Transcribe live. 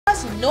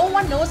no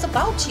one knows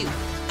about you.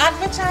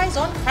 Advertise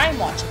on Prime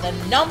Watch, the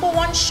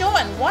 #1 show,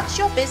 and watch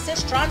your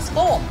business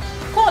transform.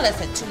 Call us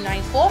at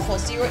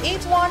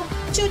 294-4081,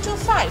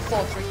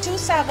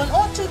 225-4327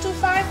 or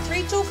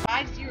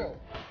 225-3250.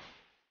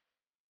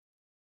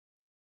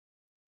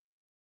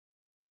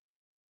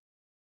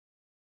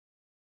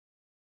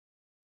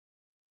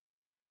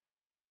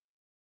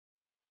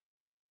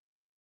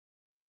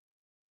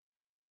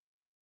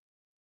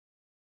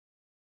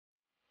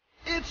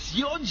 It's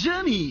your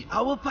journey,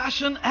 our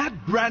passion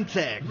at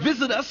Brandtech.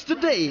 Visit us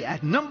today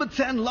at number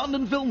 10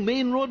 Londonville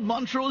Main Road,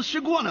 Montrose,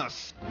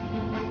 Chaguanas.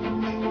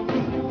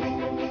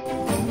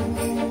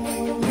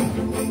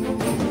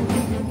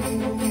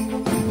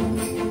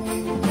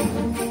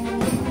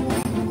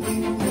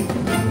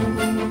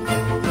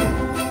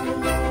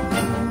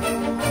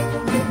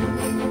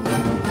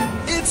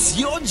 It's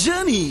your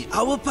journey,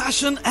 our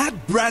passion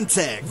at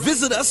Brandtech.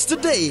 Visit us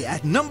today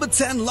at number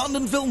 10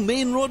 Londonville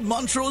Main Road,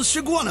 Montrose,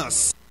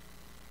 Chaguanas.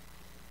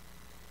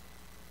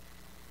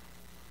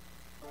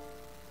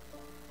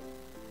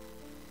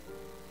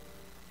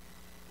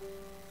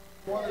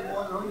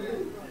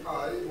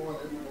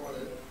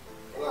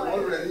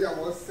 Already, I'm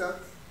all set.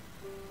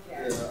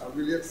 Yeah, I'm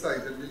really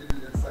excited, really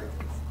excited.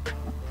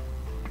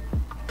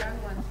 I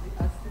want us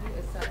to do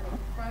a set from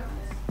front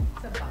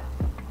to back.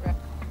 Right.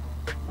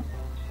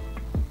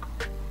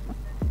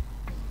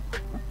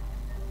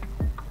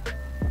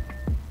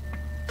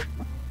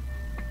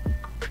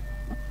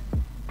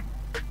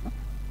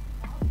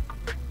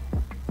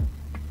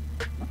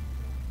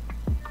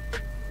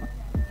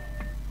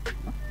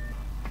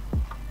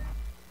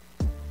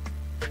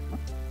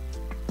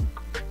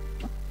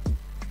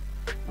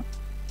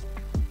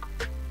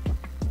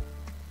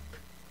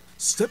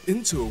 Step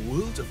into a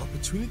world of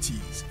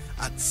opportunities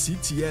at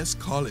CTS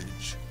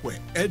College, where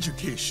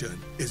education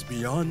is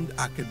beyond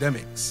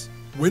academics.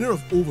 Winner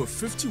of over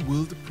 50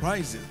 world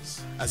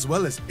prizes, as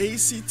well as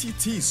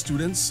ACTT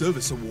Student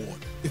Service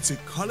Award. It's a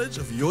college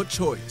of your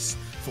choice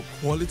for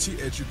quality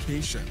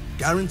education,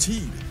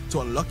 guaranteed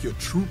to unlock your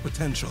true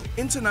potential.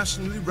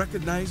 Internationally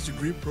recognized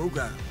degree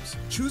programs.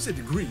 Choose a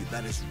degree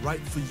that is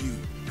right for you.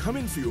 Come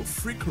in for your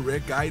free career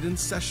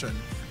guidance session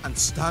and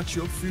start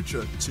your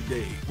future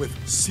today with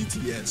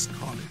CTS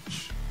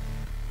College.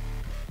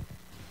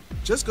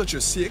 Just got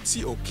your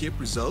CXC or CAPE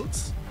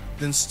results?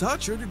 Then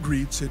start your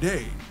degree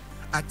today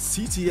at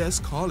CTS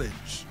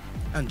College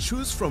and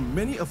choose from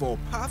many of our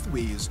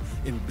pathways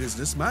in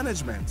business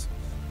management,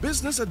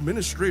 business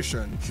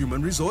administration,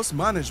 human resource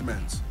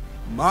management,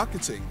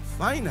 marketing,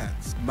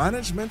 finance,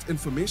 management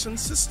information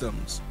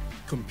systems,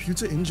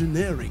 computer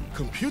engineering,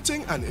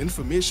 computing and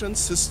information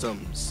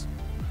systems.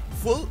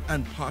 Full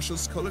and partial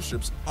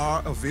scholarships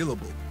are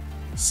available.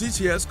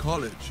 CTS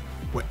College,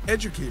 where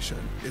education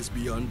is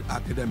beyond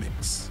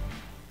academics.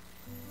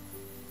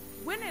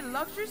 Win a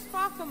luxury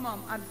spa for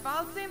mom at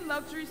Valsane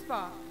Luxury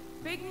Spa.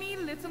 Big Me,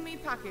 Little Me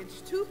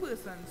package, 2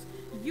 persons.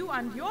 You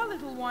and your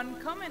little one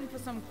come in for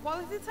some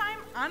quality time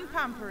and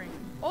pampering.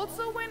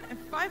 Also win a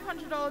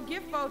 $500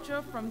 gift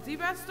voucher from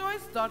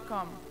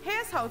dbesttoys.com.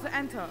 Here's how to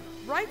enter.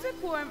 Write a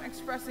poem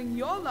expressing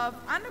your love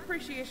and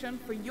appreciation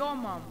for your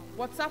mom.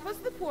 WhatsApp us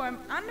the poem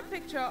and a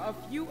picture of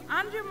you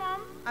and your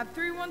mom at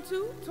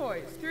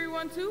 312-TOYS,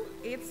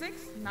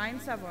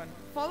 312-8697.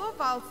 Follow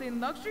Valsane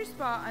Luxury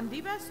Spa and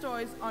D-Best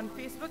Toys on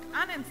Facebook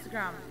and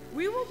Instagram.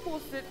 We will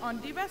post it on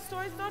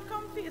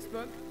dbesttoys.com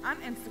Facebook and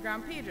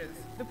Instagram pages.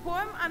 The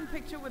poem and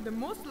picture with the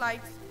most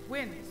likes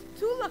wins.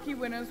 2 lucky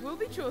winners will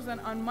be chosen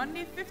on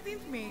Monday,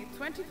 15th May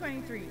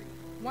 2023.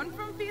 1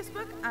 from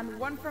Facebook and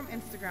 1 from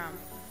Instagram.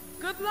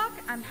 Good luck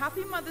and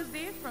happy Mother's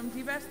Day from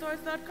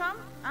dbesttoys.com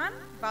and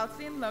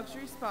Valsane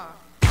Luxury Spa.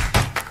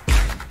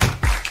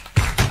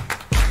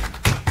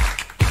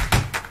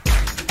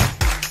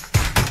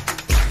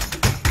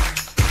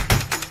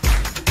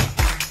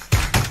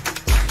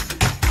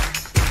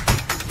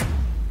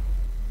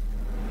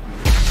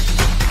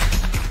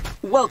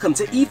 Welcome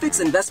to eFix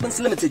Investments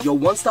Limited, your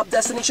one-stop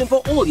destination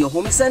for all your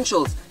home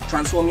essentials.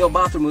 Transform your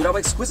bathroom with our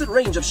exquisite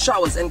range of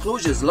showers,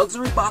 enclosures,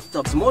 luxury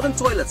bathtubs, modern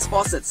toilets,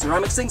 faucets,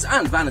 ceramic sinks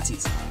and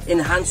vanities.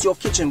 Enhance your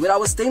kitchen with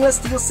our stainless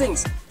steel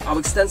sinks. Our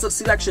extensive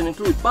selection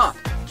includes bath,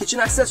 kitchen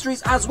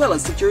accessories as well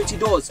as security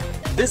doors.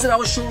 Visit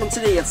our showroom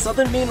today at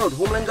Southern Main Road,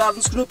 Homeland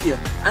Gardens, Cunupia,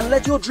 and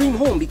let your dream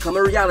home become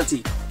a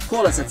reality.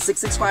 Call us at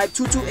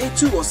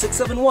 665-2282 or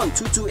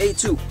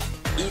 671-2282.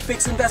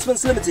 eFix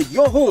Investments Limited,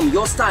 your home,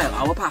 your style,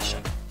 our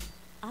passion.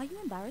 Are you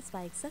embarrassed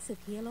by excessive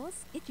hair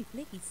loss, itchy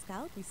flaky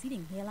scalp,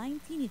 receding hairline,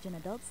 teenage and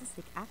adult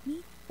cystic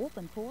acne,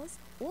 open pores,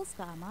 all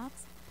scar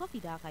marks, puffy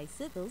dark eye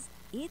circles,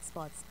 age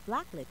spots,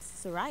 black lips,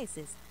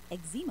 psoriasis,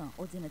 eczema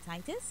or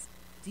dermatitis?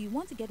 Do you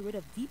want to get rid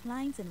of deep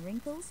lines and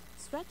wrinkles,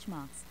 stretch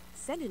marks,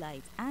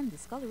 cellulite and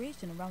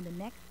discoloration around the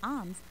neck,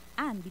 arms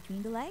and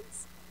between the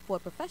legs? For a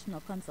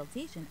professional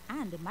consultation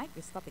and a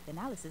microscopic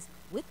analysis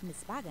with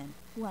Ms. Bagan,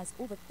 who has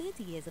over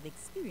 30 years of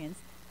experience,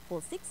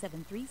 call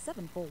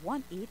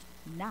 673-7418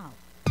 now.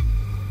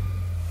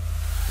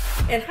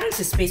 Enhance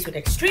your space with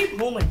Extreme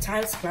Home and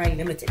Tile Supply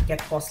Limited. Get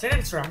porcelain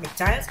and ceramic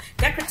tiles,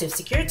 decorative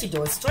security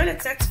doors,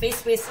 toilet sets,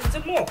 face basins,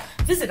 and more.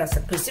 Visit us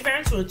at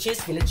Perseverance Road,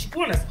 Chase Village,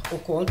 Chiguanas, or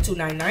call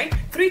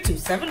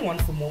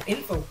 299-3271 for more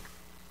info.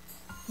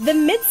 The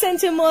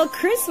Mid-Center Mall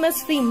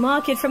Christmas Flea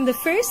Market from the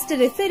 1st to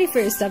the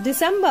 31st of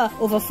December.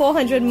 Over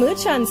 400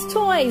 merchants,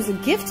 toys,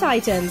 gift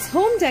items,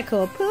 home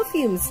decor,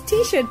 perfumes,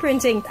 t-shirt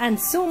printing, and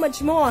so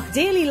much more.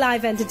 Daily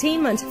live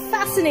entertainment,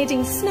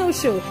 fascinating snow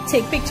show.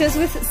 Take pictures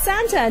with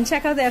Santa and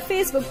check out their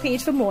Facebook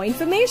page for more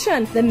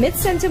information. The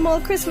Mid-Center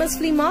Mall Christmas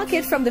Flea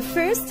Market from the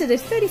 1st to the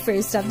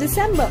 31st of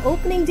December.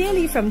 Opening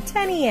daily from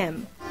 10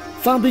 a.m.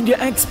 Fabindia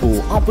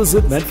Expo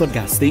opposite Medford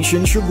Gas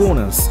Station,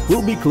 Chiguanas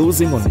will be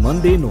closing on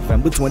Monday,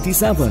 November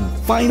 27.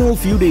 Final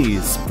few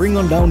days, bring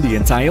on down the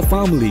entire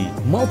family.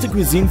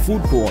 Multi-cuisine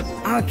food court,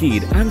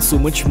 arcade, and so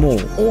much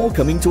more, all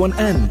coming to an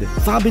end.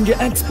 Fabindia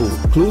Expo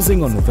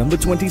closing on November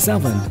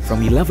 27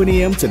 from 11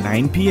 a.m. to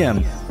 9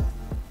 p.m.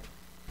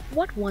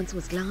 What once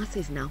was glass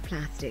is now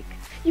plastic.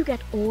 You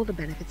get all the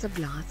benefits of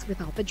glass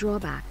without the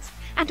drawbacks.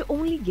 And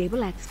only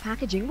Gable X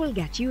packaging will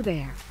get you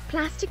there.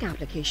 Plastic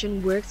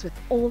application works with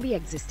all the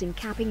existing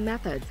capping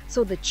methods,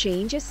 so the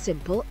change is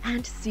simple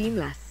and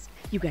seamless.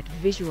 You get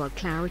visual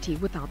clarity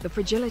without the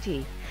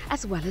fragility,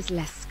 as well as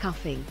less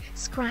scuffing,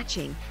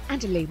 scratching,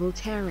 and label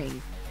tearing.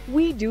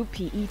 We do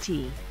PET.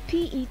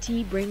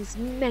 PET brings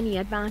many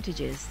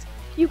advantages.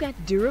 You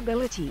get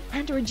durability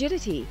and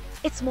rigidity.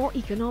 It's more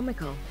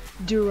economical,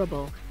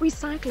 durable,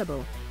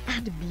 recyclable,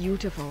 and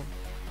beautiful.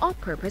 Our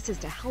purpose is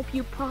to help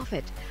you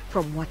profit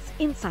from what's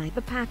inside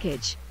the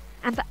package,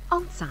 and the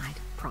outside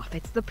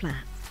profits the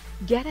plants.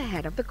 Get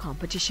ahead of the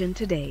competition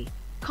today.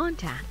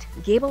 Contact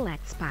Gable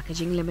X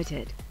Packaging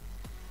Limited.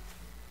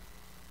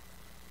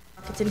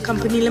 Marketing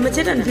Company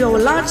Limited and view our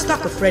large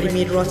stock of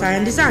ready-made wrought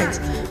iron designs.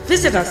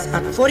 Visit us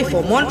at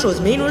 44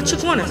 Montrose Main Road,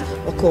 Chiguanas,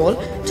 or call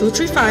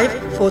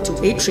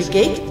 235-4283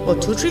 Gate or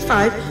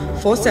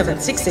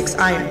 235-4766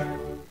 Iron.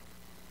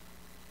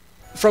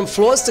 From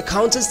floors to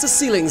counters to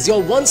ceilings,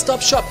 your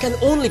one-stop shop can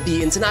only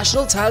be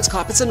International Tiles,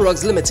 Carpets and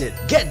Rugs Limited.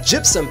 Get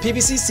gypsum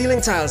PVC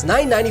ceiling tiles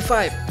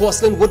 $9.95,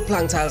 porcelain wood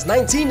plank tiles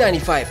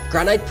 $19.95,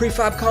 granite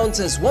prefab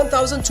counters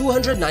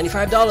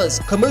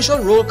 $1,295, commercial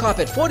roll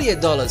carpet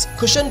 $48,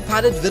 cushion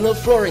padded vinyl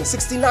flooring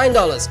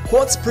 $69,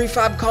 quartz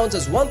prefab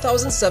counters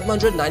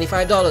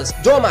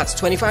 $1,795, doormats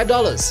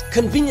 $25.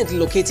 Conveniently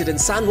located in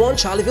San Juan,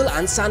 Charleville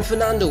and San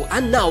Fernando,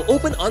 and now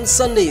open on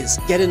Sundays.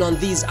 Get in on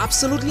these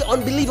absolutely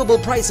unbelievable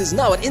prices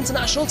now at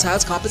International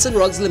Tiles, Carpets and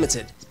Rugs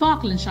Limited.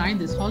 Sparkle and shine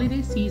this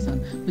holiday season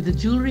with the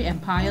Jewelry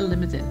Empire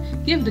Limited.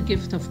 Give the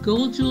gift of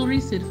gold jewelry,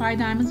 certified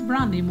diamonds,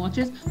 brand name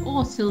watches,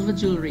 or silver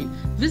jewelry.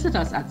 Visit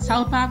us at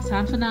South Park,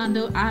 San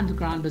Fernando, and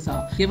Grand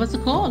Bazaar. Give us a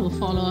call or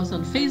follow us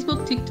on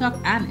Facebook, TikTok,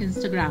 and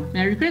Instagram.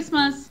 Merry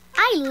Christmas!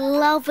 I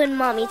love when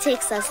Mommy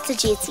takes us to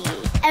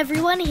JTA.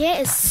 Everyone here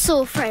is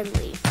so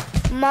friendly.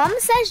 Mom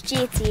says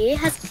JTA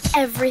has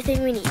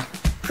everything we need.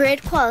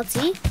 Great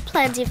quality,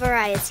 plenty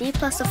variety,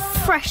 plus the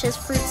freshest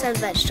fruits and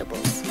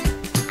vegetables.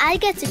 I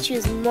get to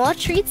choose more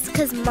treats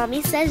because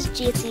Mommy says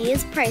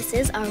JTA's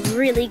prices are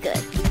really good.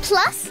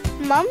 Plus,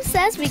 Mom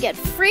says we get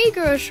free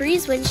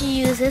groceries when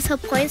she uses her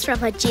points from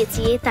her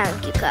JTA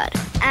thank you card.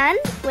 And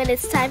when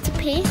it's time to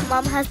pay,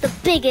 Mom has the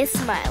biggest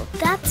smile.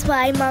 That's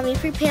why Mommy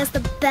prepares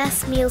the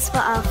best meals for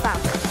our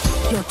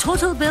family. Your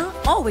total bill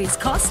always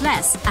costs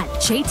less at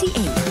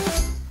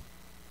JTA.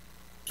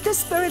 The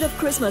spirit of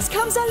Christmas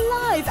comes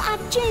alive at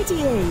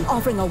JTA,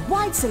 offering a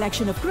wide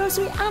selection of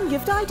grocery and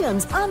gift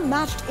items,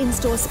 unmatched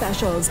in-store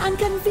specials, and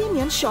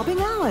convenient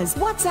shopping hours.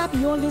 WhatsApp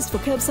your list for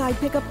curbside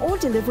pickup or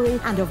delivery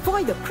and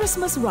avoid the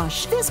Christmas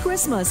rush. This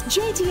Christmas,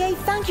 JTA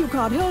thank you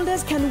card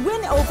holders can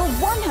win over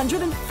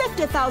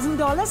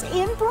 $150,000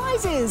 in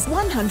prizes.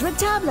 100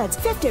 tablets,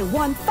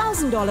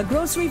 $51,000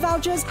 grocery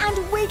vouchers,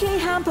 and weekly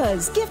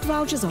hampers. Gift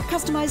vouchers or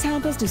customized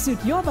hampers to suit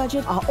your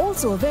budget are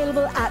also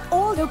available at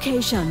all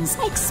locations.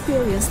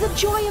 Experience the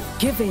joy of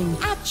giving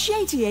at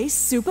JTA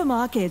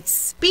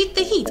Supermarkets. Beat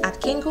the heat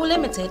at Kinko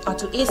Limited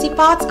Auto AC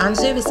Parts and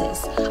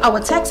Services. Our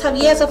techs have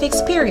years of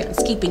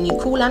experience keeping you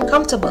cool and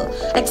comfortable.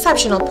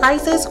 Exceptional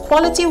prices,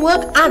 quality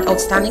work, and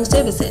outstanding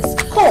services.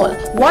 Call,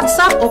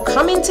 WhatsApp, or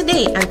come in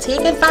today and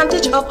take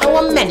advantage of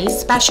our many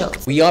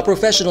specials. We are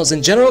professionals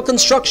in general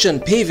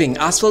construction, paving,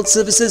 asphalt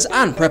services,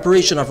 and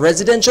preparation of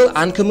residential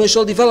and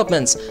commercial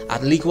developments.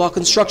 At Liqua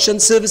Construction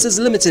Services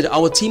Limited,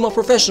 our team of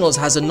professionals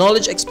has the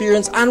knowledge,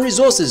 experience, and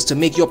resources to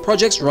make your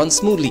projects run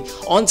smoothly,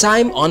 on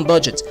time, on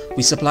budget.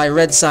 We supply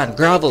red sand,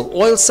 gravel,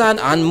 oil sand,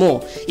 and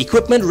more.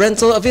 Equipment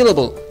rental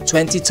available.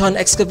 20-ton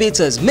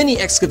excavators, mini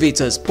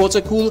excavators,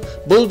 portacool,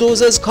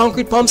 bulldozers,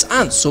 concrete pumps,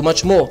 and so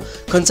much more.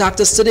 Contact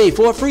us today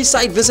for a free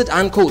site visit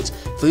and quote.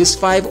 First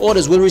 5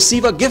 orders will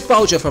receive a gift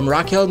voucher from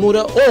Raquel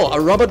Moda or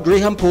a Robert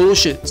Graham polo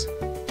shirt.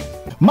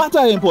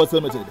 Mata Imports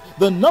Limited,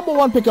 the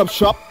 #1 pickup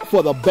shop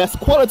for the best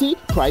quality,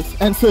 price,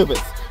 and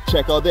service.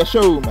 Check out their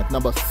showroom at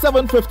number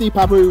 750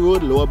 Papari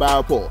Road, Lower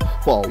Barrapore,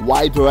 for a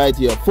wide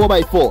variety of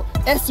 4x4,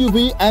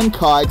 SUV, and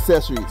car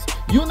accessories.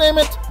 You name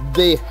it,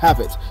 they have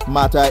it.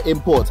 Mata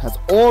Imports has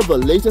all the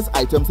latest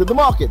items in the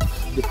market.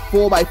 The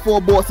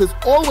 4x4 boss is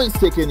always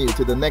taking you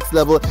to the next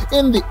level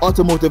in the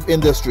automotive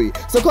industry.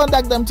 So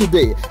contact them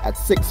today at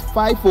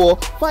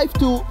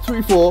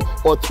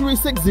 654-5234 or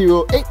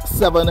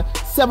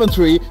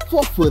 360-8773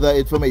 for further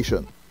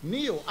information.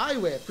 Neo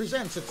Eyewear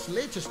presents its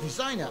latest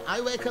designer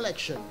eyewear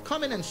collection.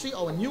 Come in and see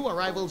our new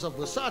arrivals of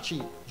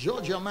Versace,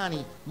 Giorgio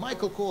Armani,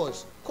 Michael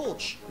Kors,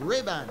 Coach,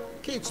 Ray-Ban,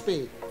 Kate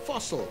Spade,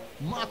 Fossil,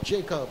 Marc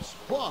Jacobs,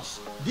 Boss,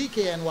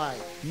 DKNY,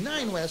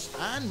 9 West,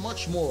 and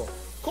much more.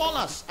 Call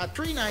us at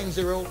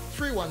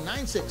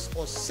 390-3196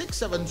 or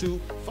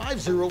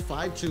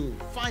 672-5052.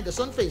 Find us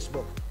on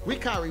Facebook. We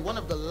carry one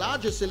of the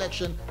largest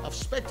selection of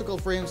spectacle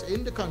frames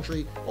in the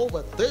country,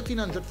 over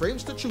 1,300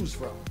 frames to choose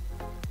from.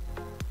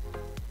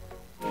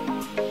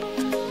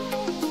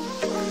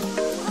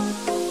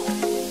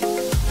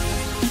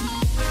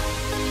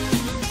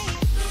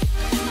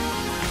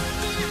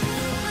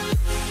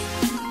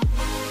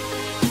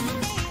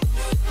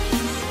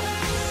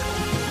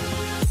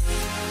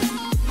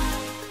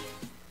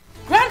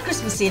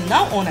 Christmas sale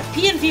now on at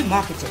P&V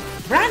Marketing.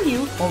 Brand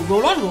new or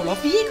roll-on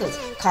roll-off vehicles,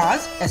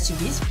 cars,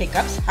 SUVs,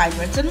 pickups,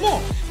 hybrids and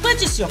more.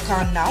 Purchase your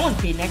car now and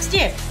pay next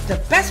year. The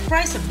best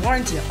price and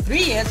warranty of 3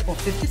 years or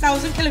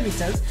 50,000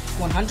 kilometers,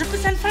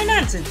 100%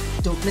 financing.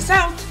 Don't miss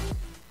out.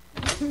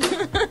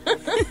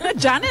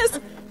 Janice,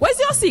 what's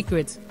your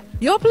secret?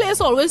 Your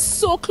place always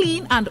so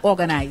clean and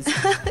organized.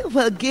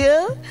 Well,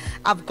 girl,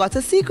 I've got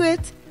a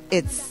secret.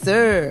 It's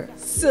Sir.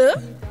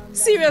 Sir?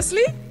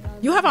 Seriously?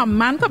 You have a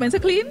man coming to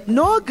clean?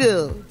 No,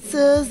 girl.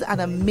 Sir's an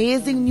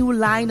amazing new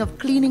line of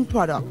cleaning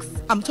products.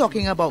 I'm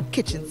talking about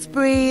kitchen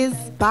sprays,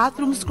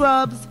 bathroom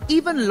scrubs,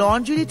 even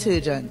laundry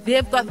detergent.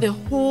 They've got the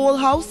whole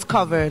house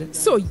covered.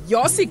 So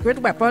your secret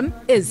weapon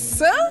is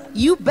Sir?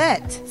 You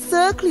bet.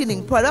 Sir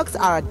cleaning products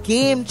are a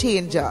game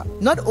changer.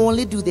 Not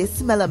only do they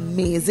smell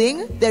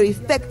amazing, they're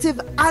effective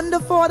and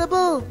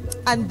affordable.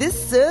 And this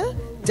Sir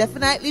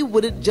definitely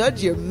wouldn't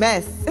judge your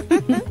mess.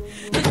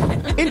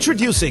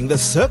 Introducing the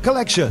Sir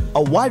Collection,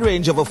 a wide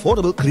range of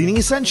affordable cleaning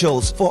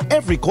essentials for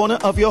every corner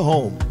of your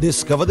home.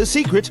 Discover the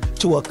secret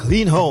to a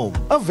clean home.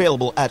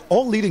 Available at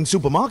all leading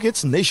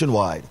supermarkets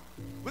nationwide.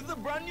 With the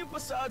brand new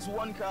Passage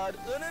One card,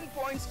 earning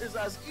points is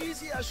as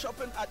easy as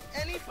shopping at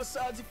any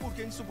Passage Food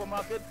King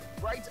supermarket,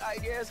 Bright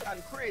Ideas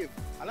and Crave.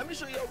 And let me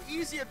show you how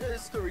easy it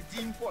is to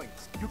redeem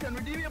points. You can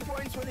redeem your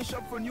points when you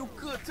shop for new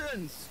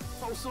curtains,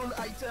 household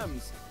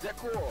items,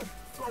 decor,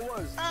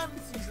 flowers, and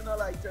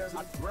seasonal items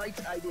at Bright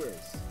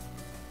Ideas.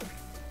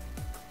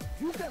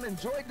 You can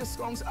enjoy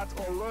discounts at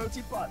our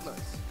loyalty partners.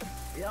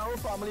 Our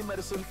Family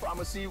Medicine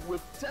Pharmacy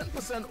with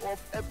 10%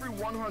 off every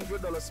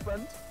 $100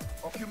 spent.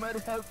 Ocumed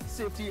Health,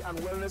 Safety and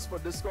Wellness for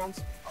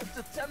discounts up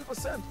to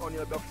 10% on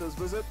your doctor's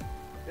visit.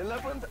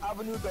 11th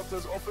Avenue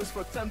Doctor's Office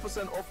for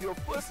 10% off your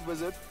first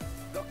visit.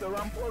 Dr.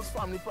 Rampol's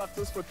Family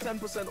Practice for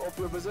 10% off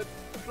your visit.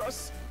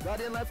 Plus,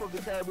 Guardian Life of the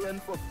Caribbean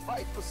for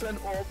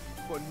 5% off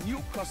for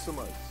new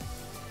customers.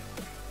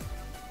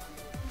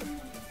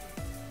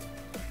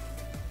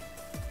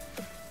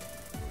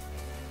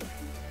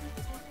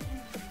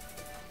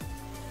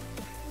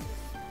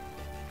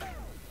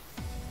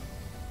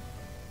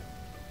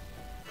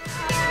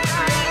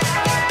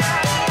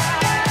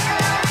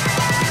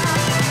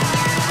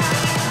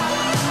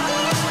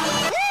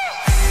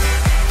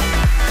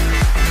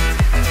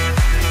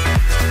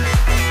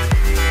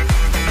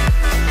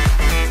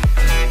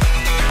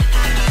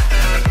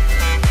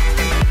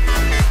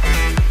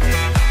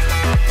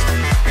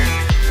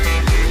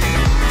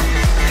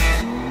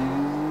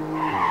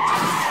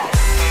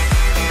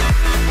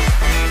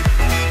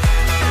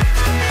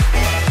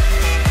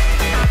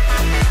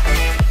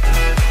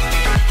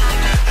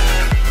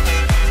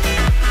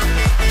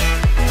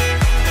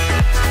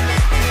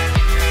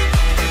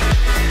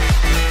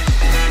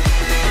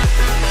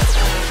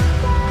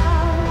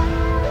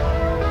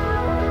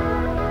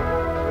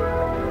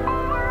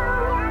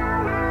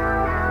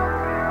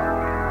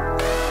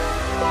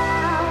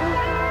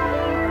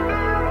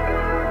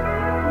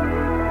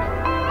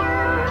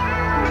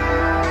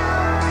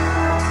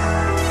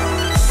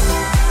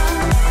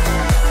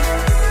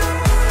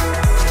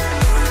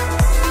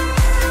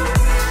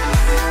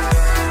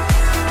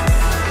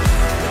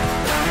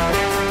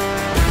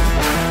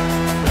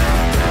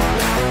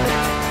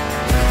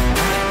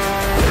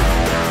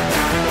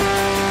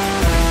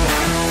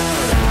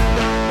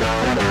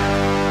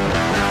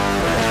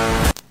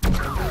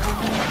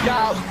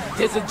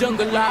 There's a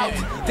jungle out.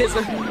 There's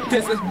a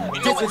jungle out.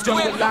 There's a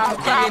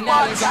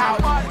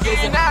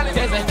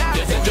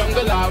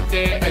jungle out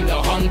there and the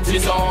hunt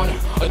is on.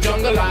 A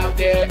jungle out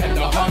there and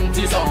the hunt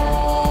is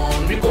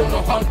on. We're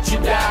gonna hunt you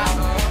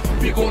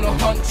down. We're gonna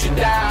hunt you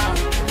down.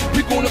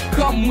 We gonna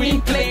come, we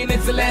ain't playing,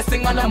 it's the last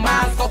thing on our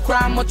minds. Stop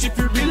crime much if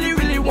you really,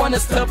 really wanna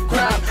stop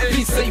crime.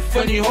 Be safe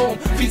when you're home,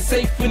 be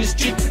safe in the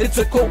street. It's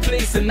a cold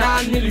place and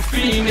I'm really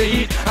feeling the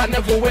heat. I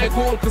never wear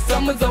gold cause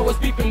someone's always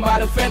peeping by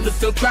the fence.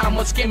 Still crime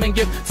much came and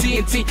give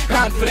TNT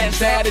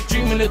confidence. I had a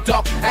dream in the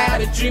dark, I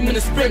had a dream in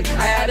the spring.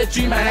 I had a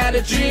dream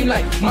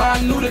like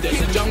man knew that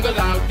there's a jungle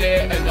out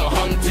there and the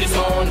hunt is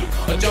on.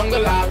 A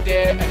jungle out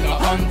there and the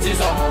hunt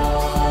is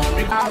on.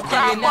 There's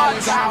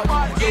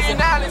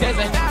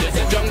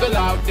a jungle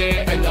out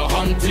there and the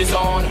hunt is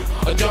on.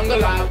 A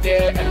jungle out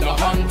there and the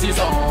hunt is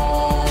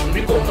on.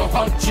 We gonna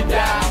hunt you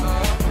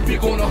down. We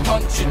gonna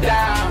hunt you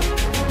down.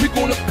 We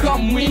gonna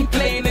come, we ain't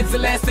playing, it's the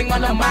last thing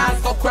on our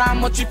minds. Stop crime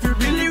much if you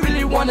really,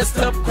 really wanna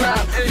stop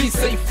crime. Be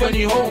safe when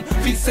you're home,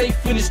 be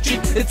safe in the street.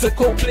 It's a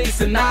cold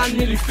place and I'm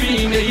really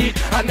feeling the heat.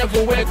 I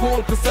never wear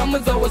gold cause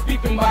someone's always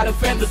peeping by the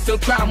fence. Still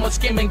crime much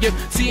came and give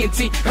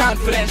TNT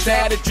confidence. I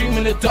had a dream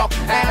in the dark,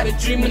 I had a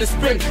dream in the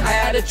spring. I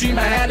had a dream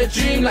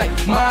like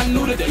man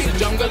knew that there's a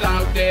jungle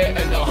out there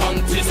and the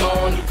hunt is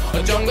on.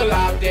 A jungle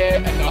out there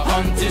and the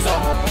hunt is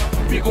on.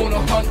 We gonna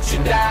hunt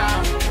you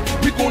down.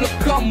 We gonna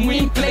come, we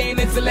ain't playing,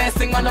 it's the last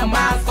thing on our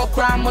minds. Stop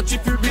crime much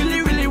if you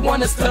really, really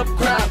wanna stop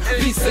crime.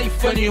 Be safe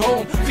when you're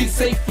home, be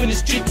safe in the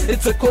street.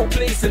 It's a cold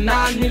place and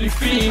I'm really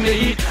feeling the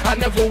heat. I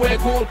never wear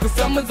gold cause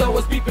someone's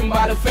always peeping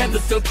by the fence.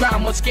 Still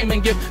crime much came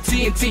and give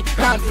TNT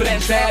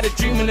confidence. I had a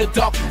dream in the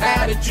dark, I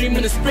had a dream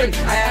in the spring.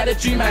 I had a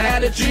dream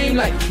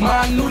like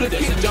man knew that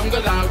there's a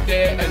jungle out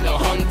there and the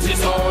hunt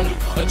is on.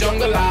 A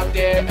jungle out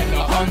there and the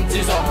hunt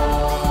is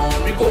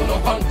on. We gonna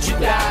hunt you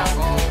down.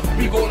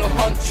 We gonna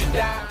hunt you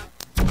down.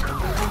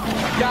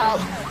 Yo,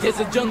 there's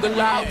a jungle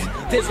out.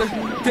 There's a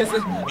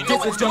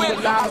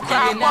jungle out.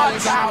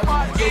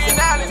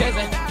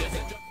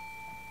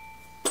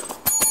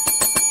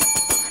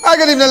 Hi,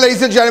 good evening,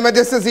 ladies and gentlemen.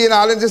 This is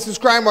Alleyne. This is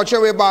Crime Watch.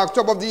 We're back,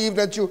 top of the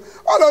evening to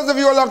all those of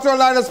you who are locked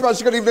online. A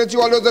special good evening to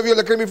you. All those of you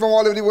looking at me from all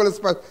over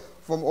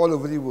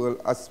the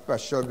world, a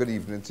special good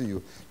evening to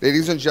you.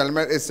 Ladies and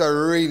gentlemen, it's a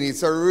rainy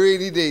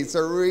day in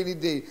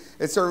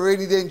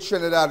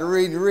Trinidad.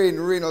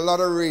 Rain, a lot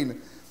of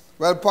rain.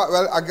 Well,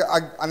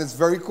 and it's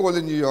very cold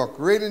in New York.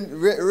 Rain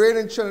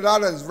in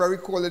Trinidad and it's very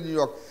cold in New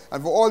York.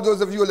 And for all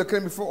those of you who are looking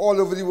at me from all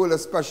over the world, a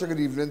special good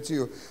evening to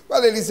you. Well,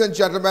 ladies and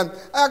gentlemen,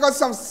 I got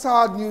some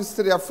sad news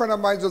today. A friend of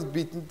mine was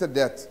beaten to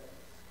death.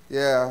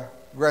 Yeah,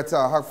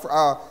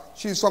 Greta.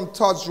 She's from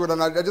Todd's Road,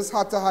 and I just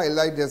had to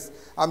highlight this.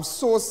 I'm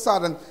so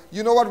sad. And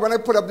you know what? When I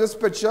put up this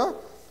picture,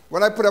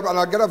 and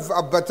I'll get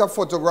a better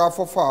photograph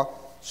of her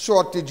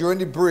shortly during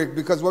the break,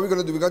 because what we're going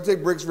to do, we're going to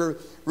take breaks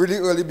really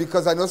early,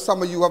 because I know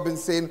some of you have been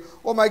saying,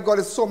 oh my God,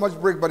 it's so much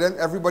break, but then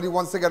everybody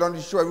wants to get on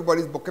the show,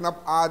 everybody's booking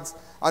up ads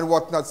and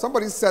whatnot.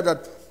 Somebody said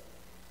that,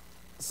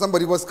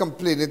 somebody was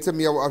complaining to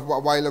me a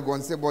while ago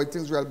and said, boy,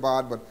 things real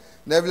bad, but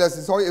nevertheless,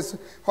 it's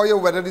how you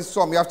weather the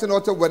storm. You have to know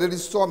how to weather the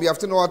storm. You have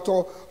to know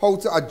how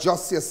to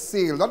adjust your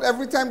sail. Not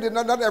every time,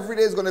 not every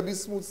day is going to be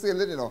smooth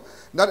sailing, you know.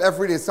 Not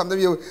every day.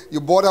 Sometimes you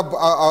board a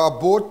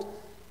boat,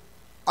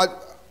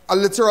 a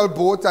literal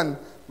boat, and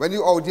when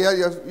you're out there,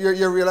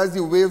 you realize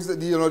the waves,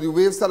 the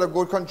waves start to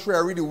go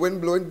contrary, the wind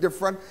blowing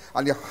different,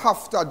 and you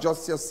have to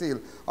adjust your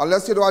sail.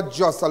 Unless you don't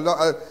adjust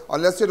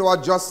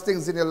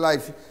things in your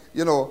life,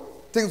 you know,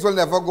 things will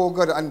never go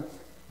good. And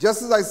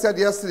just as I said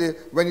yesterday,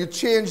 when you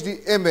change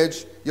the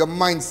image, your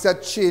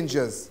mindset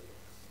changes.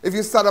 If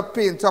you start to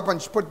paint up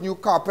and put new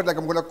carpet, like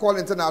I'm going to call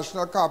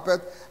International Carpet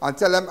and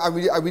tell them,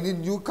 we need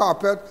new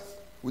carpet.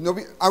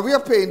 And we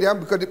are paying them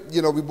because,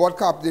 you know, we bought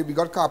carpet, we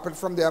got carpet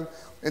from them,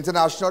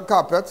 International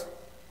Carpet.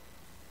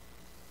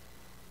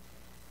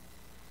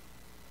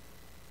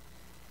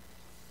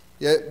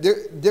 Yeah,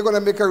 they're going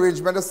to make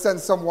arrangement to send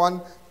someone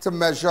to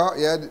measure.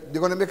 Yeah,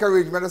 they're going to make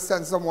arrangement to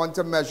send someone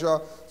to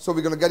measure. So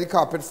we're going to get the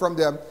carpet from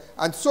them.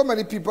 And so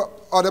many people,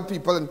 other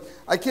people. And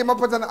I came up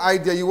with an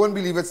idea. You won't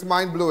believe it's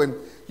mind-blowing.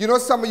 You know,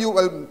 some of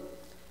you,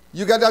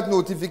 you get that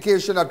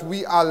notification that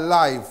we are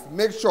live.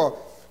 Make sure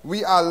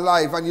we are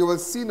live. And you will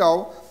see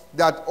now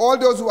that all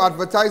those who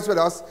advertise with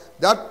us,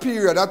 that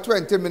period, that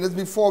 20 minutes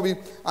before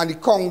and the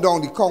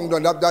countdown,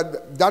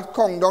 that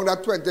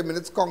 20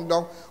 minutes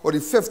countdown, or the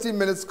 15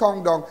 minutes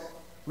countdown,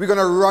 we're going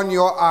to run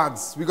your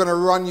ads. We're going to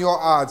run your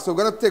ads. So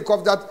we're going to take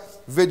off that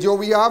video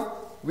we had,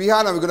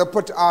 and we're going to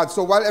put ads.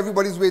 So while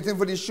everybody's waiting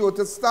for the show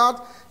to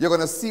start, you're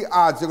going to see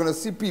ads. You're going to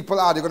see people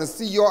ad. You're going to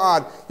see your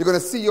ad. You're going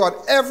to see your ad.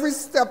 Every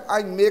step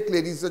I make,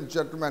 ladies and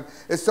gentlemen,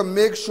 is to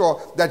make sure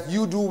that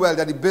you do well,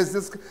 that the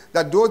business,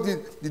 that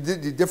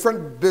the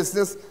different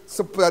business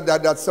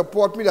that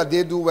support me, that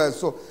they do well.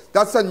 So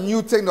that's a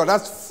new thing now.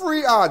 That's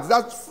free ads.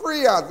 That's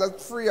free ads.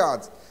 That's free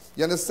ads.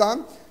 You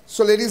understand?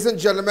 So ladies and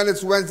gentlemen,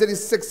 it's Wednesday, the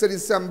 6th of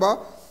December.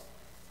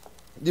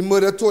 The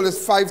murder toll is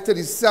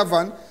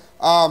 537.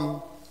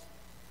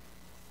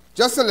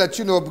 Just to let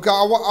you know,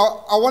 because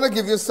I want to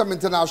give you some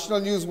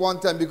international news one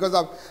time, because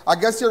I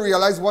guess you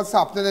realize what's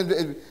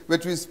happening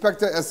with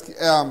respect to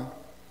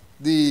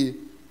the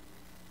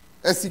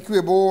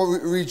Essequibo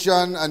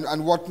region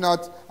and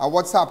whatnot, and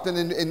what's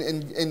happening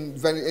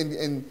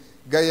in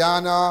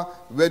Guyana,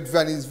 with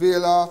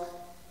Venezuela.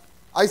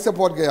 I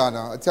support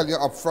Guyana. I tell you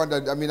up front.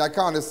 I mean, I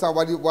can't understand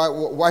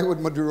why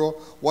would Maduro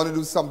want to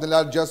do something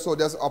like just so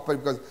that's up,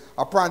 because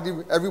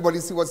apparently everybody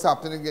see what's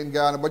happening in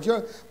Guyana. But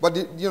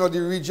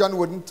the region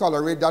wouldn't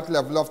tolerate that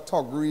level of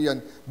thuggery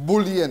and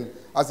bullying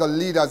as a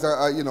leader,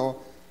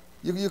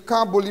 You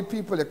can't bully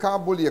people. You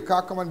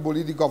can't come and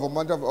bully the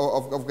government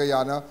of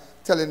Guyana,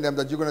 telling them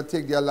that you're going to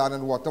take their land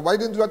and water. Why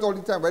didn't they do that all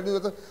the time?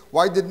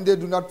 Why didn't they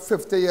do that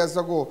 50 years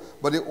ago?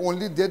 But they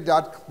only did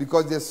that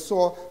because they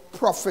saw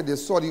profit, they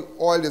saw the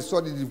oil, they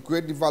saw the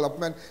great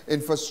development,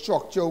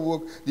 infrastructure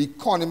work, the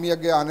economy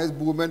of Guyana is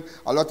booming.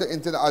 A lot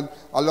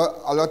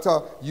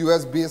of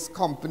US-based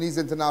companies,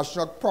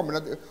 international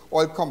prominent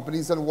oil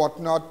companies and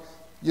whatnot,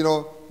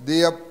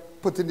 they are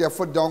putting their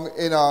foot down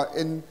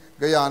in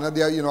Guyana.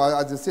 They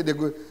are, as I say,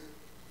 they're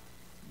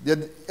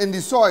in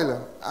the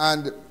soil,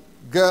 and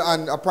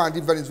apparently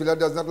Venezuela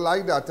does not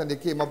like that, and they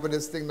came up with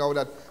this thing now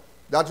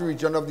that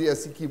region of the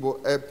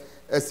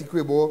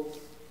Essequibo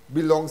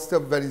belongs to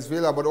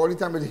Venezuela, but all the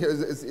time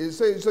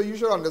so you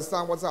should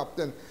understand what's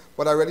happening.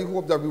 But I really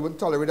hope that we won't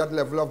tolerate that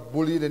level of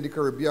bullying in the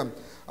Caribbean.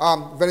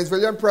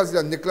 Venezuelan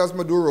President Nicolas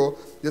Maduro,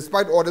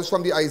 despite orders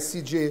from the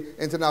ICJ,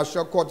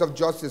 International Court of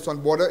Justice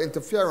on border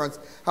interference,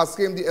 has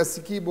claimed the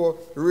Essequibo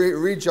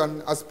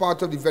region as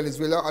part of the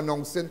Venezuela,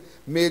 announcing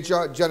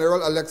Major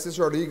General Alexis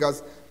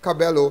Rodriguez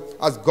Cabello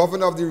as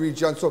governor of the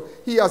region. So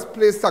he has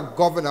placed a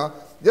governor.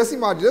 Just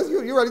imagine,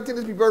 you really think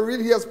these people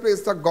really, he has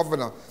placed a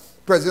governor.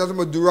 President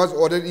Maduro has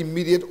ordered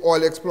immediate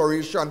oil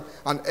exploration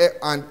and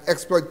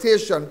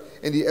exploitation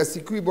in the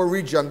Essequibo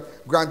region,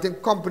 granting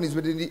companies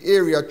within the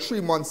area 3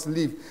 months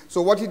leave.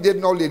 So what he did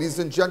now, ladies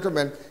and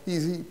gentlemen,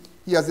 he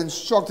has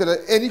instructed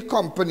that any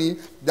company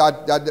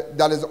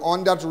that is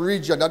on that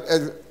region, that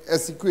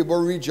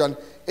Essequibo region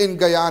in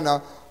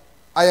Guyana,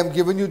 I am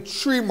giving you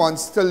 3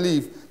 months to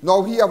leave.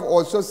 Now he have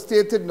also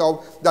stated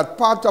now that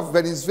part of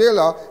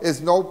Venezuela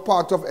is now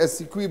part of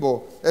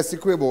Essequibo,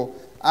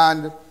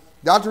 and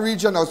that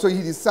region now, so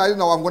he decided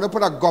now, I'm going to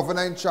put a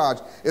governor in charge.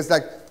 It's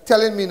like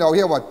telling me now,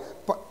 here what?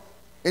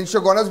 In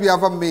Shogunas, we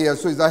have a mayor,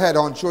 so he's a head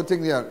honcho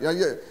thing here.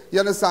 You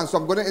understand? So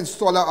I'm going to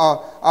install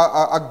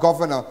a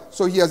governor.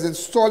 So he has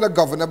installed a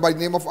governor by the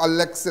name of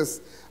Alexis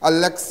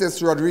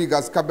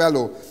Rodriguez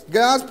Cabello.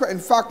 In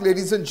fact,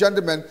 ladies and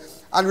gentlemen,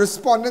 and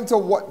responding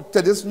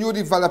to this new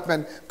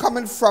development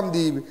coming from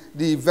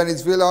the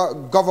Venezuela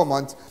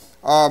government,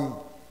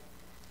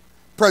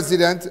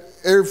 President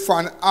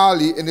Irfaan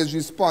in his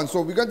response.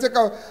 So we're going to take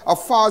a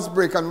fast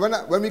break, and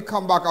when we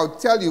come back, I'll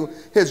tell you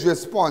his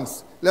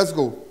response. Let's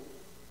go.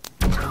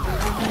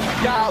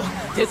 Yo,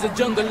 there's a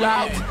jungle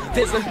out.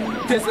 There's a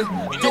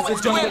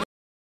jungle.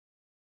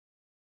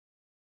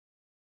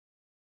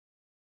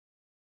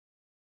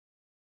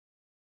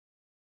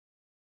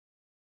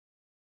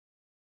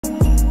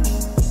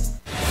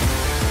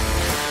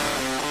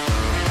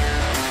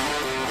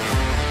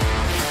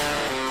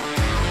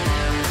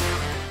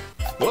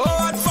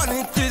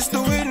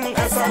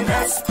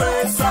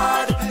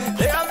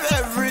 They have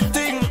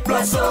everything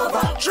plus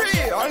over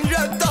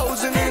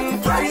 300,000 in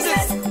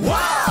prizes.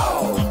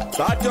 Wow!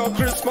 Start your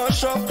Christmas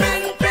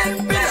shopping,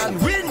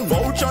 and win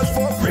vouchers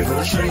for free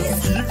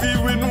groceries. TV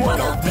win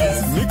one of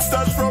these.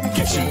 Mixers from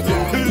kitchen,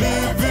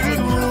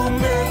 living room,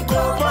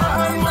 makeover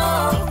and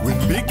more. Win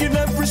big in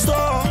every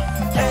store.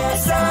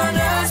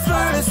 S&S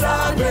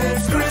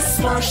First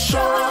Christmas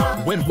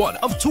shop. Win one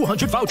of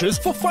 200 vouchers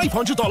for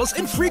 $500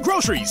 in free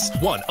groceries.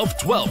 One of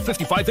 12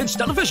 55-inch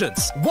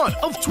televisions. One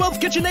of 12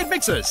 KitchenAid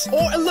mixers.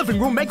 Or a living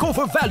room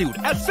makeover valued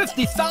at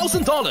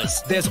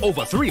 $50,000. There's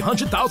over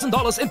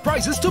 $300,000 in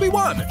prizes to be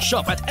won.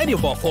 Shop at any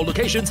of our 4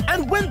 locations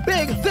and win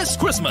big this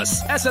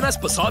Christmas. S&S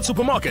Passat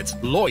Supermarket.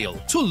 Loyal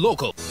to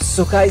local.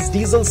 Sukai's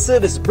Diesel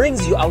Service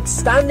brings you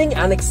outstanding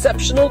and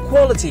exceptional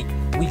quality.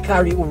 We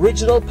carry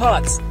original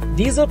parts,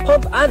 diesel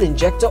pump and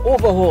injector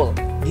overhaul,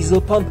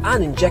 diesel pump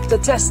and injector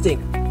testing,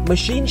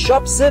 machine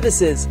shop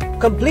services,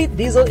 complete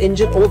diesel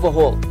engine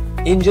overhaul,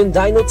 engine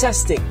dyno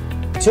testing,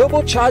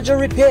 turbocharger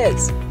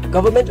repairs,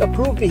 government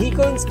approved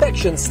vehicle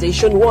inspection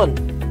station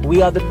 1.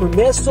 We are the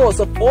premier source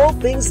of all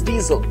things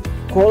diesel.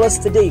 Call us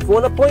today for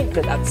an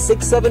appointment at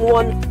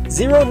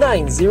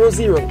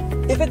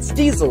 671-0900. If it's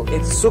diesel,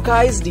 it's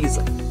Sukai's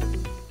Diesel.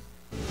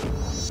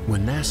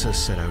 When NASA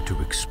set out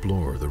to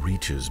explore the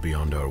reaches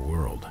beyond our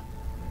world,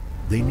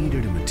 they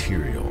needed a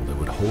material that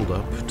would hold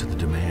up to the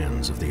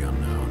demands of the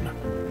unknown.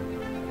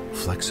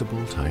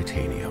 Flexible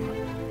titanium.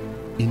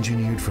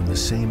 Engineered from the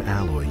same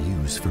alloy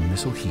used for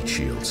missile heat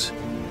shields,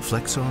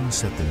 Flexon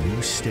set the new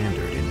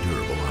standard in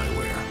durable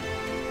eyewear.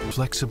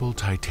 Flexible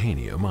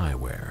titanium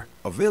eyewear.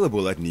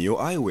 Available at Neo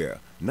Eyewear,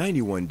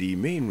 91D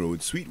Main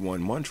Road, Suite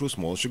 1, Montrose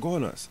Mall,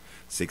 Shogunas,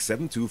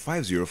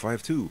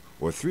 672-5052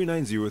 or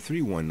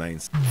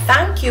 390-319.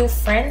 Thank you,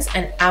 friends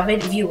and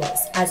avid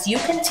viewers, as you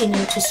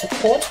continue to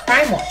support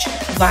Crime Watch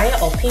via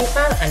our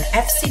PayPal and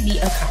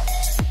FCB account.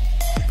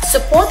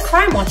 Support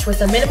Crime Watch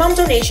with a minimum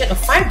donation of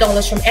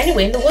 $5 from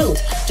anywhere in the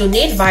world.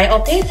 Donate via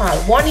our PayPal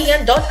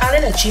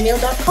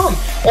 1ian.allen@gmail.com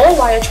or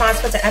wire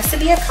transfer to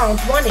FCB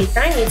account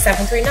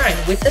 1898739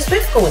 with the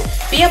SWIFT code.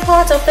 Be a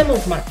part of the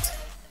movement.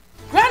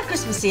 Grand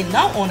Christmas Sale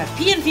now on at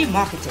P&V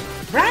Marketing.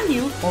 Brand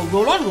new or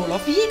roll-on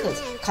roll-off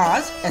vehicles,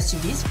 cars,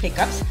 SUVs,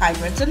 pickups,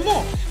 hybrids and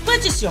more.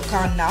 Purchase your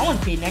car now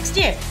and pay next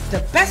year.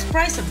 The best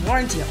price and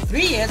warranty of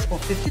 3 years or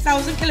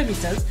 50,000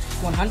 kilometers,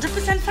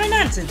 100%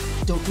 financing.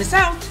 Don't miss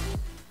out.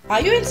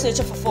 Are you in search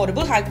of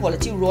affordable,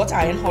 high-quality wrought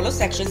iron hollow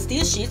section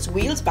steel sheets,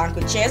 wheels,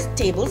 banquet chairs,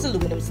 tables,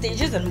 aluminum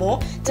stages, and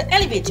more to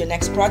elevate your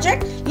next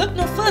project? Look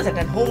no further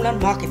than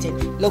Homeland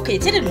Marketing.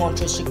 Located in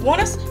Montrose,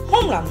 Chicanas,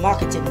 Homeland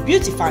Marketing,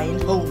 beautifying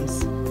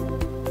homes.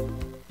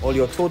 All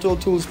your Total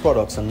Tools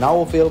products are now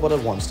available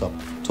at One Stop.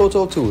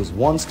 Total Tools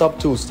One-Stop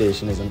Tool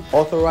Station is an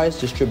authorized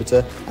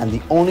distributor and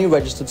the only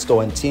registered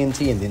store in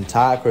TNT in the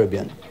entire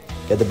Caribbean.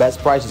 Get the best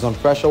prices on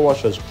pressure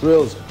washers,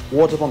 drills,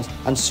 water pumps,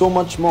 and so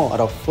much more at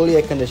our fully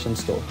air-conditioned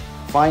store.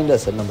 Find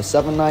us at number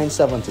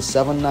 797 to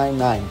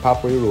 799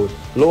 Papri Road,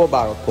 Lower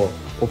Barrackport.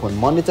 Open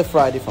Monday to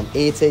Friday from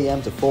 8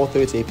 a.m. to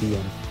 4:30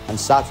 p.m. and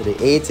Saturday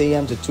 8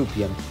 a.m. to 2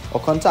 p.m. or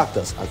contact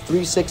us at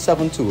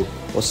 3672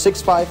 or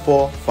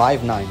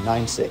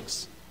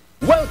 654-5996.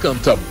 Welcome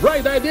to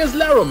Bright Ideas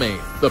Laramie.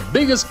 The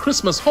biggest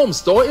Christmas home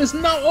store is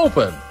now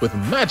open with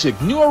magic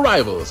new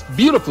arrivals,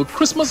 beautiful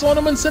Christmas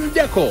ornaments and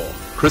decor,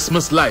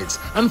 Christmas lights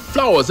and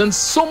flowers and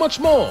so much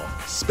more.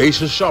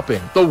 Spacious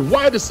shopping, the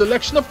widest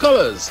selection of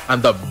colors,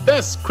 and the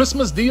best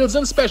Christmas deals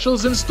and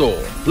specials in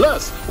store.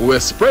 Plus, we're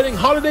spreading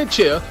holiday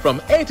cheer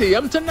from 8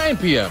 a.m. to 9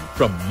 p.m.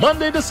 from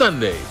Monday to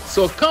Sunday.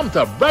 So come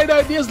to Bright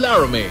Ideas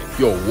Laramie,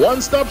 your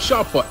one-stop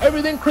shop for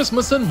everything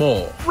Christmas and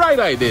more. Bright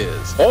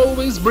Ideas,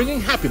 always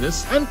bringing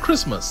happiness and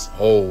Christmas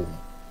home.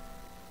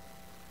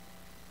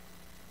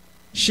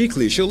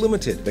 Chiclesia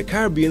Limited, the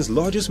Caribbean's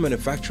largest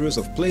manufacturers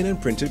of plain and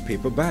printed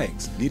paper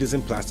bags, leaders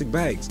in plastic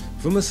bags,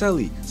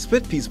 vermicelli,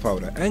 split peas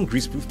powder, and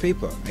greaseproof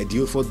paper,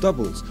 ideal for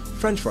doubles,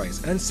 french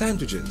fries, and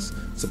sandwiches.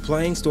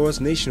 Supplying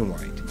stores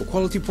nationwide. For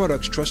quality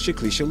products, trust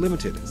Chiclesia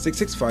Limited,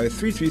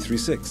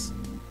 665-3336.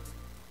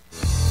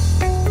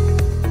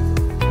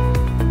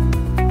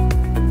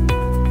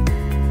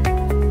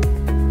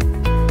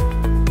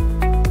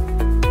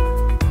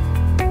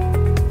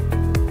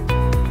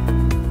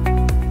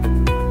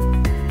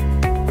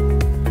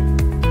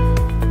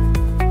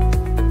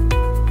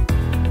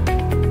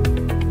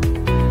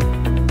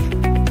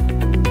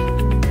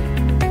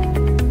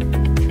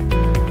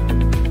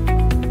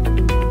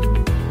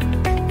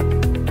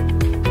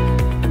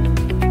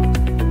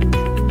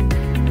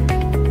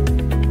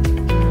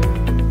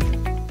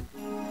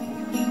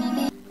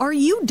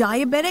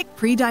 Diabetic,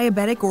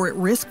 pre-diabetic, or at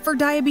risk for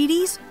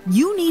diabetes?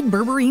 You need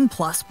Berberine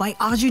Plus by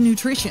Aja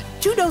Nutrition.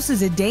 2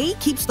 doses a day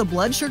keeps the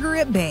blood sugar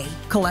at bay,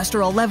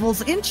 cholesterol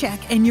levels in check,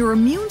 and your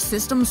immune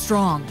system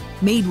strong.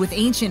 Made with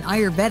ancient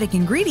Ayurvedic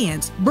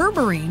ingredients,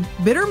 berberine,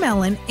 bitter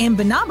melon, and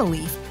banana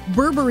leaf,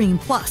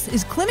 Berberine Plus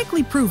is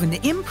clinically proven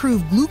to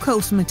improve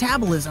glucose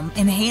metabolism,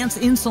 enhance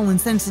insulin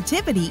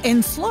sensitivity,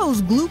 and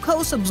slows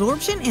glucose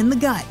absorption in the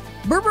gut.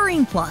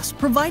 Berberine Plus,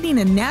 providing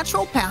a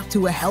natural path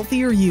to a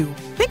healthier you.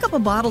 Pick up a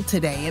bottle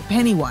today at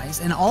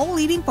Pennywise and all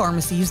leading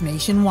pharmacies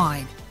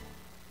nationwide.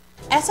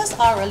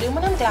 SSR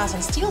Aluminum Glass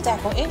and Steel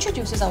Deco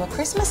introduces our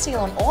Christmas sale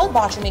on all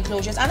bathroom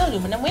enclosures and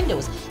aluminum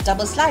windows,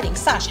 double sliding,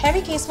 sash,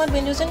 heavy casement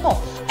windows and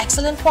more.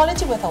 Excellent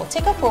quality with our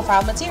thicker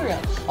profile material.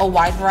 A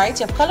wide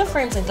variety of color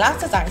frames and glass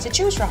designs to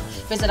choose from.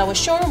 Visit our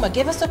showroom or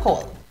give us a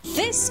call.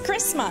 This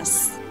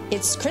Christmas,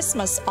 it's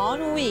Christmas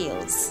on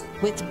wheels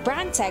with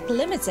Brandtech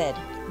Limited.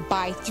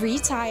 Buy 3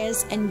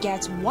 tires and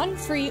get 1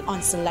 free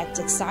on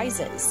selected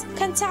sizes.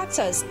 Contact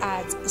us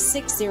at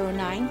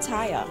 609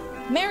 Tire.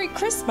 Merry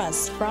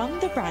Christmas from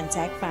the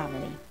Brandtech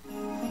family.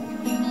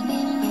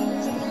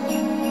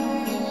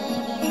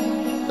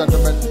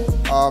 Gentlemen,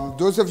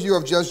 those of you who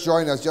have just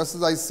joined us, just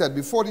as I said,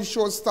 before the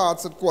show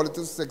starts at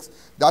 5:45,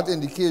 that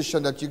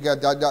indication that you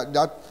get,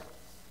 that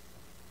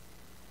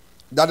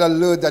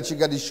alert that you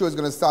get, the show is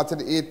going to start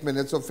in 8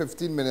 minutes or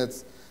 15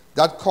 minutes,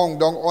 that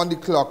countdown on the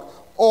clock,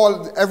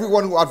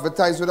 everyone who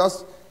advertised with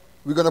us,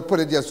 we're going to put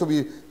it there. So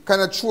we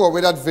kind of threw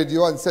away that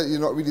video and said,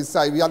 we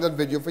decided, we had that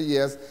video for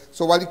years.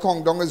 So while the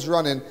countdown is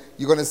running,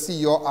 you're going to see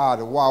your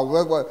ad.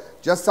 Wow,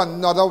 just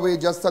another way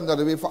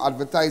for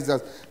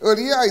advertisers.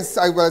 Earlier, I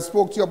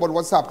spoke to you about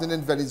what's happening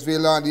in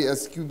Venezuela and the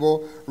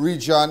Essequibo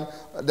region,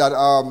 that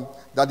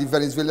the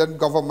Venezuelan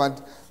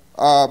government,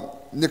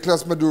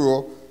 Nicolas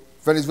Maduro,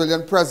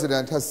 Venezuelan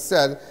president, has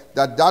said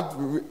that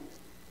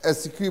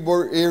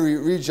Essequibo area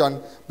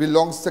region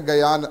belongs to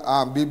Guyana,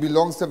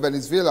 belongs to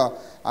Venezuela.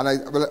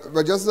 And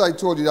but just as I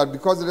told you that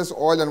because of this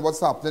oil and what's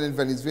happening in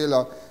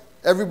Venezuela,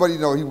 everybody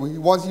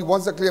knows he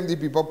wants to claim the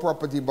people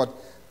property, but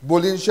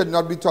bullying should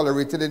not be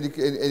tolerated in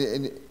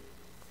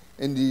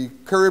the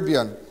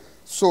Caribbean.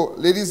 So,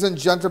 ladies and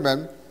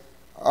gentlemen,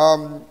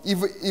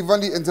 even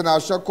the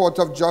International Court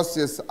of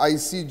Justice,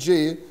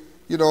 ICJ,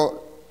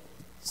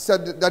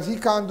 said that he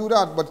can't do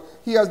that, but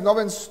he has now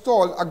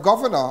installed a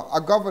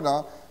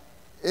governor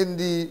in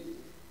the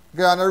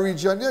Guyana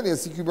region, the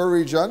Essequibo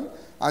region,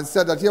 and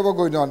said that here we're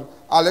going on.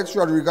 Alex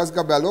Rodriguez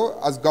Cabello,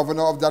 as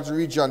governor of that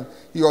region,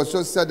 he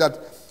also said that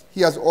he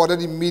has ordered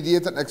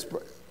immediate and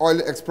oil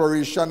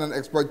exploration and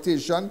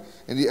exploitation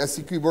in the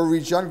Essequibo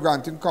region,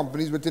 granting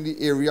companies within the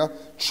area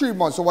 3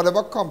 months. So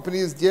whatever company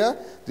is there,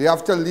 they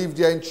have to leave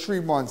there in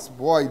 3 months.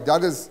 Boy,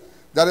 that is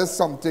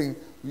something.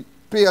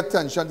 Pay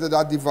attention to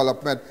that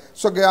development.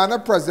 So Guyana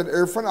President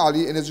Irfaan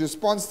Ali, in his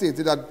response,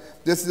 stated that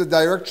this is a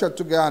direct threat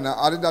to Guyana,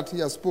 adding that he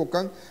has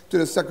spoken to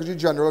the Secretary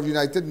General of the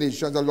United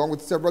Nations along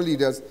with several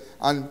leaders,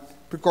 and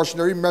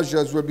precautionary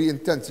measures will be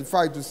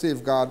intensified to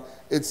safeguard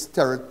its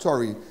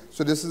territory.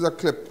 So this is a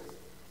clip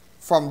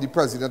from the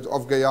President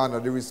of Guyana,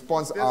 the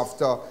response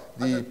after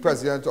the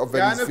President of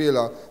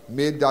Venezuela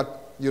made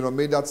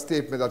that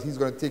statement that he's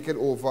going to take it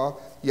over.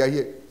 He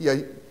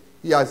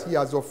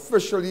has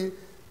officially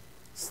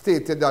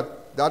stated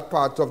that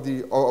part of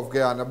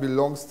Guyana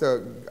belongs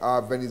to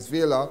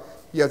Venezuela.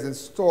 He has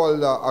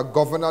installed a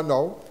governor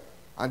now,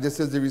 and this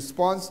is the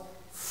response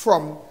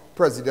from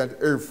President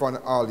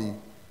Irfaan Ali.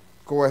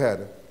 Go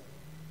ahead.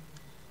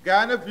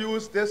 Guyana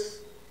views this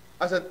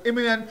as an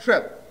imminent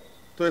threat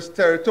to its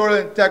territorial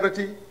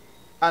integrity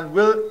and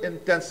will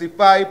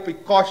intensify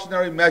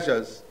precautionary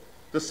measures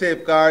to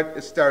safeguard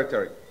its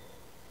territory.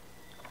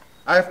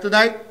 I have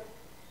tonight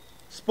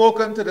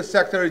spoken to the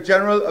Secretary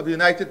General of the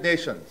United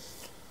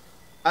Nations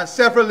and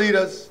several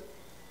leaders,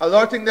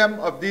 alerting them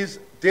of these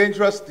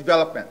dangerous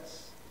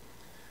developments.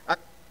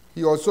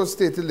 He also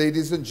stated,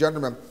 ladies and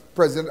gentlemen,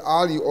 President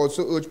Ali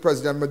also urged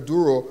President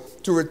Maduro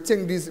to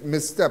rethink these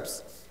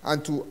missteps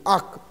and to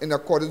act in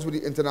accordance with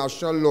the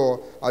international law,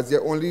 as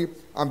their only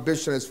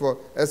ambition is for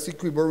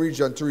Essequibo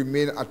region to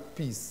remain at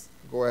peace.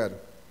 Go ahead.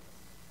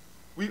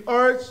 We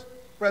urge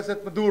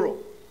President Maduro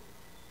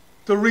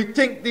to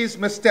rethink these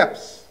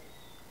missteps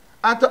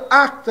and to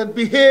act and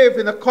behave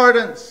in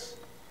accordance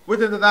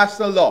with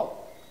international law.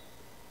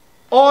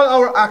 All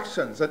our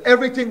actions and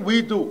everything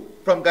we do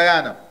from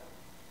Guyana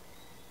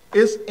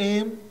is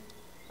aimed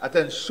at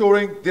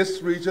ensuring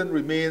this region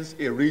remains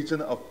a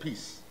region of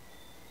peace.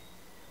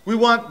 We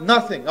want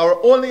nothing.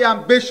 Our only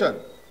ambition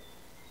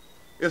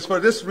is for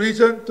this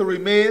region to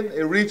remain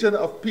a region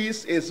of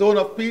peace, a zone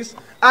of peace,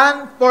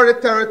 and for the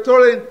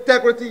territorial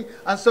integrity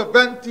and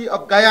sovereignty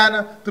of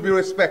Guyana to be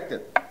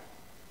respected.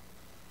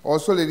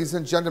 Also, ladies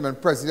and gentlemen,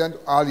 President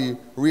Ali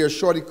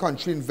reassured the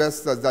country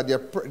investors that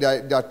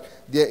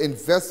their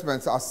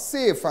investments are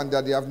safe and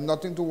that they have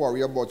nothing to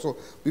worry about. So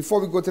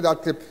before we go to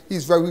that clip,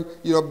 he's very,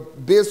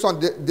 based on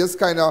this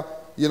kind of,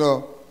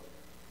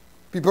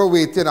 people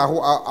waiting,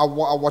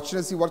 are watching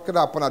to see what could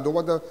happen. I don't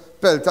want to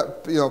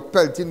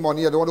pelting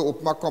money. I don't want to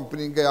open my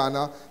company in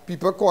Guyana.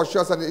 People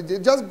cautious, and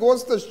it just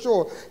goes to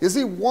show. You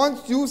see,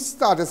 once you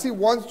start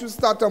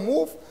to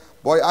move,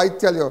 boy, I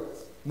tell you,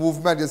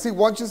 movement. You see,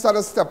 once you start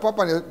to step up,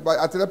 and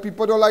I tell you,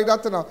 people don't like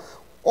that.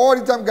 All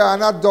the time,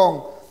 Guyana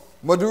down.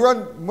 Maduro,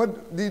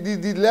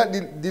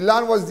 the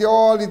land was there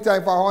all the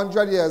time for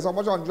 100 years. How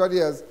much 100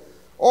 years?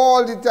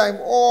 All the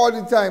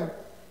time.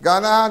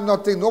 Ghana had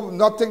nothing.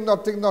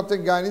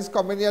 Ghanaians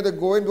coming here, they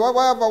going,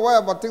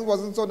 whatever. Things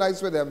wasn't so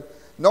nice with them.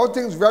 Now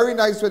things very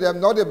nice with them.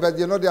 Now they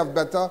have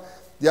better.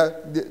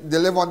 They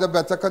live under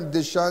better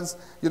conditions.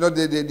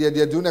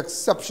 They're doing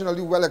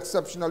exceptionally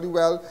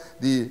well.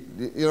 They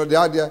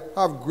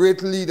have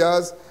great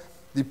leaders.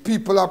 The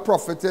people are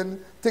profiting.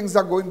 Things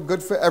are going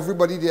good for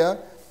everybody there.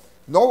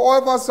 Now all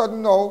of a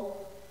sudden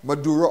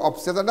Maduro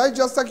upset, and that's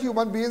just like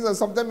human beings. And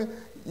sometimes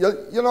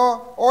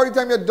all the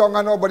time you're down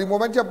and all, but the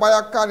moment you buy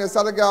a car and you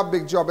start to get a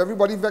big job,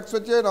 everybody vex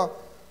with you,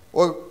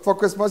 Or for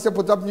Christmas you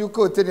put up new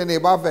curtain, your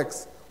neighbor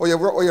vex. Or you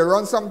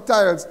run some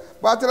tiles.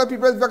 But I tell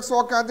people it's vex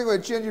all kind of thing, or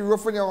you change the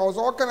roof in your house,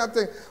 all kind of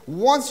thing.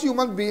 Once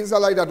human beings are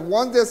like that,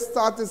 once they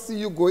start to see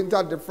you going to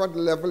a different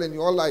level in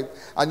your life,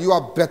 and you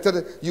are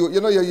better,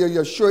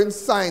 you're showing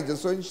signs,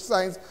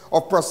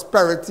 of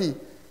prosperity,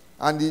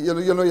 and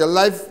your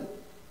life.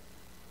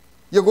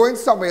 You're going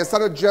somewhere, you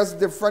start to dress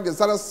different, you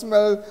start to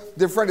smell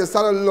different, you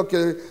start to look,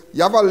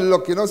 you have a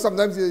look,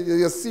 sometimes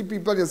you see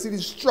people, you see the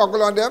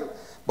struggle on them,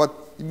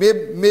 but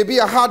maybe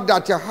you had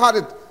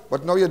it,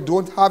 but now you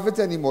don't have it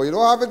anymore. You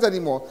don't have it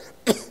anymore.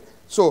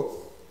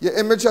 So your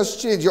image has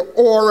changed, your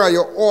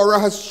aura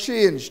has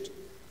changed,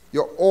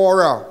 your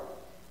aura.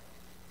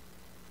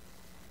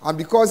 And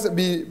because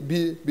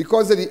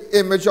the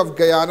image of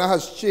Guyana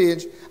has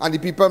changed and the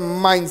people's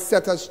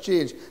mindset has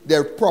changed,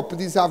 their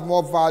properties have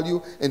more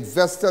value,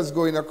 investors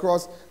going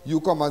across, you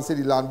come and say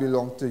the land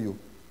belongs to you.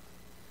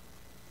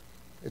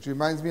 It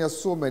reminds me of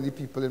so many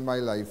people in my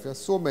life. There's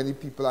so many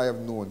people I have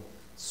known.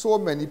 So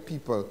many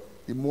people.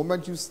 The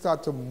moment you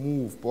start to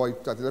move, boy,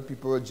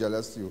 people are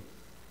jealous of you.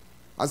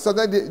 And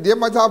suddenly they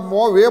might have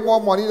way more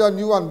money than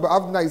you and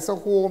have nicer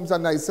homes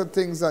and nicer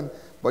things,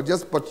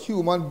 but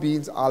human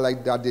beings are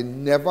like that. They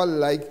never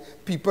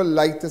people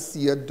like to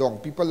see you down.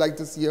 People like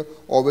to see you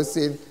always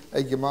saying,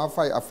 hey, give me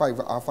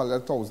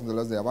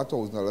 $1,000 there,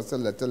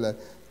 $1,000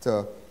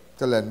 to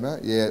To lend me,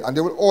 yeah. And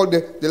they will all,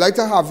 they like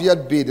to have you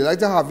at bay, they like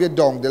to have you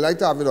down, they like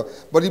to have you down.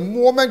 But the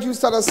moment you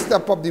start to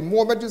step up,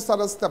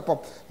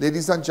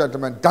 ladies and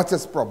gentlemen, that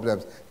is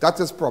problems. That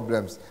is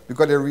problems.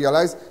 Because they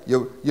realize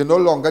you're no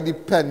longer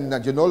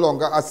dependent, you're no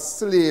longer a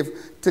slave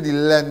to the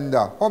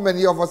lender. How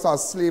many of us are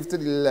slaves to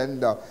the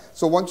lender?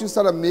 So once you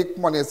start to make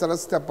money, you start to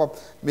step up,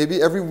 maybe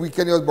every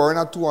weekend you're borrowing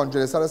at 200,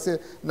 you start to say,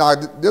 nah,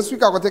 this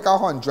week I'm going to take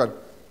 100.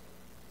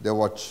 They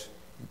watch.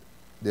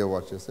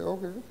 You say,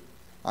 okay.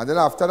 And then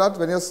after that,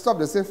 when you stop,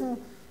 they say,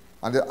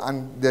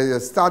 and they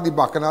start the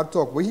bacchanal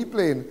talk. Where he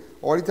playing?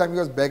 All the time he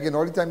was begging,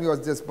 all the time he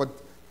was this. But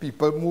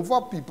people move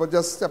up, people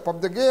just step up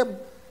the game.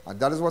 And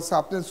that is what's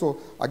happening. So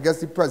I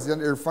guess the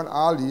President, Irfaan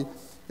Ali,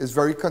 is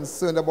very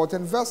concerned about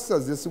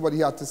investors. This is what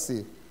he had to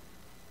say.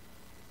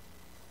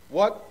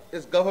 What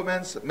is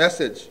government's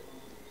message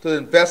to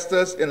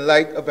investors in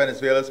light of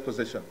Venezuela's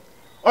position?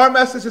 Our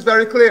message is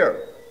very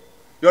clear.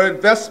 Your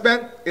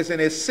investment is in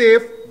a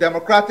safe,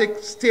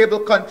 democratic, stable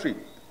country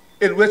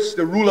in which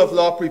the rule of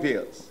law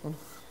prevails.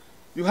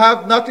 You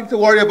have nothing to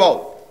worry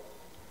about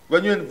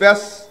when you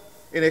invest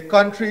in a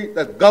country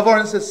that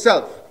governs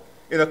itself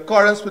in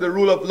accordance with the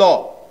rule of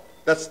law,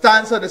 that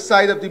stands on the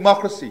side of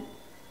democracy,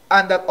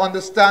 and that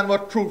understands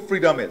what true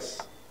freedom is.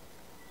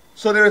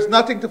 So there is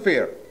nothing to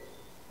fear.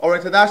 Our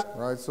international...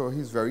 Right, so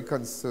he's very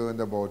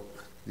concerned about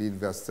the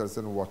investors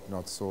and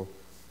whatnot. So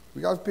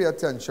we have to pay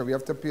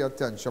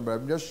attention, but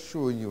I'm just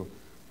showing you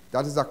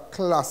that is a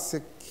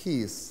classic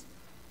case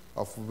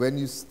of when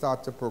you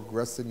start to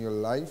progress in your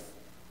life,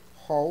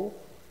 how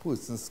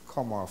persons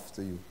come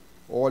after you.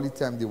 All the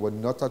time they were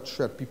not a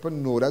threat. People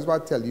know, that's why I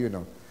tell you,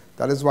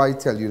 That is why I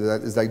tell you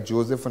that it's like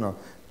Joseph,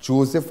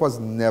 Joseph was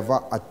never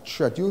a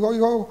threat.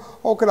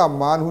 How could a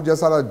man who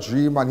just had a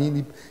dream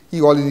and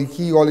he all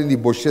in the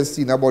bushes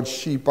seeing about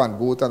sheep and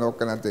goat and all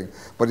kind of thing.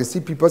 But you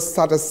see, people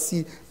start to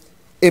see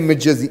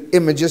images, the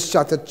images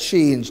start to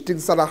change,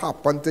 things start to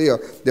happen to you.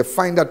 They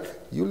find that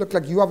you look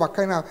like you have a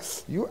kind of,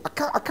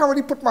 I can't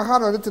really put my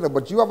hand on it,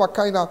 but you have a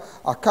kind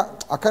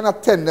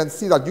of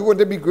tendency that you want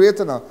to be great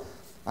enough.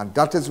 And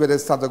that is where they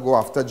start to go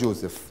after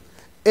Joseph.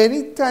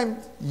 Anytime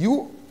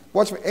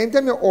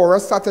anytime your aura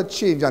start to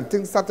change and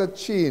things start to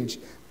change,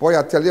 boy,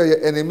 I tell you,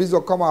 your enemies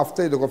will come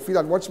after you. They're going to feel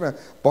that, watch me,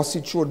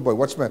 bossy throat, boy,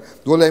 watch me,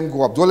 don't let him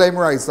go up, don't let him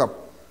rise up.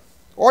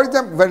 All the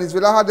time,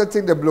 Venezuela had the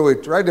thing, they blow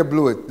it, right? They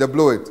blow it.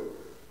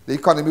 The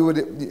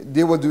economy,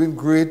 they were doing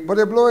great, but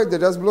they blow it, they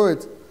just blow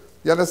it.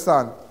 You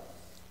understand?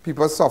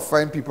 People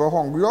suffering, people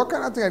hungry, all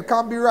kind of thing. It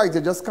can't be right,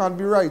 it just can't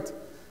be right.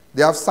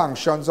 They have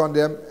sanctions on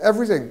them,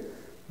 everything.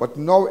 But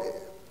now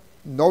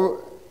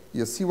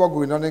you see what's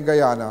going on in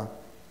Guyana.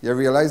 You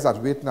realize that,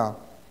 wait now,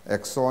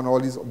 Exxon, all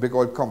these big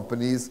oil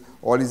companies,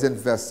 all these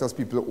investors,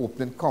 people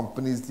opening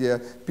companies there,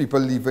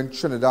 people leaving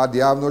Trinidad, they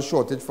have no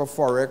shortage for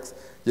Forex.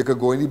 You could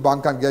go in the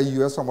bank and get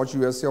US, how much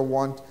US you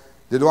want.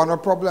 They don't have no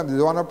problem.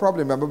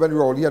 Remember when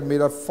Rowley had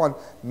made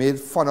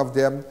fun of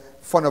them,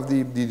 fun of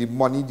the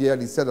money there,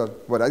 and he said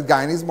that, well, that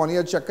Guyanese money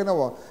are checking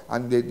over,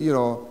 and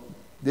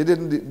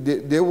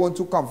they weren't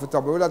too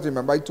comfortable with that.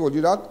 Remember I told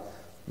you that?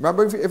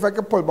 Remember if I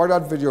could pull back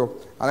that video,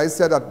 and I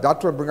said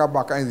that would bring her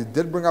back, and it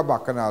did bring her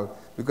back and all,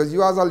 because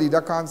you as a leader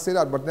can't say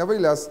that, but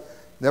nevertheless,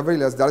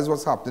 that is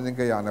what's happening in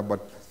Guyana. But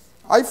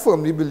I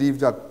firmly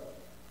believe with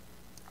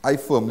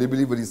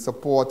the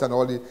support and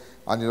all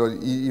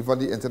even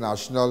the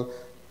international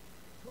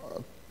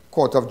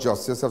Court of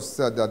Justice have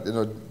said that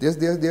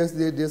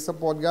they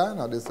support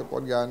Guyana. They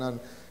support Guyana, and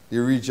the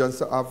regions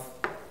have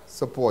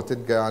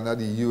supported Guyana.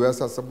 The US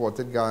has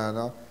supported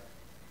Guyana,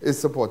 is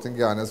supporting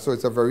Guyana. So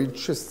it's a very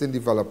interesting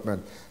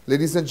development.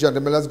 Ladies and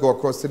gentlemen, let's go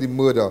across to the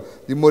murder.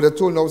 The murder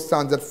toll now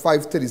stands at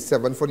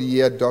 537 for the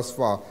year thus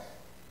far.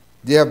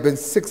 There have been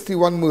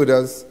 61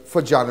 murders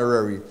for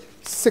January.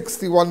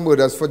 61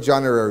 murders for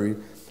January.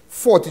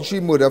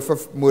 43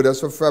 murders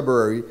for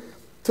February.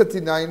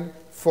 39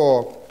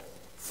 for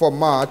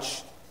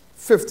March,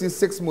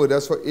 56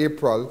 murders for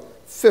April,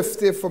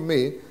 50 for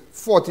May,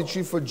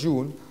 43 for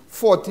June,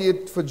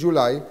 48 for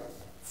July,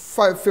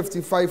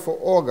 55 for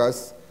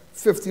August,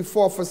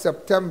 54 for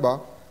September,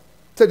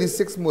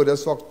 36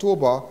 murders for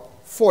October,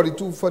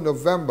 42 for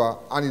November,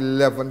 and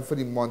 11 for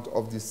the month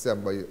of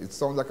December. It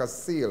sounds like a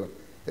sale.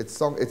 It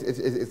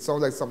sounds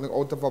like something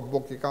out of a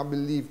book. You can't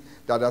believe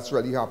that that's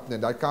really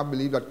happening. I can't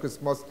believe that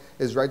Christmas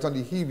is right on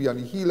the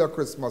heel of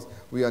Christmas.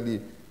 We are the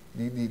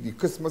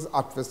Christmas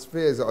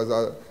atmosphere it's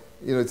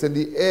in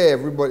the air.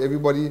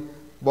 Everybody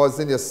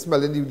buzzing. You're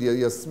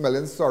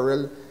smelling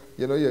sorrel.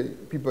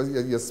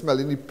 You're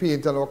smelling the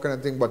paint and all kind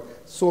of thing. But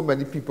so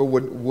many people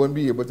won't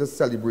be able to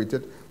celebrate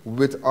it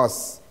with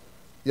us.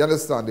 You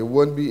understand? They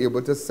won't be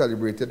able to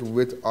celebrate it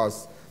with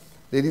us.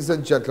 Ladies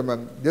and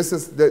gentlemen,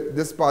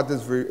 this part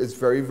is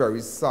very,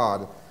 very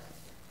sad.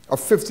 A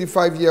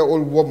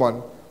 55-year-old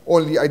woman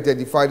only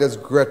identified as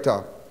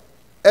Greta.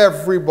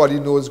 Everybody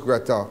knows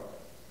Greta.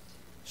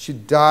 She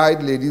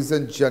died, ladies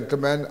and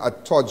gentlemen,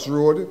 at Todd's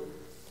Road.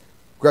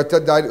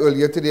 Greta died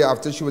earlier today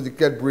after she was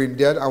declared brain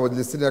dead and was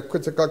listed in a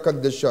critical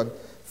condition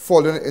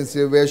following an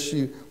incident where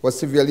she was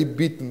severely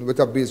beaten with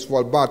a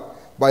baseball bat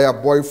by her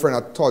boyfriend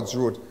at Todd's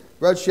Road.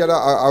 Well, she had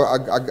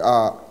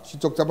she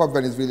took up a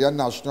Venezuelan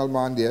national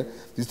man there.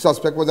 The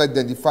suspect was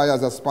identified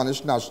as a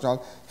Spanish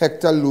national,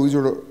 Hector Luis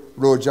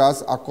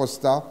Rojas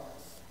Acosta.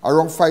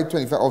 Around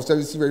 5:25, officers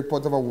received a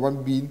report of a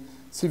woman being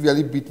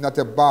severely beaten at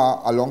a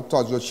bar along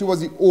Todd's Road. She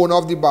was the owner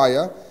of the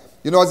bar.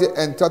 You know, as you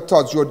enter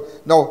Todd's Road.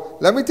 Now,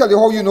 let me tell you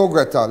how you know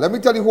Greta. Let me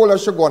tell you, whole of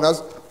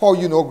Shogunas, how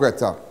you know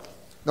Greta.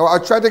 Now, I'll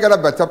try to get a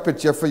better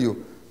picture for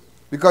you,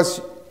 because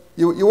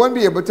you won't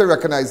be able to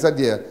recognize her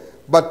there.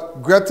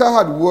 But Greta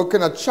had worked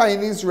in a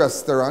Chinese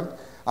restaurant,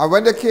 and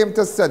when they came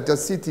to Center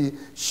City,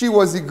 she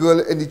was the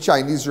girl in the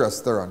Chinese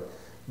restaurant.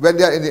 When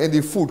they're in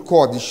the food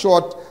court, the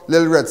short,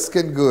 little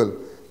red-skinned girl.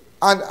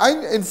 And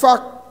in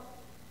fact,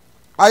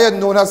 I had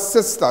known her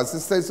sister. Her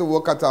sister used to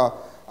work at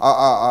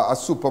a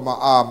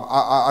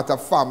supermarket, at a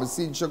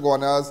pharmacy in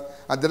Shogunas,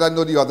 and then I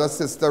know the other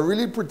sister.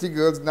 Really pretty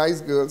girls,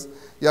 nice girls,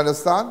 you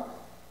understand?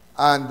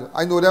 And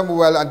I know them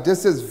well, and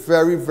this is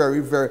very, very,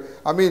 very,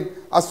 I mean,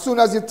 as soon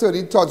as you turn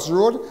in Todd's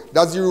Road,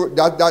 that's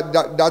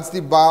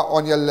the bar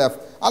on your left.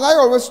 And I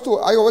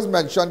always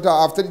mentioned her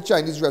after the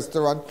Chinese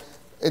restaurant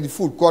in the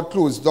food court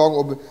closed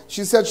down.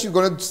 She said she's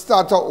going to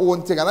start her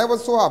own thing, and I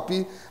was so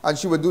happy. And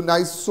she would do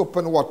nice soup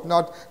and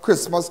whatnot.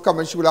 Christmas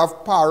coming, she would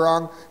have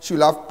parang, she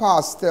would have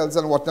pastels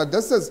and whatnot.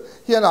 This is,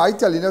 here now, I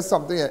telling you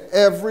something,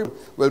 every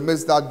will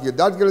miss that girl.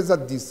 That girl is a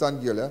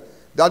decent girl.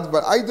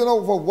 But I don't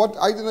know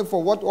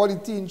for what all the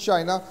tea in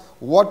China,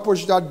 what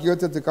pushed that girl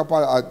to take up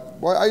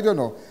well, I don't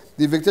know.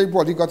 The victim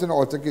reportedly got in an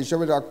altercation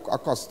with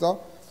Acosta,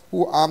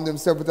 who armed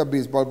himself with a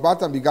baseball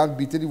bat and began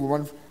beating the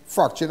woman,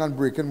 fracturing and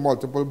breaking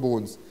multiple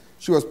bones.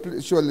 She was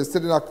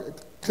listed in a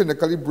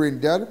clinically brain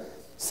dead.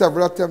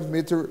 Several attempts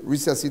made to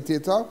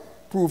resuscitate her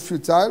proved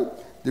futile.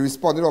 The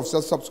responding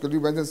officers subsequently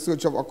went in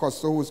search of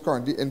Acosta, who is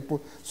currently in.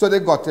 So they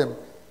got him.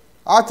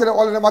 I tell you,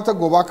 all of them have to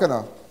go back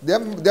now.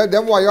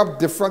 Them wire up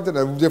different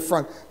and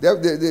different. They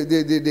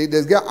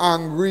get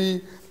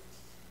angry.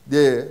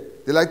 They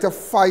like to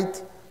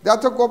fight. They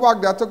have to go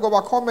back. They have to go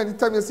back. How many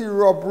times you see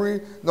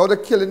robbery? Now they're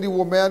killing the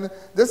woman.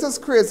 This is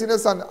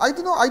craziness, and I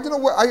don't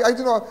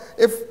know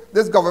if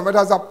this government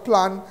has a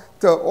plan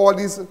to all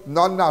these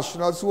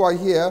non-nationals who are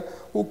here,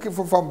 who came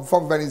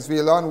from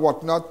Venezuela and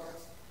whatnot,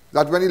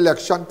 that when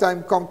election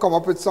time come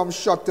up with some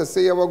shot to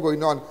say here we're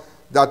going on,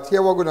 that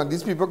here we're going on.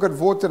 These people could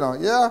vote now.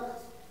 Yeah.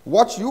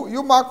 Watch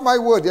you mark my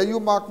word. Yeah, you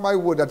mark my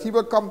word that he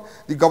will come.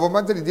 The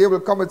government of the day will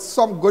come with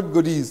some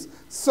goodies,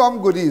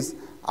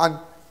 and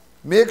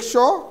make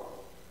sure.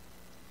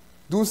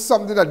 Do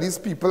something that these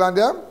people and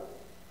them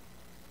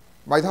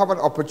might have an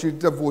opportunity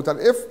to vote. And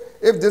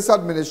if this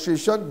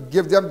administration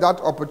give them that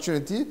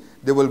opportunity,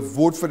 they will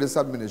vote for this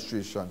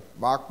administration.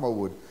 Mark my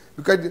word.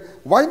 Because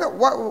why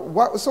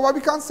not? So why we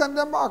can't send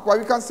them back? Why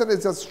we can't send them?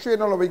 It's a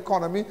strain on our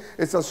economy.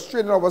 It's a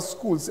strain on our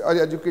schools, our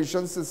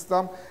education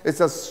system. It's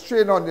a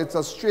strain on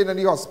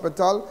the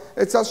hospital.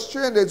 It's a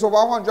strain. There's over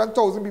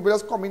 100,000 people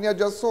just coming here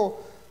just so.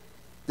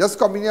 Just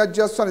coming here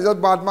just so. It's a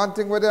bad man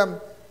thing with them.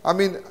 I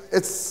mean,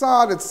 it's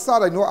sad,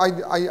 I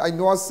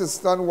know a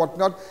sister and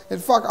whatnot. In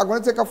fact, I'm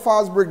going to take a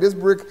fast break. This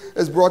break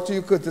is brought to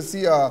you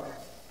courtesy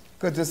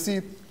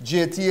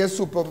JTA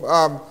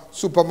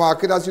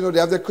supermarket. As you know, they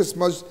have their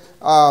Christmas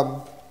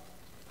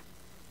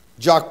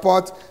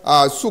jackpot,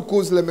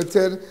 Suku's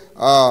Limited,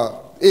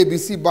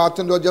 ABC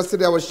Barton Doors.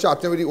 Yesterday I was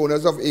chatting with the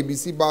owners of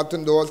ABC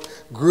Barton Doors.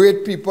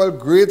 Great people,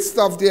 great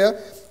stuff there.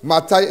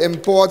 Matai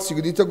Imports,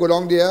 you need to go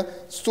down there.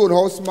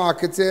 Stonehouse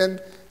Marketing,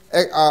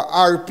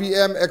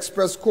 RPM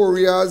Express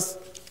Couriers,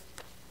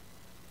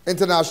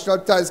 International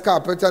Tiles,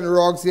 Carpet and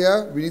Rugs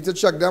here. We need to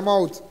check them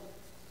out.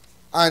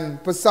 And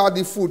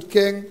Pasadi Food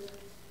King,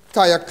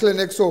 Tire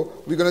Clinic. So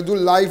we're going to do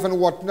live and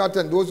whatnot.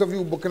 And those of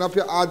you booking up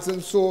your ads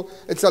and so,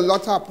 it's a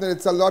lot happening.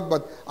 It's a lot.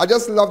 But I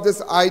just love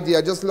this idea.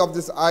 I just love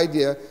this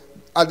idea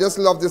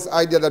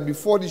that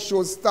before the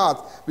show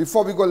starts,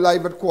 before we go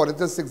live at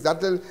 5:45,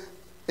 that little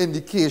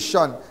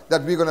indication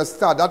that we're going to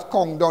start, that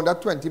countdown,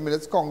 that 20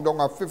 minutes countdown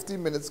or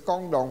 15 minutes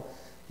countdown,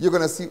 you're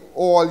going to see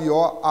all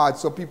your ads.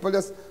 So people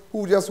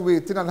who just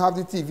waiting and have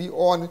the TV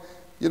on,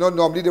 you know,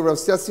 normally they would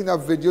have just seen a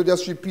video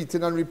just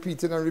repeating and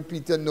repeating and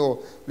repeating.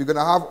 No, we're going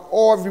to have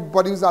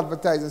everybody who's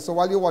advertising. So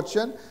while you're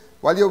watching,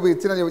 while you're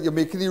waiting and you're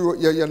making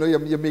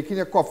you're making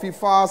your coffee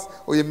fast,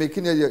 or you're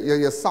making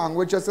your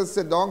sandwich just to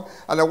sit down.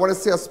 And I want to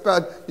say a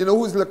special, you know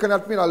who's looking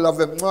at me and I love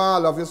him. I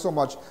love you so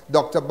much.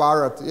 Dr.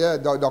 Barrett. Yeah,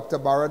 Dr.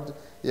 Barrett.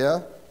 Yeah.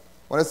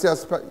 I want to say a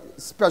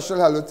special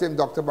hello to him,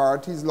 Dr.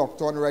 Barrett. He's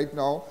locked on right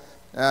now.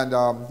 And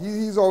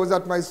he's always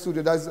at my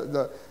studio. That's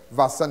the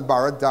Vassan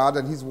Barrett dad,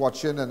 and he's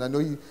watching. And I know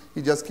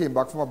he just came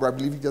back from abroad. I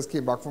believe he just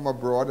came back from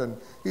abroad. And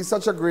he's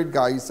such a great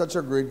guy. He's such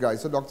a great guy.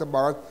 So, Dr.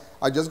 Barrett,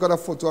 I just got a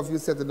photo of you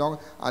sitting down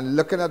and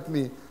looking at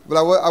me.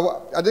 But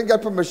I didn't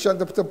get permission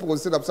to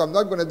post it up, so I'm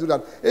not going to do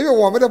that. If you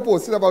want me to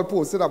post it up, I'll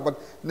post it up. But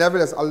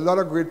nevertheless, a lot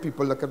of great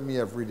people look at me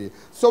every day.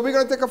 So we're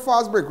going to take a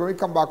fast break. When we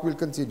come back, we'll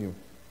continue.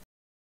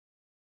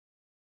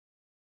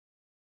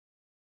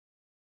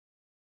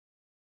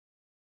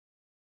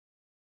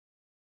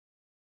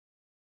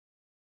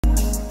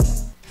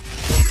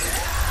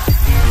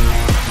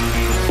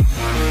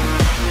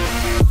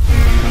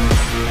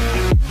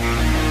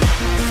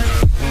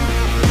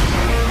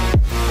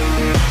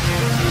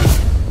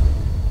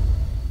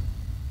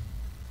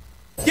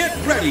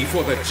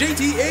 for the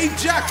JTA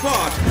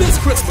Jackpot this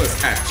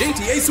Christmas at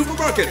JTA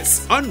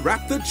Supermarkets.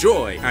 Unwrap the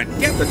joy and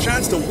get the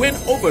chance to win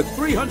over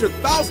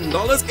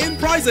 $300,000 in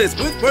prizes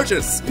with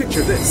purchase.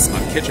 Picture this,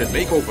 a kitchen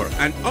makeover,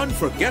 an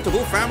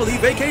unforgettable family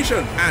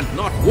vacation, and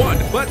not one,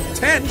 but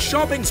 10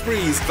 shopping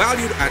sprees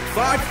valued at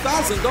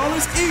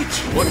 $5,000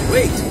 each. But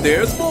wait,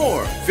 there's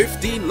more.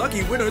 15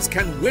 lucky winners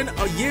can win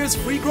a year's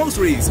free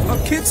groceries, a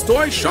kid's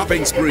toy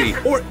shopping spree,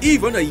 or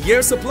even a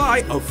year's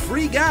supply of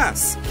free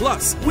gas.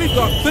 Plus, we've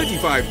got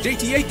 35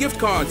 JTA gift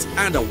cards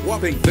and a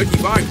whopping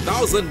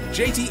 35,000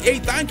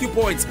 JTA thank you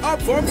points up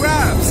for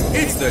grabs.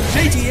 It's the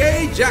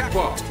JTA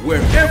Jackpot,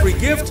 where every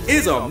gift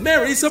is a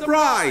merry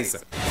surprise.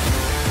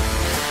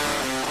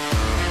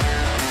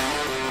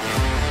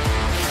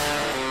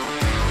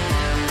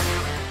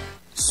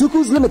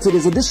 Suku's Limited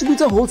is a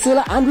distributor,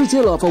 wholesaler and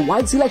retailer of a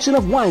wide selection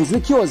of wines,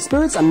 liqueurs,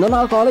 spirits and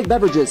non-alcoholic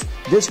beverages.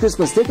 This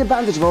Christmas, take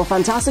advantage of our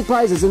fantastic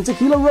prizes in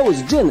tequila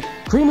rose, gin,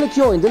 cream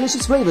liqueur in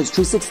delicious flavors,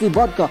 360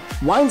 vodka,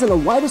 wines and a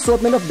wide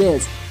assortment of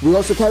beers. We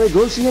also carry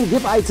grocery and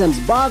gift items,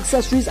 bar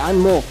accessories and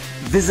more.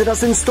 Visit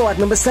us in store at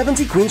number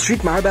 70 Queen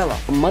Street, Marabella.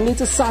 From Monday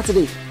to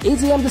Saturday,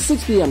 8 a.m. to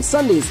 6 p.m.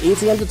 Sundays,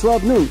 8 a.m. to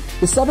 12 noon.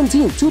 The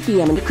 17th, 2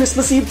 p.m. and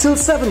Christmas Eve till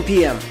 7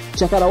 p.m.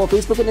 Check out our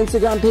Facebook and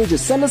Instagram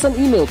pages. Send us an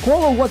email,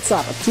 call or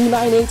WhatsApp at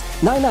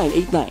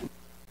 298-9989.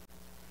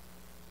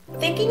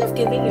 Thinking of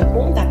giving your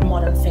home that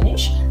modern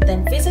finish?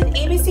 Then visit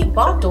ABC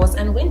Bar Doors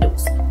and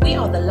Windows. We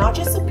are the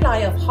largest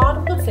supplier of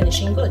hardwood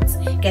finishing goods.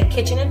 Get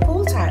kitchen and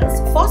pool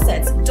tiles,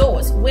 faucets,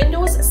 doors,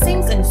 windows,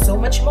 sinks and so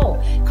much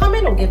more. Come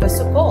in or give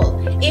us a call.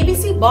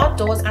 ABC Bar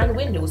Doors and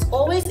Windows,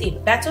 always a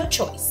better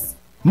choice.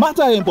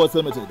 Mata Imports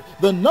Limited,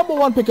 the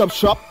 #1 pickup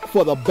shop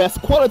for the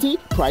best quality,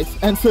 price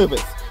and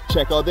service.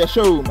 Check out their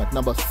showroom at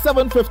number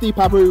 750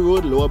 Papri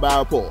Road, Lower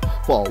Barapore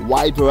for a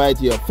wide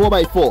variety of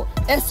 4x4,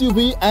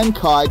 SUV and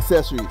car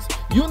accessories.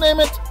 You name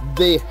it,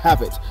 they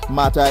have it.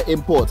 Mata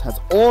Imports has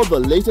all the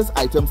latest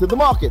items in the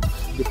market.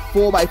 The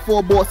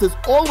 4x4 boss is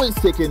always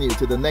taking you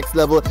to the next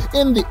level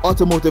in the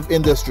automotive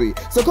industry.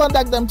 So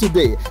contact them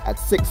today at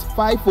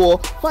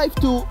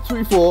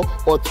 654-5234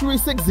 or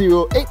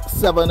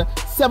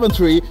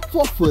 360-8773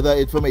 for further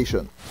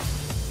information.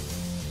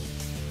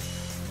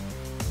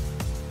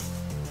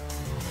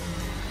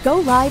 Go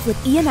live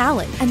with Ian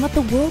Allen and let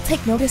the world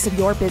take notice of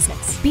your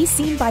business. Be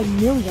seen by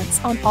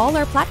millions on all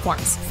our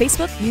platforms: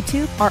 Facebook,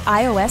 YouTube, our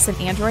iOS and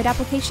Android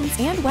applications,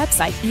 and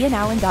website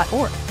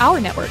ianallen.org.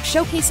 Our network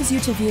showcases you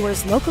to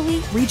viewers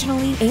locally,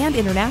 regionally, and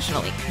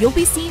internationally. You'll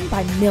be seen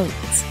by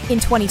millions. In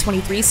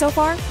 2023 so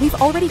far, we've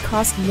already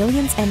crossed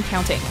millions and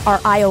counting. Our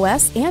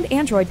iOS and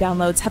Android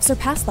downloads have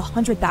surpassed the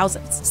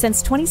 100,000s.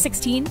 Since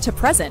 2016 to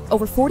present,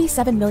 over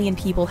 47 million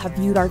people have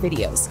viewed our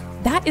videos.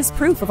 That is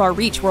proof of our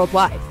reach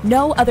worldwide.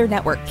 No other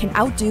network can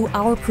outdo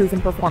our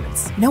proven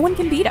performance. No one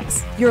can beat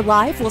us. Your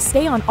live will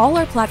stay on all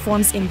our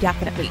platforms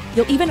indefinitely.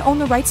 You'll even own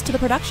the rights to the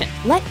production.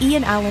 Let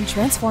Ian Allen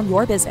transform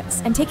your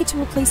business and take it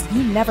to a place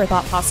you never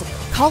thought possible.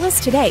 Call us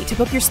today to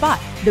book your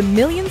spot. The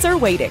millions are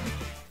waiting.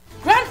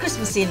 Grand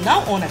Christmas sale now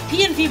on at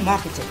P&V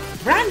Marketing.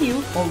 Brand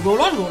new or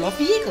roll-on roll-off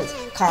vehicles,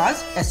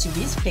 cars,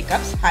 SUVs,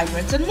 pickups,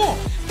 hybrids and more.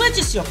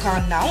 Purchase your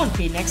car now and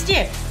pay next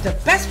year. The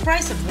best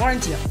price and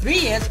warranty of 3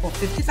 years or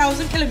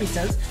 50,000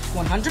 kilometers,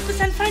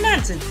 100%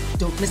 financing.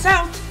 Don't miss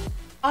out.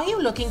 Are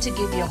you looking to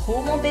give your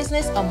home or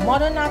business a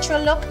modern,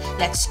 natural look?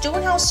 Let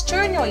Stonehouse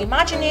turn your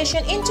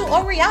imagination into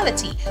a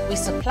reality. We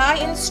supply,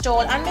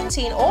 install, and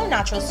maintain all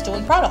natural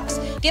stone products.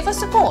 Give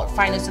us a call,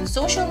 find us on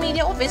social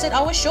media, or visit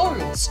our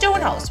showroom.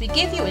 Stonehouse, we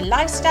give you a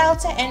lifestyle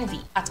to envy.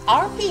 At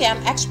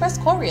RPM Express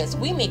Couriers,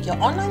 we make your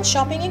online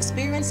shopping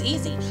experience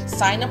easy.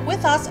 Sign up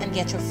with us and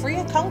get your free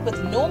account with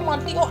no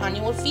monthly or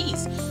annual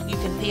fees. You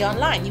can pay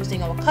online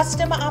using our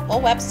customer app or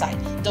website.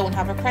 Don't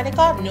have a credit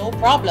card? No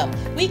problem.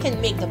 We can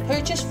make the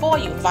purchase for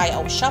you via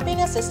our shopping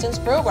assistance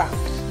program.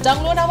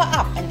 Download our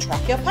app and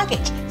track your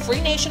package.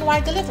 Free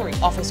nationwide delivery,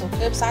 office or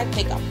curbside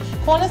pickup.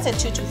 Call us at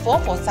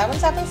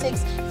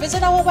 224-4776,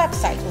 visit our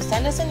website or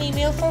send us an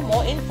email for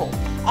more info.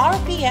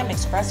 RPM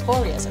Express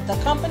Couriers, the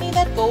company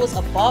that goes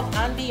above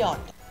and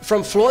beyond.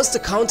 From floors to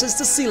counters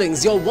to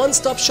ceilings, your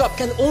one-stop shop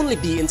can only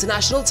be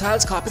International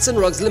Tiles, Carpets and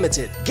Rugs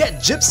Limited.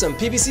 Get gypsum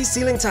PVC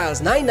ceiling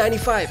tiles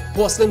 $9.95,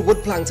 porcelain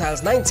wood plank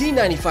tiles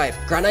 $19.95,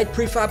 granite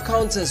prefab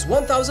counters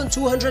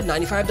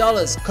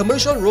 $1,295,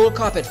 commercial roll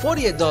carpet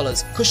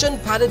 $48, cushion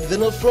padded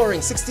vinyl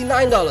flooring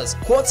 $69,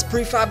 quartz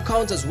prefab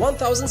counters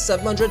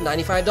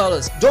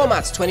 $1,795,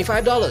 doormats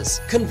 $25.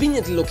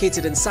 Conveniently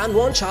located in San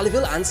Juan,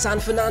 Charleville and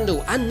San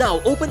Fernando, and now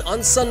open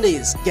on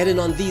Sundays. Get in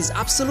on these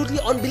absolutely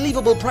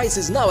unbelievable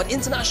prices now at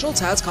International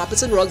Tiles,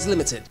 Carpets and Rugs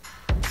Limited.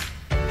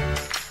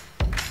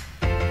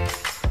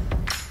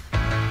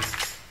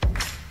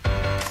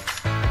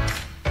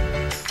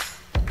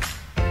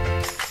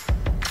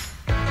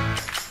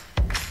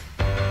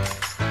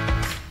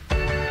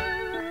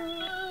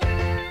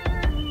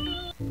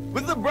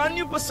 With the brand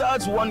new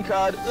Passage One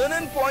card,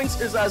 earning points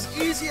is as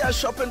easy as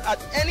shopping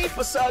at any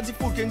Passage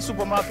Food King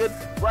supermarket,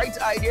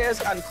 Bright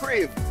Ideas and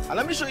Crave. And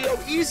let me show you how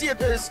easy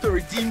it is to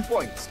redeem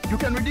points. You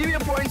can redeem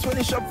your points when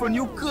you shop for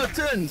new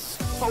curtains,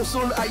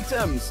 household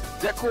items,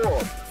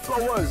 decor,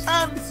 flowers,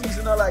 and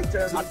seasonal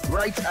items at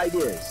Bright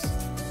Ideas.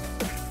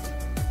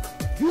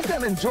 You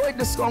can enjoy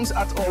discounts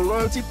at our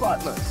loyalty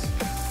partners.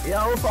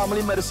 ARO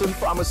Family Medicine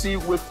Pharmacy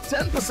with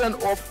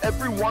 10% off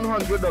every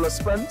 $100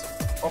 spent.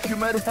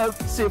 Ocumed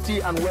Health, Safety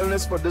and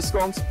Wellness for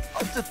discounts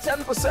up to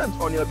 10%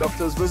 on your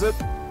doctor's visit.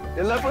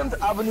 11th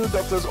Avenue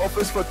Doctor's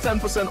Office for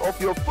 10% off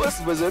your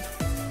first visit.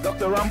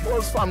 Dr.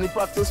 Rampol's Family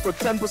Practice for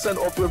 10%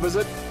 off your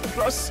visit.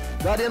 Plus,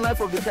 Guardian Life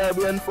of the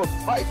Caribbean for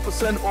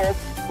 5% off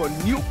for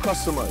new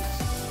customers.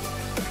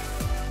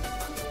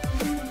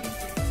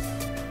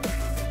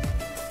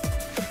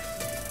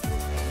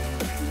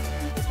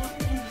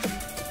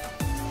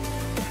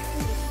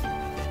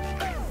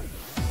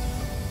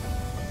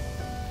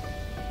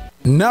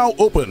 Now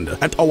opened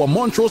at our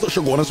Montrose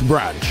Chaguanas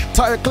branch,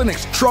 Tire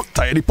Clinic's truck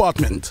tire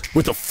department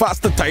with a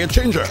faster tire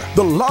changer,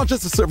 the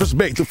largest service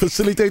bay to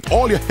facilitate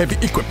all your heavy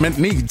equipment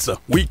needs.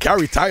 We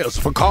carry tires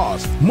for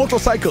cars,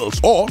 motorcycles,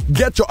 or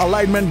get your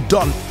alignment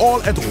done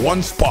all at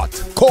one spot.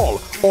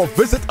 Call or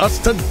visit us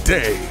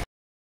today.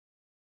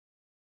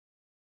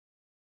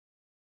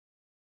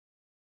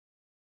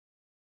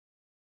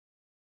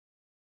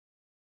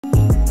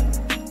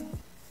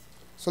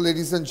 So,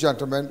 ladies and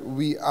gentlemen,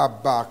 we are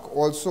back.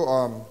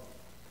 Also,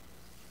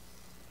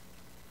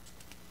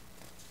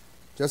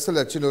 just to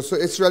let you know, so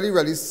it's really,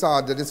 really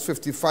sad that this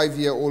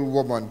 55-year-old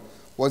woman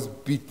was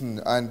beaten,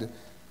 and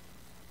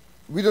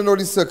we don't know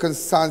the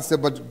circumstances,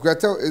 but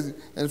Greta is,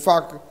 in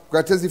fact,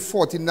 Greta is the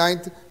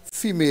 49th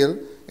female,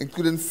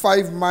 including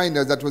 5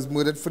 minors, that was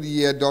murdered for the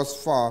year thus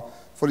far,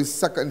 for the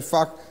second, in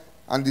fact,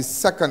 and the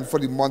second for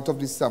the month of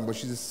December.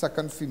 She's the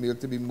second female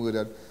to be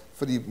murdered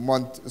for the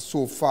month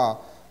so far.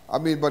 I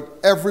mean, but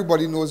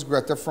everybody knows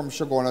Greta from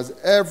Chaguanas.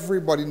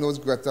 Everybody knows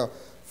Greta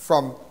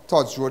from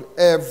Touch Road.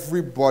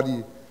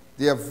 Everybody.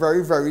 They are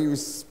very,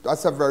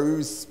 that's a very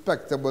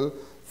respectable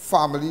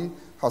family.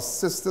 Her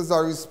sisters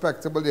are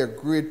respectable. They are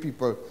great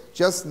people.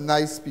 Just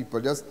nice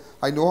people.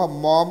 I know her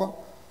mom.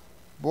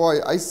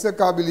 Boy, I still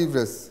can't believe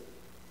this.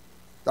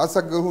 That's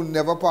a girl who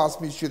never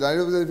passed me shit. I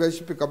don't know where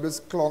she picked up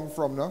this clown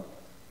from, no?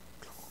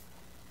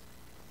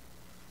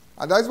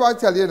 And that's why I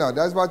tell you now.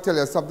 That's why I tell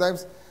you.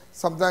 Sometimes,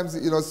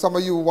 you know, some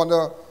of you want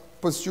to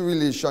pursue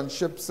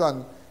relationships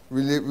and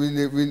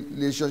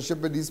relationship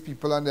with these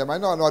people and them. I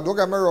know, don't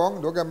get me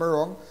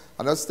wrong.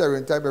 I'm not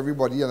stereotype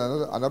everybody and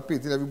I'm not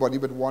painting everybody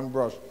with one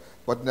brush.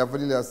 But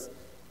nevertheless,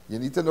 you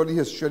need to know the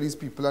history of these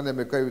people and them.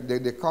 Because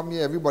they come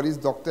here, everybody's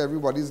doctor,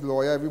 everybody's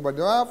lawyer,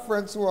 everybody. I have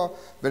friends who are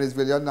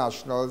Venezuelan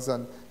nationals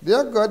and they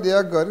are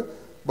good.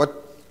 But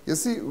you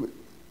see,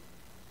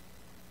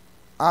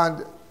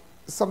 and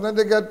sometimes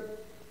they get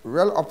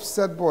real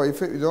upset, boy.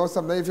 If you know,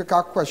 sometimes if you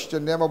can't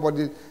question them about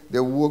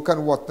their work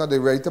and whatnot,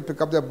 they're ready to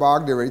pick up their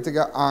bag, they're ready to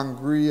get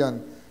angry.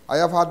 And I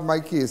have had my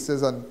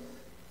cases, and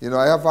you know,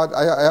 I have had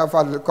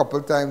a couple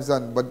of times,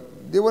 but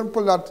they won't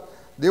pull that.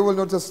 They will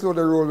not just slow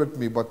the roll with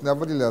me. But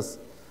nevertheless,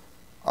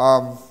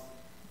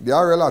 they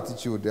are real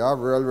attitude. They have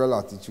real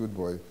attitude,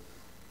 boy.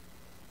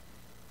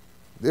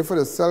 They for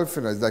themselves,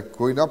 you know, it's like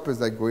going up.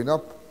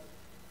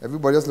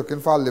 Everybody's looking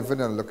for a living.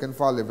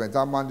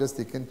 That man just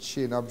taking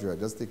chain up, Dre.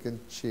 Just taking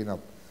chain up.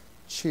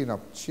 Chain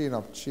up.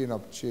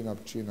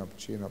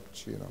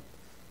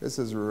 This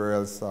is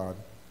real sad.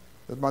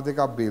 This man take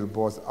a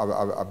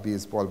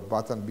baseball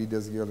bat and beat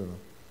this girl, you know.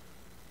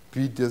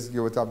 Beat this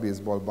girl with a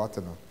baseball bat,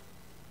 you know.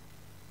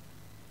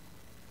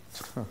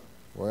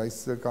 Well, I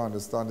still can't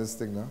understand this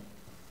thing, no?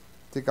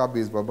 Take a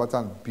baseball bat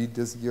and beat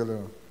this girl, you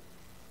know.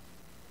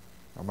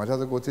 I might have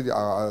to go to the,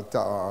 I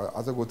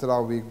have to go to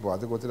that wake, boy. I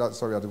have to go to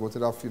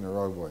that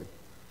funeral, boy.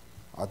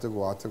 I have to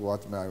go. I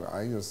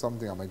know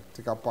something. I might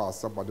take a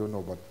pass up. I don't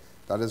know, but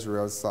that is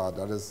real sad.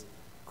 That is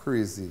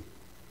crazy.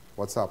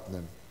 What's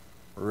happening?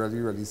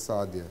 Really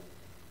sad there.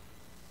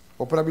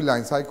 Open up the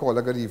lines. Hi,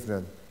 caller. Good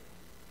evening.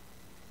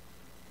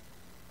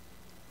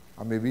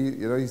 And maybe,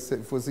 you know,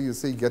 first you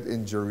say you get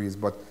injuries,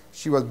 but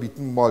she was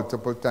beaten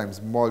multiple times.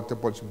 She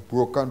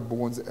broken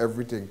bones,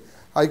 everything.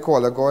 Hi,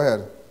 caller. Go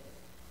ahead.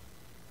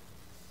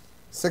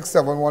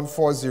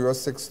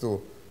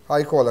 6714062.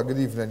 Hi, caller. Good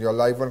evening. You're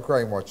live on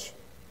Crime Watch.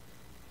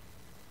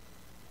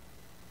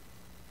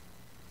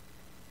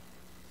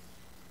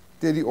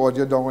 Take the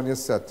audio down on your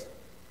set.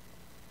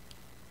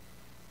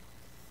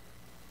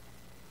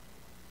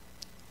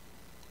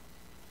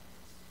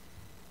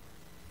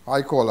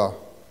 Hi, caller.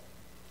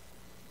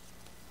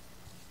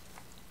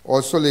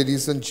 Also,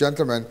 ladies and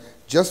gentlemen,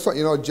 just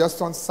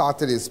on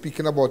Saturday,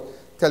 speaking about,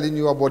 telling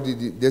you about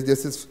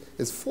there's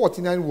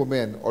 49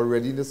 women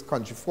already in this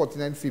country,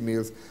 49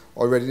 females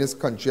already in this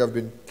country have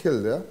been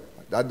killed. Yeah?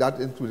 That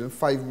including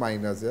 5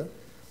 minors. Yeah?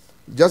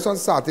 Just on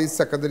Saturday,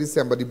 2nd of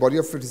December, the body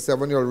of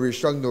 57-year-old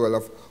Rachel Noel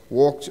of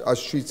Walk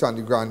Street,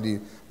 Sandy Grande,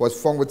 was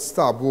found with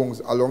stab wounds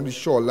along the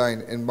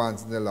shoreline in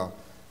Manzanilla.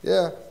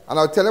 Yeah, and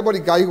I'll tell you about the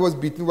guy who was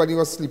beaten when he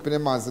was sleeping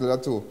in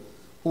Manzanilla too,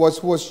 who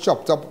was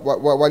chopped up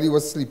while he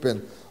was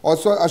sleeping.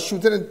 Also, a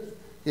shooting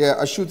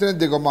Yeah, a shooting in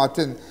Diego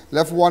Martin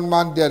left one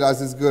man dead as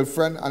his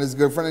girlfriend and his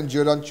girlfriend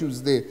injured on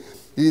Tuesday.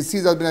 The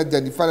deceased has been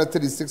identified as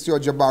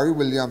 36-year-old Jabari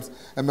Williams,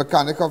 a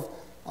mechanic of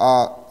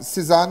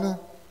Cezanne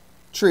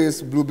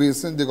Trace, Blue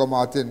Basin, Diego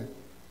Martin.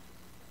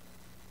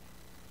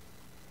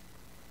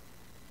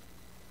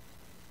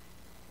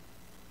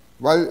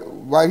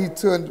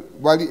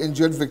 While the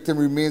injured victim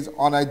remains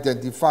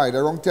unidentified.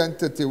 Around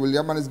 10:30,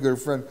 William and his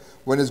girlfriend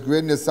were in his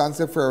grey Nissan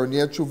Safari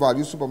near True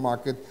Value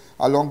Supermarket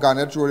along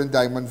Garnet Road in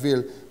Diamond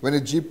Vale when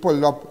a jeep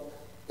pulled up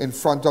in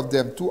front of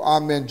them. Two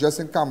armed men dressed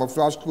in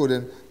camouflage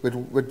clothing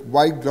with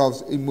white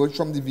gloves emerged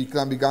from the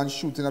vehicle and began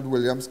shooting at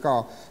William's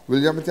car.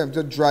 William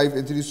attempted to drive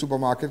into the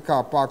supermarket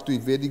car park to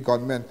evade the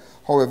gunmen.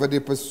 However, they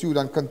pursued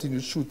and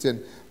continued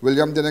shooting.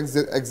 William then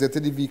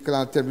exited the vehicle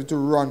and attempted to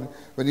run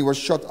when he was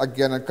shot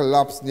again and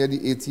collapsed near the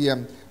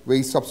ATM, where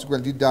he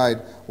subsequently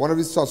died. One of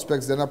the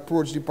suspects then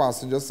approached the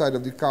passenger side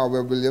of the car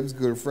where William's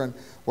girlfriend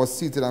was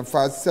seated and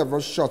fired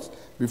several shots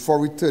before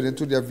returning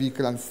to their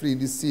vehicle and fleeing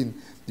the scene.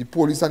 The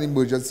police and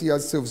emergency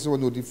health services were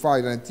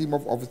notified, and a team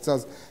of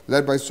officers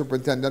led by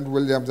Superintendent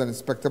Williams and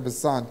Inspector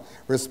Besant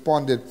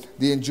responded.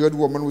 The injured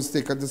woman was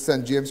taken to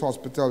St. James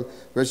Hospital,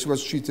 where she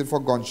was treated for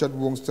gunshot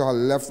wounds to her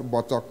left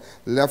buttock,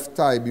 left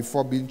thigh,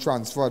 before being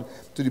transferred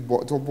to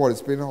Port of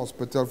Spain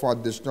Hospital for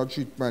additional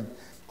treatment.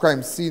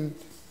 Crime scene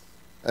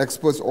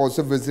experts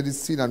also visited the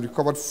scene and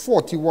recovered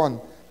 41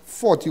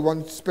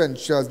 spent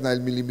shells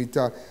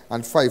 9mm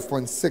and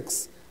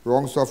 5.6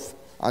 rounds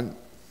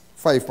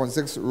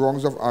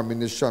of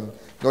ammunition.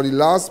 Now, the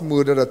last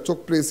murder that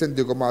took place in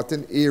Diego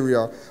Martin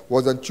area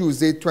was on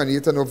Tuesday,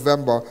 28th of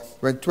November,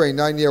 when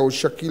 29-year-old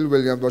Shaquille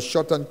Williams was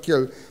shot and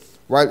killed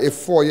while a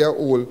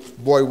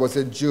 4-year-old boy was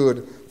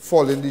injured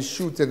following the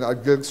shooting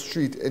at Gilg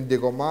Street in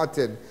Diego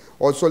Martin.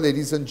 Also,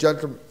 ladies and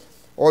gentlemen,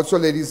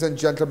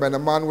 a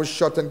man was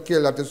shot and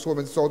killed at his home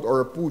in South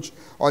Orapooch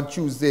on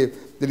Tuesday.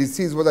 The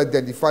deceased was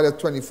identified as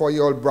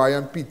 24-year-old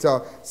Brian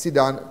Peter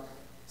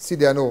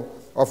Sidano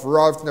of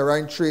Ralph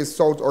Narayan Trace,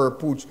 South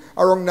Orapooch.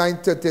 Around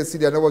 9:30,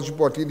 Sidano was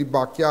reportedly in the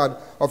backyard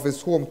of his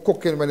home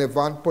cooking when a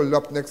van pulled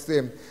up next to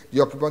him.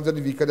 The occupants of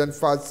the vehicle then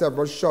fired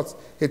several shots,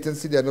 hitting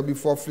Sidano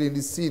before fleeing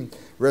the scene.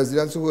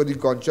 Residents who heard the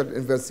gunshot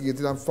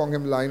investigated and found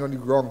him lying on the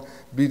ground,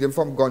 bleeding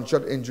from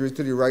gunshot injuries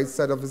to the right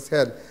side of his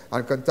head,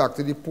 and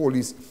contacted the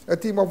police. A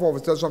team of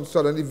officers from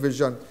Southern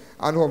Division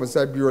and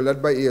Homicide Bureau,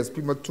 led by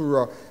ASP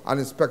Matura and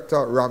Inspector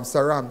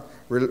Ramsaram,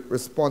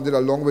 responded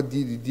along with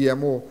the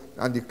DMO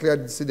and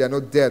declared Sidano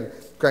dead.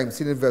 Crime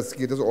scene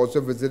investigators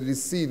also visited the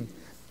scene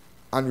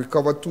and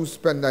recovered 2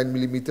 spent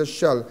 9mm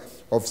shell.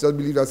 Officers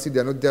believe that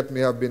Sidano's death may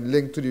have been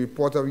linked to the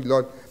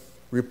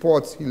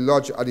reports he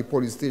lodged at the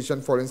police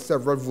station following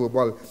several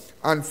verbal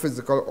and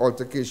physical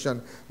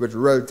altercations with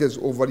relatives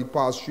over the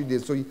past 3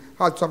 days. So he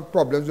had some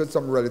problems with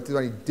some relatives,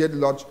 and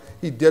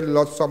he did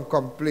lodge some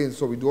complaints.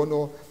 So we don't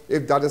know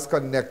if that is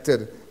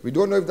connected.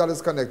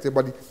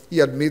 But he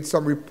had made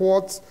some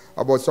reports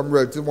about some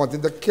relatives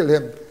wanting to kill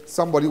him.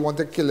 Somebody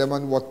wanted to kill him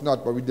and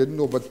whatnot, but we didn't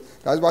know. But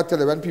that's why I tell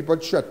you, when people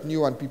threaten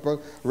you and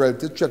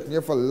relatives threaten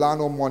you for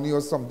land or money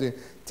or something,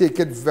 take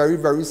it very,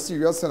 very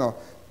serious,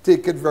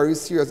 Take it very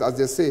serious. As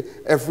they say,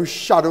 every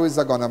shadow is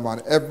a gunner,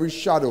 man. Every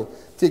shadow.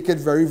 Take it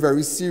very,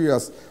 very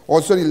serious.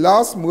 Also, the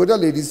last murder,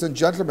 ladies and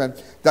gentlemen,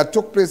 that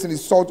took place in the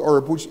South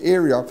Orapooch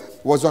area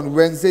was on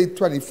Wednesday,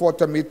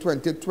 24th of May,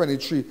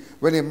 2023,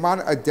 when a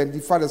man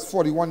identified as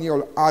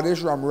 41-year-old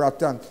Adesh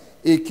Ramratan,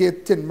 a.k.a.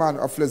 Tin Man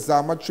of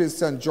Lazama Trace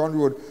St. John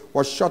Road,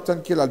 was shot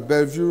and killed at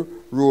Bellevue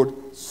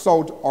Road,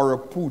 South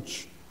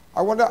Orapooch.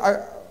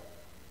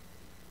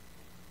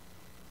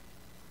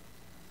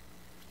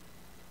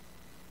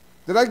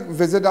 Did I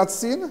visit that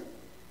scene?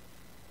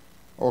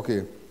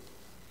 Okay.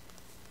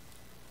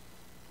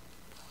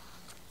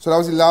 So that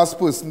was the last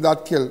person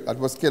that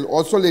was killed.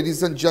 Also,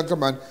 ladies and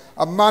gentlemen,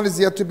 a man is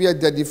yet to be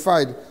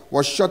identified,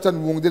 was shot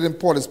and wounded in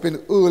Port of Spain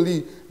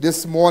early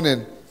this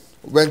morning.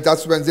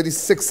 That's Wednesday, the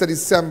 6th of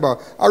December.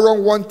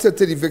 Around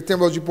 1:30, the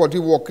victim was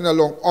reportedly walking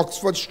along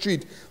Oxford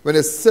Street when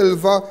a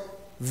silver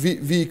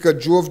vehicle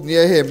drove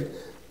near him.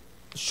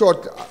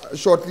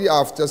 Shortly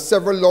after,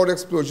 several loud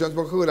explosions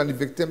were heard and the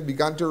victim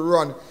began to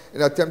run in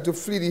an attempt to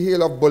flee the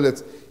hail of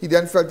bullets. He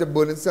then felt a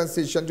burning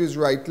sensation to his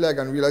right leg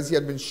and realized he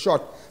had been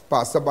shot.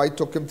 Passerby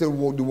took him to the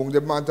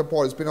wounded man to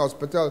Port of Spain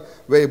Hospital,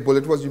 where a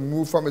bullet was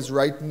removed from his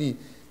right knee.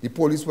 The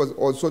police was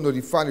also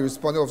notified. The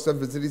responding officer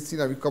visited the scene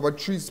and recovered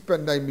 3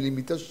 spent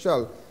 9mm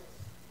shell.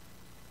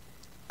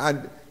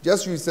 And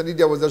just recently,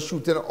 there was a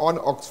shooting on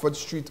Oxford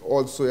Street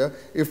also, yeah?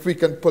 If we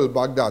can pull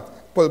back that,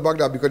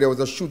 because there was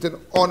a shooting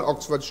on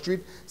Oxford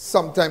Street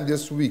sometime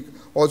this week.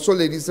 Also,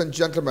 ladies and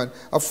gentlemen,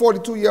 a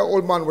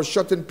 42-year-old man was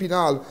shot in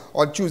Pinal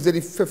on Tuesday,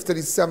 the 5th of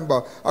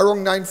December.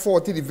 Around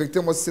 9:40, the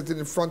victim was sitting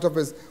in front of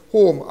his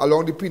home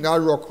along the Pinal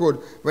Rock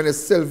Road when a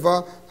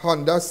silver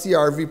Honda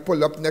CRV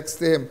pulled up next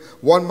to him.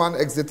 One man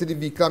exited the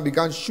vehicle and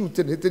began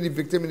shooting, hitting the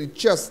victim in the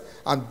chest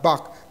and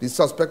back. The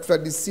suspect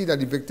fled the scene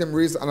and the victim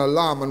raised an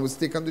alarm and was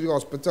taken to the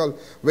hospital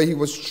where he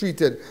was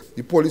treated.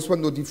 The police were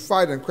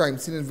notified and crime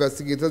scene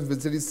investigators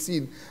visited the scene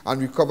scene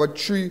and recovered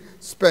 3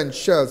 spent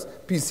shells.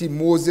 PC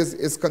Moses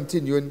is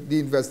continuing the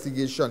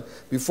investigation.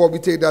 Before we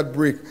take that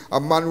break, a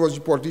man was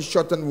reportedly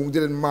shot and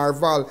wounded in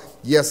Marval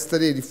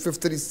yesterday, the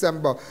 5th of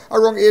December.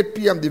 Around 8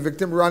 p.m., the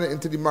victim ran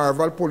into the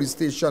Marval police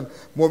station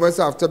moments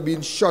after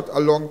being shot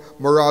along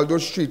Moraldo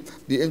Street.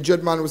 The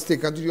injured man was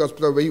taken to the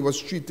hospital where he was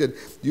treated.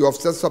 The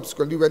officers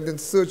subsequently went in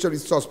search of the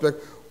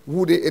suspect,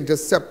 who they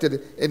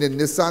intercepted in a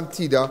Nissan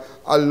Tida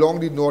along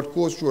the North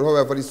Coast Road.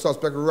 However, the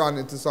suspect ran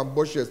into some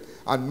bushes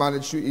and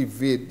managed to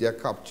evade their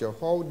capture.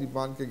 How the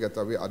man can get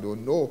away, I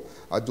don't know.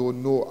 I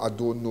don't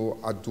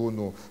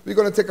know. We're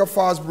going to take a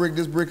fast break.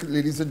 This break,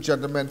 ladies and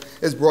gentlemen,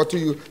 is brought to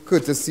you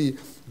courtesy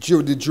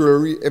the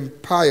Jewelry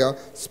Empire.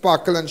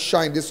 Sparkle and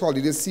shine this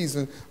holiday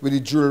season with the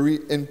Jewelry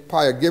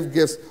Empire. Give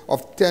gifts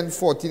of 10,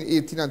 14,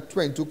 18, and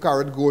 22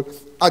 karat gold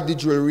at the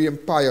Jewelry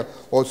Empire.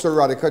 Also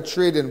Radical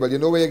Trading. Well, you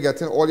know where you're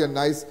getting all your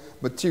nice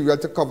material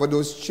to cover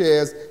those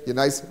chairs, your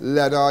nice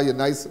leather, your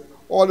nice,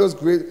 all those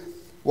great,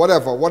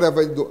 whatever.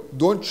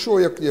 Don't throw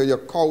your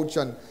couch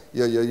and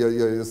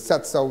your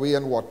sets away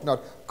and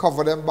whatnot.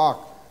 Cover them back.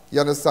 You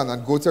understand?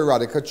 And go to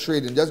Radical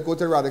Trading. Just go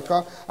to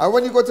Radical. And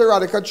when you go to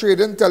Radical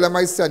Trading, tell them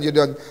I send you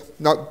done.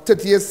 Now,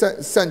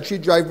 30th Century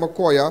Drive,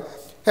 Macoya,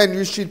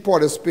 Henry Street,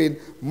 Port of Spain,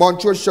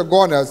 Montrose,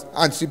 Chagonas,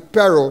 and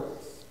Cipero,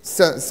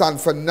 San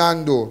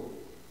Fernando.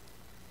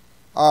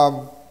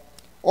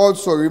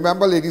 Also,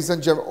 remember, ladies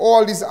and gentlemen,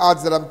 all these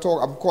ads that I'm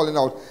calling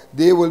out,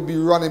 they will be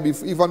running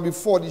even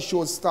before the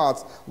show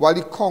starts. While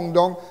the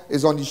countdown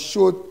is on the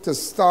show to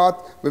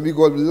start, when we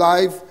go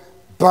live,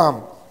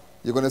 bam,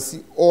 you're going to see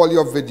all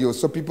your videos.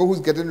 So people who's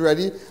getting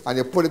ready and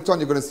you put it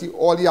on, you're going to see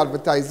all the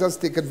advertisers,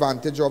 take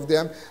advantage of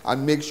them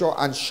and make sure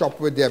and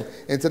shop with them.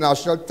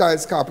 International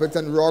Tiles, Carpet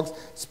and Rugs,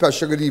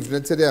 special good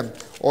evening to them.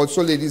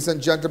 Also, ladies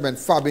and gentlemen,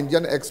 Fab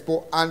Indian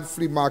Expo and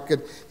Flea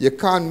Market. You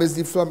can't miss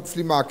the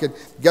flea market.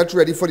 Get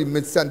ready for the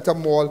Mid-Center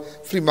Mall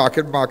Flea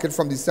Market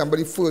from December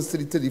the 1st to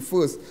the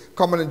 31st.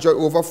 Come and enjoy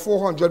over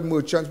 400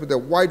 merchants with a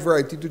wide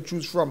variety to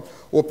choose from.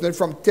 Opening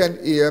from 10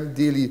 a.m.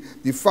 daily.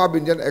 The Fab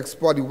Indian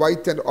Expo, the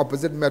white tent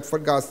opposite Medford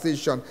gas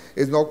station,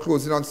 is now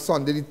closing on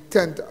Sunday, the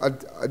 10th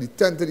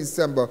of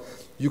December.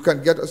 You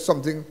can get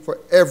something for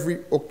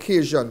every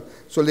occasion.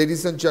 So,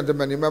 ladies and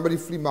gentlemen, remember the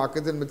flea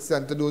market in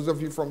Mid-Center. Those of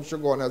you from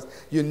Chagonas,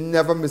 you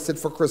never miss it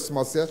for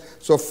Christmas. Yeah?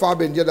 So,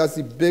 Fab India, that's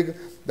the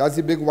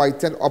big white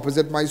tent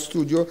opposite my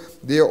studio.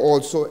 They are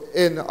also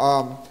in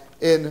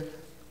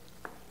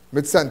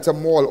Mid-Center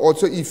Mall.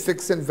 Also,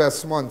 eFix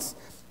Investments.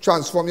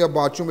 Transform your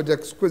bathroom with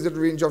exquisite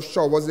range of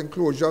showers,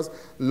 enclosures,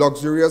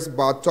 luxurious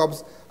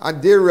bathtubs,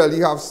 and they really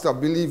have stuff.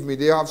 Believe me,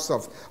 they have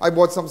stuff. I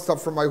bought some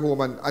stuff from my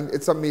home, and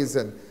it's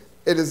amazing.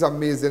 It is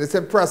amazing. It's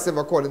impressive,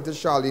 according to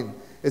Charlene.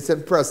 It's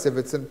impressive.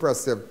 It's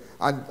impressive.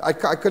 And I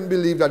couldn't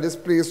believe that this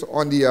place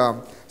on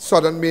the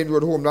Southern Main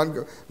Road,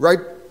 Homeland, right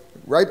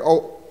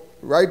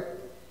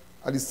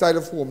at the side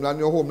of Homeland,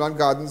 your Homeland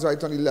Gardens,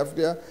 right on the left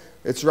there.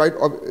 It's right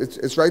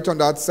on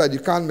that side.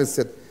 You can't miss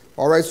it.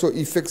 All right, so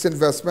eFix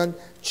Investment,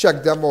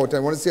 check them out. I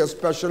want to say a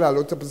special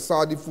hello to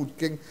Pasadi Food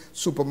King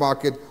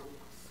Supermarket.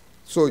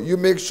 So you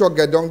make sure,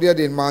 get down there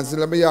in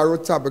Manzilla, Mayaro,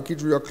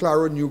 Tabakit, Rio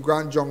Claro, New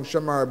Grand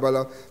Junction,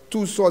 Marabella,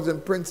 2 stores in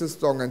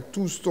Princestown and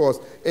 2 stores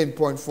in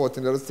Point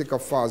Fortin. Let us take a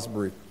fast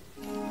break.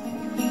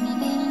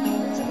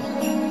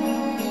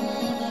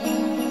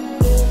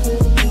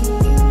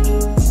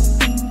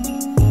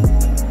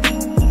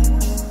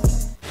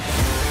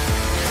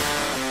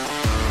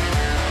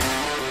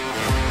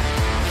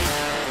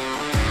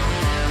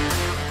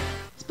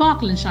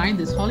 Sparkle and shine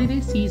this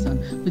holiday season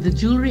with the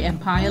Jewelry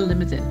Empire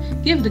Limited.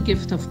 Give the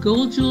gift of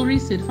gold jewelry,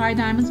 certified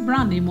diamonds,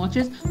 brand name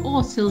watches,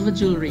 or silver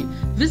jewelry.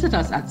 Visit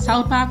us at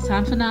South Park,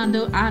 San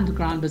Fernando, and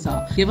Grand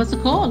Bazaar. Give us a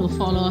call or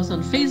follow us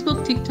on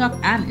Facebook, TikTok,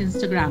 and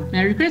Instagram.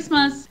 Merry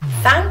Christmas!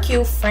 Thank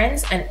you,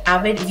 friends and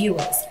avid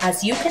viewers,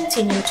 as you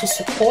continue to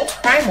support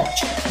Crime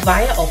Watch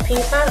via our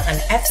PayPal and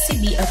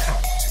FCB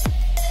account.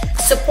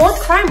 Support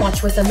Crime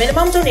Watch with a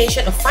minimum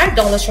donation of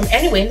 $5 from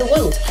anywhere in the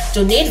world.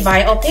 Donate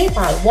via our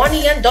PayPal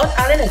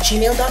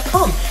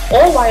 1ian.allen@gmail.com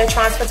or wire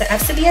transfer to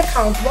FCB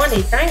account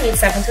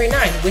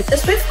 1898739 with the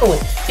SWIFT code.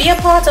 Be a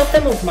part of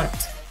the movement.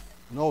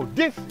 Now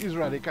this is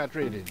Radical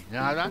Trading, you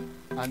know that?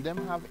 And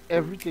them have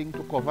everything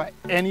to cover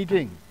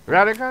anything.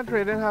 Radical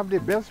Trading have the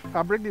best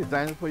fabric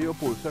designs for your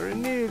upholstery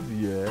needs,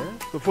 yeah?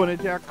 So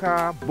furniture,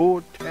 car,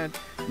 boat, tent,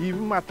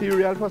 even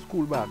material for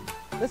school bags.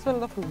 This will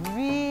look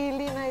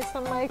really nice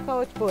on my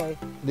couch, boy.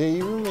 They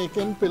even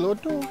making pillow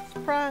too.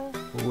 Sprang.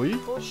 Oui.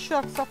 Oh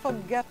shucks, I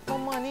forget my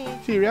money.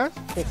 Serious?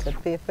 They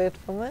could pay for it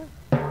for me.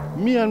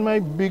 Me and my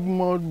big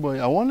mouth boy,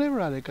 I wonder if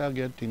Radical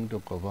get thing to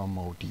cover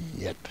mouth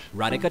yet.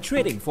 Radical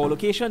Trading, 4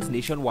 locations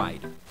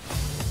nationwide.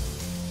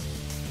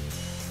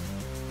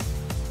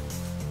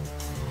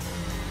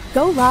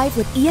 Go live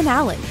with Ian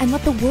Allen and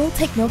let the world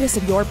take notice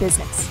of your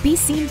business. Be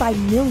seen by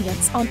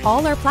millions on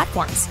all our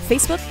platforms: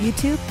 Facebook,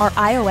 YouTube, our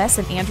iOS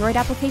and Android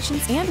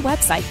applications, and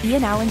website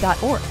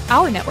ianallen.org.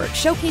 Our network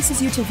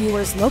showcases you to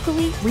viewers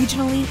locally,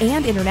 regionally,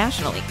 and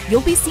internationally.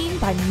 You'll be seen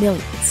by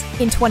millions.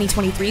 In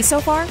 2023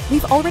 so far,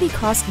 we've already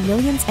crossed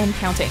millions and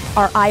counting.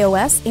 Our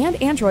iOS and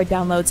Android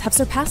downloads have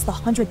surpassed the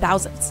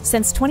 100,000s.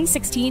 Since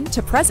 2016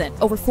 to present,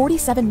 over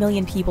 47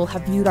 million people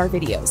have viewed our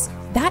videos.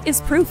 That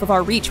is proof of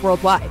our reach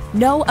worldwide.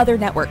 No other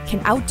network can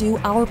outdo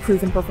our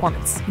proven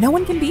performance. No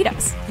one can beat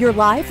us. Your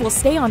live will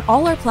stay on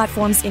all our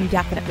platforms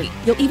indefinitely.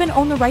 You'll even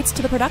own the rights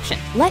to the production.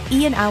 Let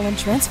Ian Allen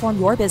transform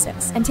your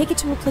business and take it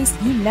to a place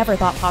you never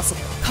thought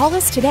possible. Call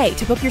us today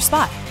to book your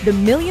spot. The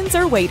millions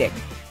are waiting.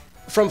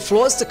 From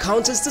floors to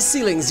counters to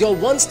ceilings, your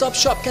one-stop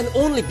shop can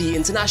only be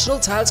International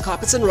Tiles,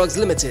 Carpets and Rugs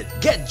Limited.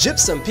 Get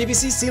gypsum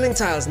PVC ceiling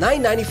tiles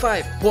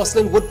 $9.95,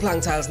 porcelain wood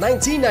plank tiles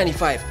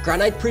 $19.95,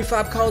 granite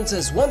prefab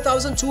counters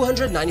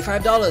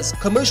 $1,295,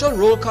 commercial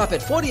roll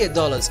carpet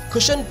 $48,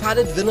 cushion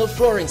padded vinyl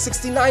flooring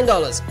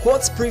 $69,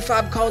 quartz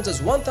prefab counters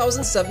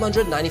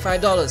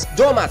 $1,795,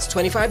 doormats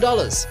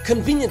 $25.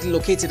 Conveniently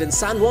located in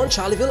San Juan,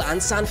 Charleville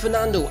and San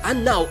Fernando,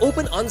 and now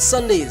open on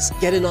Sundays.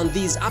 Get in on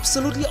these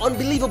absolutely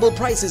unbelievable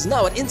prices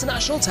now at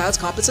International Tiles,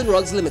 Carpets and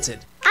Rugs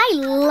Limited. I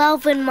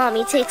love when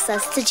Mommy takes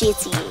us to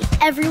JTA.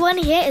 Everyone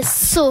here is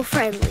so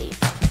friendly.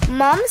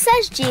 Mom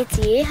says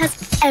JTA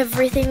has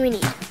everything we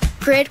need.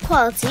 Great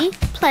quality,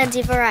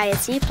 plenty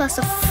variety, plus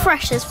the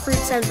freshest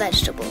fruits and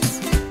vegetables.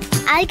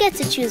 I get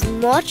to choose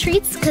more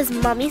treats because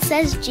Mommy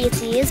says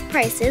JTA's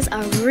prices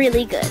are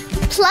really good.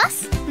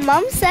 Plus,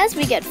 Mom says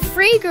we get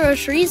free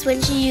groceries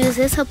when she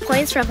uses her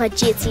points from her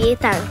JTA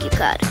thank you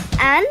card.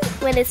 And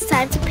when it's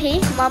time to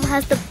pay, Mom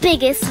has the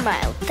biggest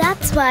smile.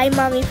 That's why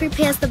Mommy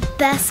prepares the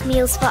best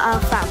meals for our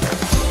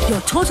family.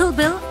 Your total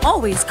bill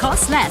always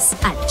costs less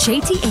at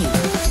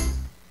JTA.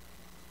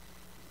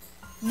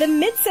 The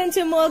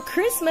Mid-Center Mall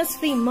Christmas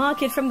Flea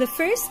Market from the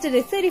 1st to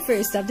the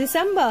 31st of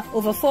December.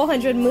 Over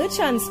 400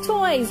 merchants,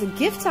 toys,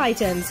 gift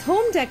items,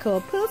 home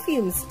decor,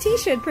 perfumes,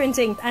 t-shirt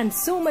printing, and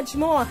so much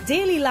more.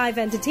 Daily live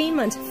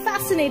entertainment,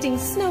 fascinating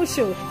snow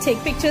show.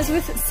 Take pictures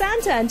with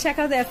Santa and check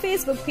out their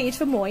Facebook page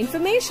for more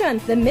information.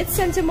 The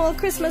Mid-Center Mall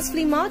Christmas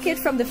Flea Market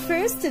from the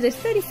 1st to the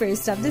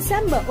 31st of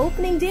December.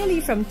 Opening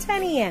daily from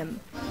 10 a.m.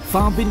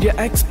 Farm India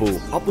Expo,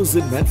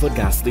 opposite Medford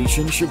Gas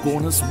Station,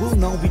 Shogunus, will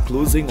now be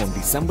closing on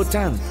December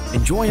 10th.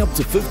 Enjoy up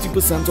to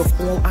 50%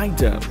 of all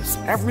items.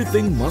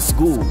 Everything must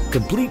go.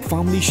 Complete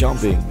family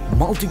shopping,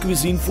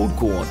 multi-cuisine food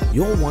court,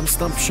 your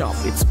one-stop shop.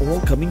 It's all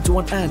coming to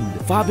an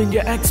end. Farm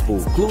India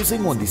Expo,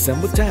 closing on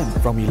December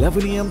 10th from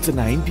 11 a.m. to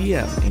 9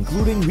 p.m.,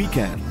 including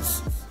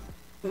weekends.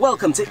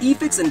 Welcome to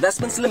eFix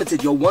Investments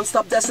Limited, your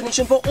one-stop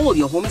destination for all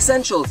your home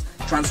essentials.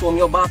 Transform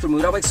your bathroom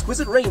with our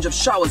exquisite range of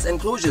showers,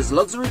 enclosures,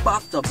 luxury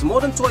bathtubs,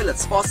 modern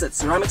toilets, faucets,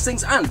 ceramic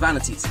sinks and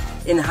vanities.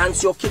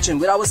 Enhance your kitchen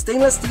with our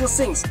stainless steel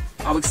sinks.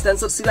 Our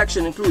extensive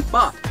selection includes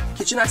bath,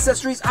 kitchen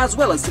accessories as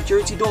well as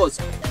security doors.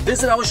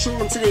 Visit our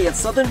showroom today at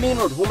Southern Main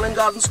Road, Homeland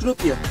Gardens,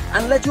 Cunupia,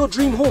 and let your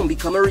dream home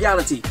become a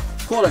reality.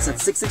 Call us at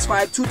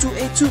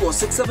 665-2282 or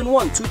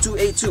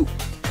 671-2282.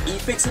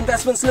 eFix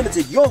Investments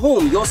Limited, your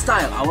home, your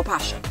style, our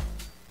passion.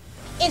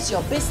 Is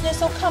your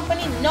business or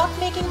company not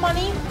making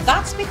money?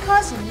 That's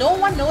because no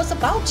one knows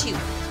about you.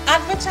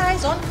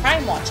 Advertise on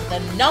Crime Watch, the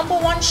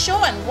 #1 show,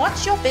 and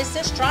watch your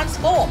business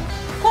transform.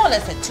 Call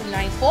us at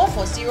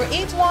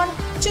 294-4081,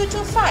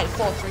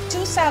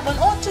 225-4327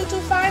 or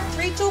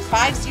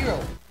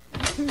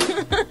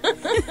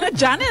 225-3250.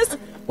 Janice,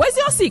 what's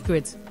your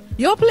secret?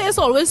 Your place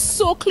always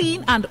so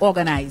clean and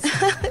organized.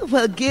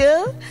 Well,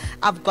 Gil,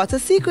 I've got a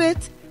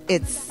secret.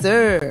 It's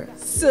Sir.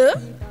 Sir?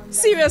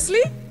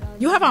 Seriously?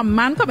 You have a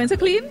man coming to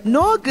clean?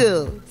 No,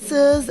 girl.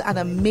 Sir's an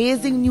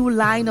amazing new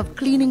line of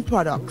cleaning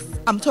products.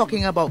 I'm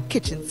talking about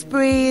kitchen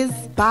sprays,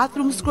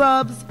 bathroom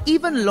scrubs,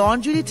 even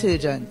laundry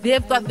detergent.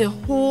 They've got the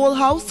whole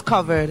house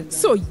covered.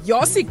 So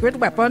your secret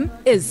weapon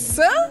is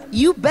Sir?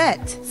 You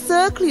bet.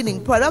 Sir cleaning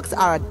products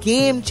are a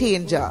game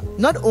changer.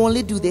 Not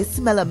only do they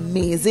smell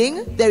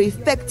amazing, they're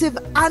effective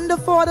and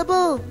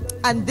affordable.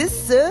 And this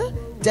Sir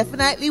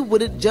definitely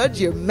wouldn't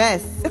judge your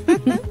mess.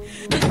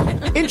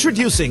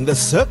 Introducing the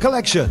Sir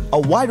Collection, a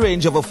wide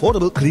range of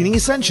affordable cleaning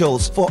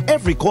essentials for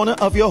every corner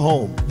of your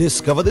home.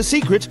 Discover the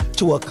secret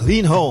to a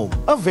clean home.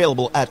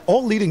 Available at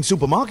all leading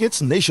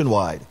supermarkets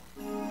nationwide.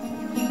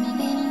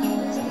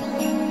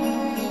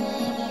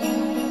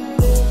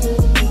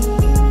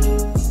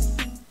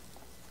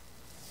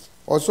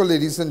 Also,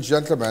 ladies and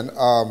gentlemen,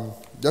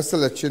 just to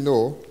let you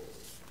know,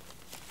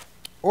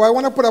 I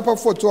want to put up a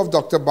photo of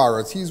Dr.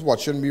 Barrett. He's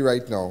watching me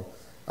right now.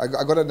 I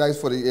got a nice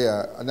photo,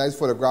 a nice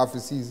photograph.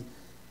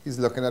 He's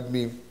looking at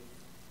me.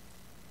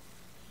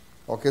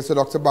 Okay, so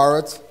Dr.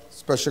 Barrett,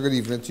 special good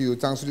evening to you.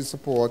 Thanks for the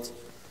support.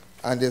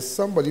 And there's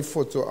somebody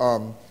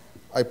photo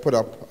I put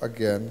up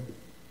again.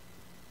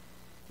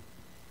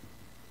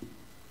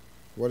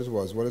 What it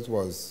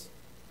was.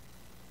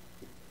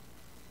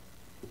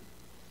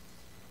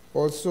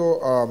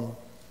 Also,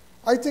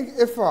 I think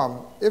if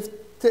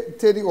take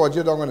the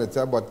audio down on it,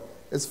 but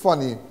it's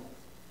funny.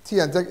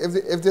 TNTech,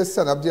 if they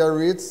send up their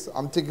rates,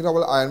 I'm thinking I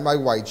will iron my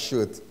white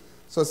shirt.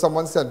 So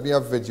someone sent me a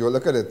video.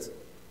 Look at it.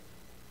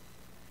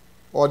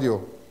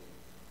 Audio.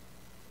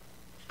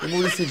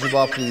 Remove the CG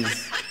bar,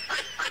 please.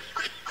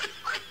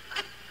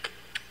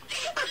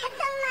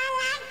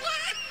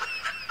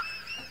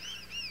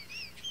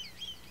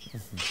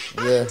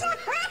 Yeah.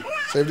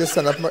 So if they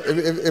send up,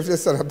 if they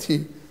send up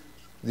the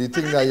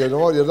thing that you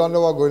don't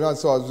know what's going on.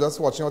 So I was just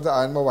watching how to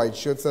iron my white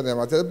shirts and them.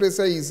 I tell the place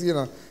is easy, you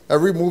know.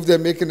 Every move they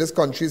make in this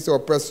country is to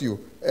oppress you.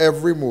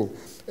 Every move.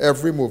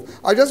 Every move.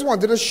 I just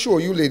wanted to show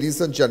you, ladies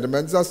and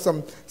gentlemen, just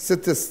some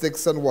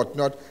statistics and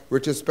whatnot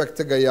with respect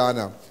to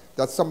Guyana.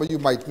 That some of you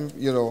might,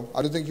 you know,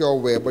 I don't think you're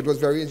aware, but it's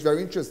very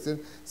interesting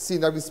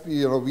seeing that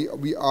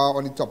we are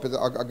on the top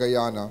of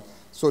Guyana.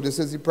 So this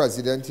is the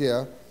president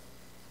here.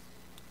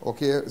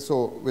 Okay,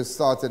 so we're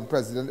starting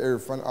President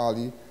Irfaan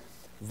Ali,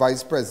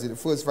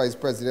 first Vice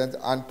President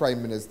and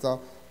Prime Minister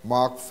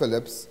Mark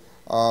Phillips,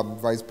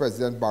 Vice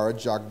President Barrett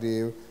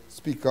Jagdeo,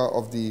 Speaker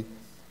of the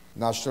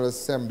National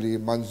Assembly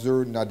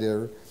Manzoor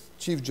Nadir,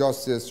 Chief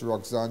Justice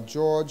Roxanne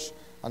George,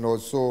 and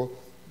also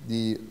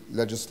the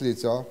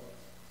legislator.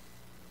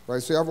 Right,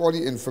 so you have all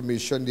the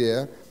information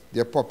there,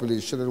 their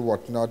population and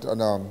whatnot,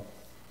 and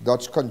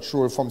Dutch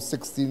control from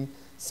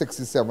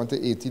 1667 to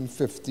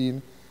 1815,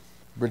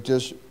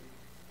 British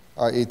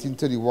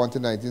 1831 to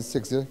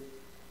 1960,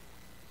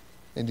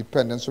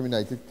 independence from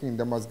United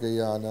Kingdom as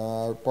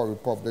Guyana,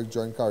 Republic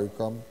joined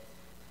CARICOM,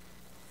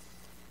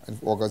 and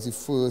August the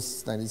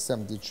 1st,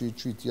 1973,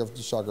 Treaty of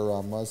the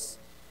Chagaramas.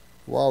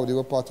 Wow, they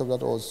were part of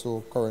that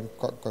also, current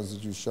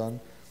constitution.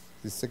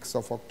 The 6th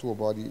of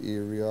October, the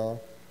area,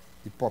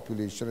 the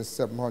population is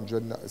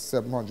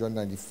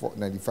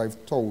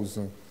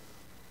 795,000.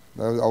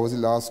 That was the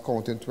last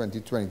count in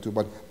 2022.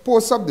 But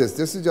post up this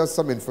is just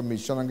some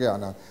information on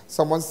Guyana.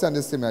 Someone sent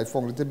this to me. I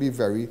found it to be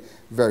very,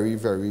 very,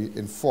 very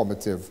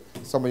informative.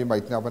 Some of you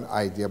might not have an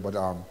idea, but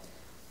I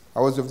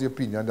was of the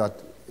opinion that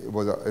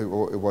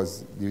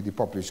the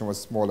population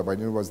was smaller, but I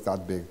knew it was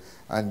that big.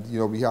 And you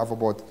know,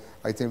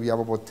 I think we have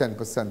about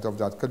 10% of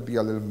that. Could be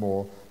a little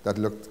more.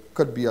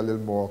 Could be a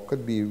little more.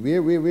 Could be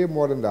way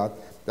more than that.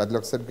 That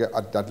looks at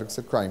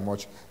crime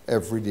watch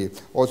every day.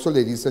 Also,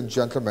 ladies and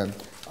gentlemen,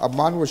 a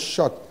man was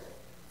shot.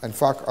 In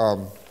fact,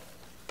 what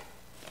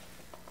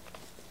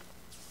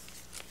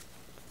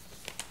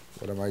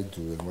am I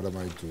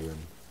doing?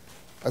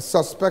 A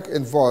suspect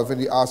involved in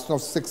the arson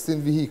of 16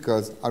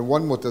 vehicles and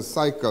 1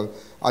 motorcycle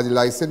at the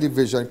License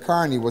Division,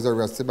 Kearney, was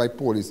arrested by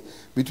police.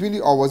 Between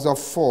the hours of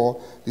 4,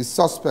 the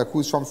suspect, who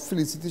is from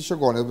Felicity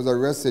Shogunas, was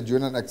arrested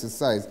during an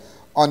exercise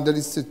under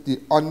the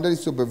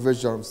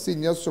supervision of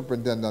Senior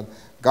Superintendent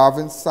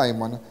Gavin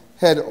Simon,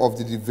 head of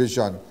the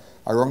division.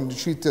 Around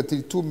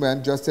 3:30, 2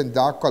 men dressed in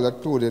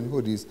dark-colored clothing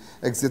hoodies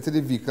exited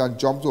the vehicle and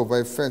jumped over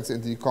a fence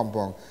into the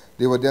compound.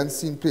 They were then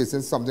seen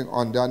placing something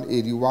under an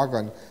AD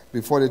wagon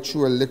before they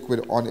threw a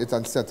liquid on it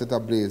and set it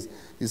ablaze.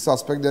 The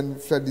suspect then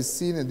fled the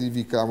scene in the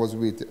vehicle and was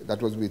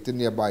waiting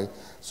nearby.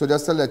 So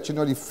just to let you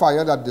know, the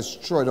fire that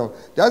destroyed them,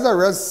 that's a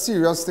real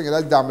serious thing.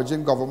 That's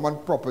damaging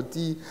government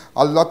property,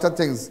 a lot of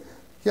things.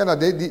 You know,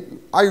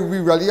 we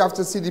really have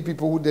to see the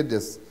people who did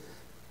this.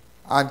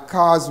 And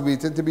cars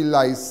waiting to be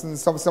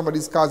licensed. Some of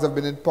these cars have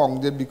been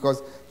impounded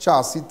because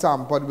chassis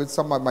tampered with.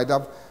 Some might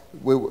have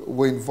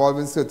were involved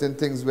in certain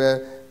things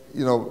where,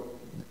 you know,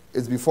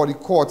 it's before the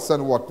courts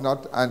and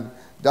whatnot, and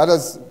that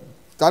is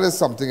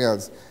something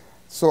else.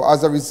 So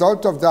as a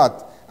result of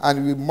that,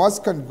 and we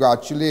must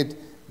congratulate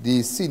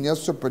the senior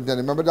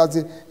superintendent. Remember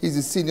he's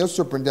the senior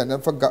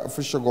superintendent for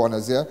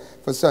Shogunas here,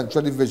 for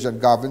Central Division,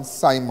 Gavin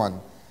Simon.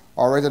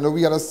 All right, I know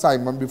we had a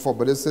Simon before,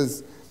 but this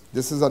is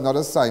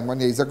another Simon.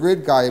 He's a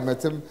great guy. I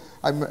met him.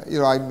 I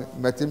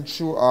met him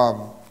through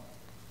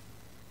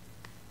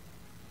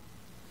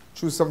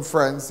some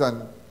friends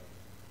and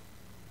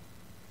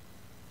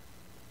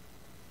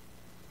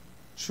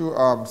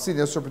through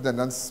Senior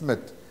Superintendent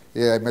Smith.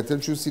 Yeah, I met him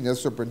through Senior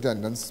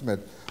Superintendent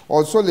Smith.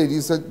 Also,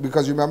 ladies,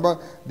 because remember,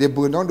 they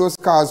burned down those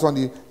cars on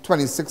the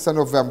 26th of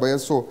November. Yeah?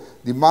 So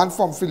the man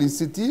from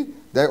Felicity,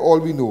 that's all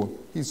we know.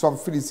 He's from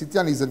Felicity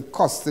and he's in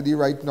custody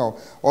right now.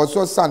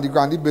 Also, a Sandy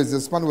Grande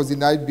businessman was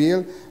denied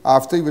bail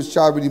after he was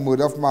charged with the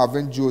murder of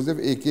Marvin Joseph,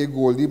 a.k.a.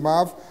 Goldie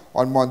Marv,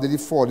 on Monday the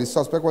 4th. The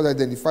suspect was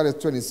identified as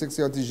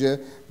 26-year-old Tijer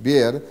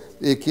Bear,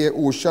 a.k.a.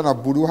 Ocean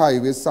of Buru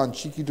Highway, San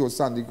Chiquito,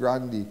 Sandy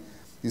Grande.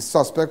 The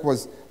suspect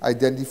was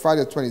identified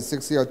as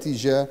 26-year-old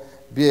Tijer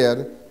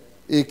Bear,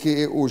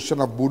 a.k.a.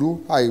 Ocean of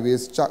Buru Highway,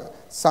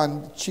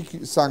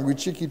 Sangre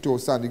Chiquito,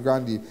 Sandy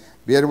Grande.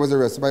 Bear was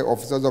arrested by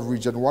officers of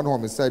Region 1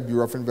 Homicide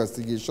Bureau of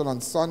Investigation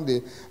on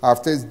Sunday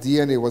after his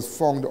DNA was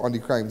found on the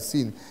crime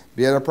scene.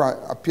 Bear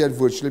appeared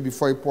virtually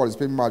before a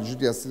policeman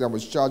magistrate yesterday and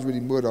was charged with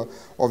the murder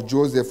of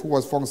Joseph, who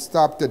was found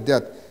stabbed to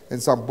death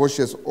in some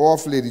bushes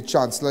off Lady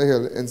Chancellor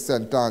Hill in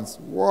St. Anne's.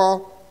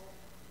 What?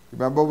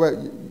 Remember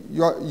where?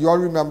 You all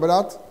remember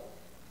that?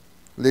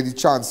 Lady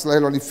Chancellor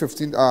Hill on the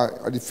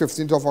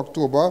 15th of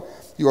October.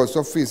 He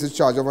also faces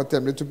charge of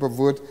attempting to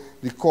pervert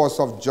the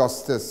course of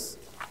justice.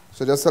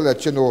 So just to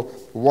let you know,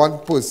 one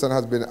person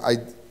has been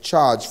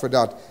charged for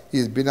that.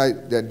 He's been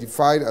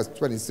identified as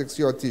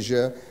 26-year-old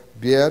Tijer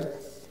Beard,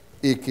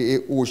 a.k.a.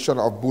 Ocean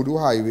of Boudou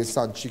Highway,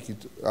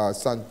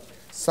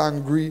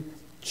 Sangri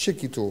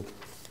Chiquito,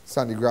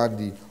 Sandy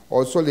Grande.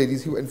 Also,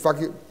 ladies, in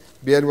fact,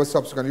 Beard was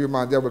subsequently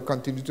remanded and will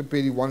continue to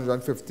pay the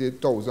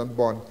 $150,000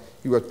 bond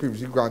he was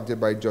previously granted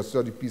by Justice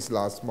of the Peace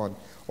last month.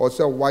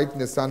 Also, a white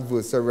Nissan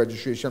Versa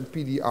registration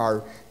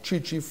PDR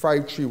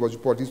 3353 was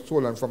reportedly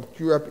stolen from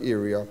QF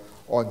area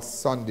on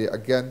Sunday.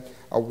 Again,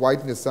 a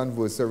white Nissan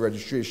Versa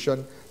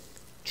registration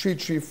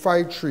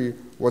 3353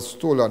 was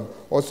stolen.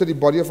 Also, the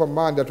body of a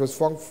man that was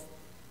found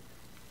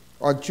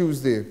on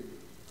Tuesday.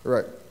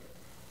 Right.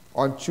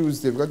 On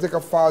Tuesday. We're going to take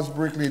a fast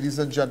break, ladies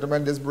and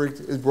gentlemen. This break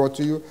is brought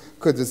to you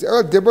courtesy.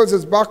 Dibbles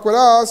is back with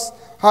us.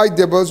 Hi,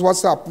 Dibbles.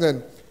 What's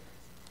happening?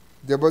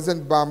 Dibbles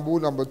in Bamboo,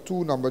 number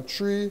 2, number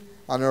 3,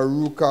 and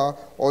Aruka.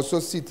 Also,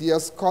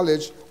 CTS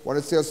College. Want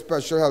to say a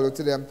special hello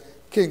to them.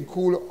 King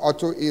Cool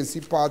Auto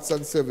AC Parts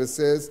and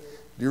Services.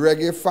 The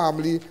Reggae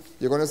family.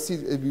 You're going to see,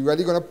 we're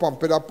really going to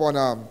pump it up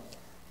on,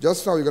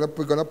 just now, we're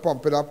going to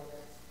pump it up.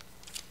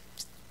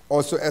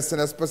 Also,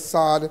 SNS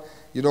Passad,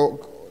 you know,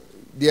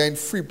 they're in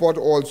Freeport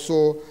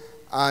also,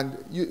 and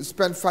you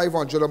spend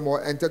 $500 or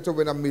more, enter to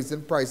win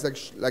amazing price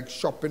like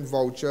shopping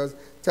vouchers,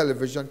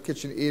 television,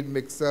 KitchenAid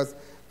mixers,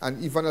 and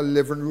even a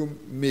living room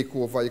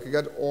makeover. You can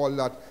get all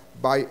that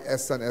by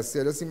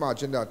SNS. Just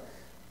imagine that.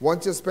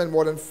 Once you spend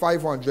more than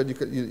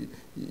 $500,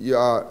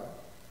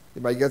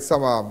 you might get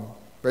some,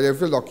 but if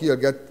you're lucky, you'll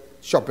get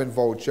shopping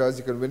vouchers.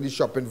 You can win the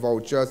shopping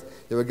vouchers.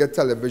 You will get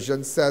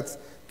television sets,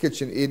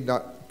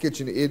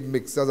 KitchenAid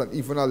mixers, and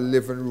even a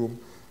living room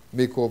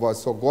makeover.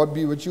 So God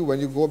be with you when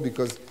you go,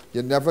 because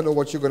you never know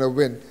what you're going to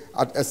win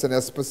at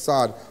SNS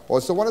Passad.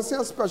 Also, I want to say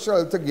a special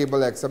hello to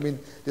Gable X. I mean,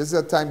 this is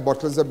a time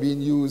bottles are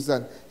being used,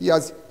 and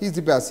he's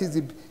the best.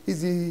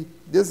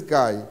 This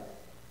guy,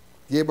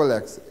 Gable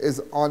X, is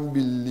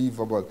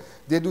unbelievable.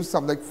 They do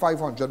something like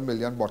 500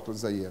 million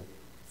bottles a year.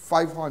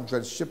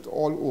 500 shipped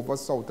all over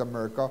South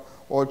America,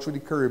 all through the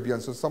Caribbean.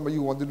 So some of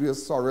you want to do your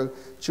sorrel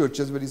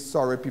churches with the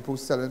sorrel people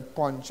selling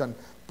punch and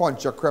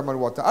puncher creme and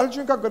water. I'll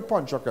drink a good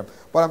puncher creme,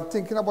 but I'm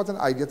thinking about an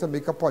idea to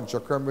make a puncher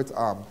creme with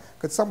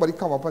could somebody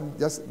come up and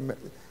just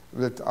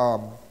with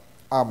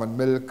almond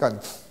milk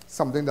and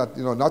something that,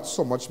 you know, not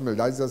so much milk.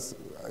 That's just,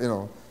 you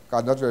know,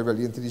 I'm not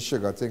really into the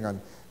sugar thing, and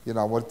you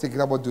know, I'm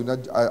thinking about doing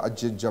a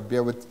ginger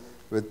beer with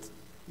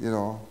you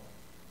know,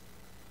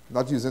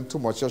 not using too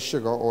much of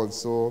sugar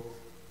also.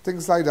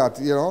 Things like that,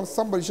 you know,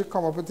 somebody should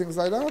come up with things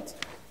like that.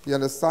 You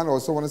understand?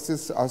 Also want to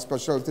say a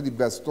special to the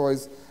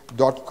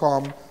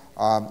besttoys.com,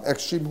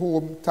 Extreme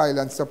Home,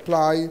 Thailand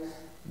Supply,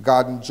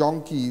 Garden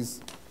Junkies,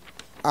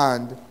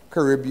 and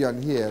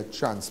Caribbean Hair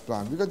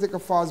Transplant. We're going to take a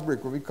fast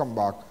break. When we come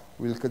back,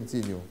 we'll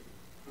continue.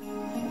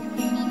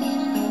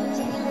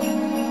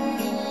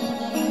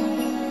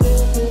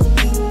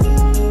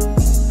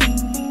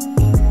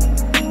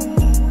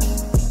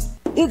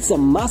 It's a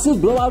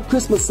massive blowout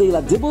Christmas sale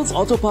at Dibbles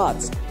Auto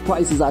Parts.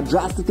 Prices are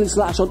drastically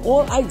slashed on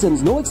all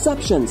items, no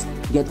exceptions.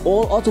 Get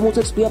all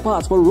automotive spare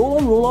parts for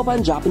roll-on, roll-off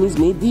and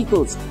Japanese-made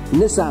vehicles.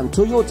 Nissan,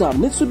 Toyota,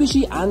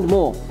 Mitsubishi and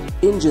more.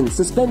 Engine,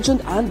 suspension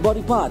and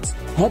body parts,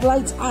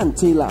 headlights and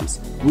tail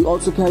lamps. We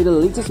also carry the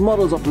latest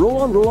models of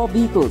roll-on, roll-off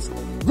vehicles.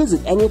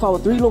 Visit any of our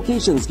 3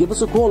 locations, give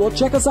us a call or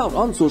check us out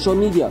on social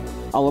media.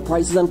 Our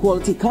prices and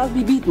quality can't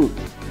be beaten.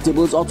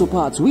 Dibbles Auto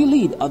Parts, we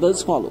lead,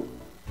 others follow.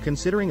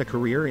 Considering a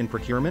career in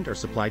procurement or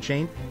supply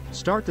chain?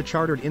 Start the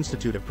Chartered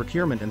Institute of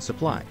Procurement and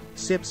Supply,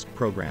 CIPS,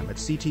 program at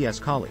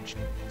CTS College.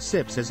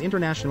 CIPS is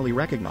internationally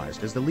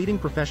recognized as the leading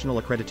professional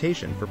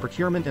accreditation for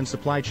procurement and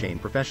supply chain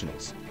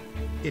professionals.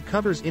 It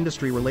covers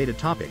industry-related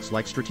topics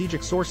like strategic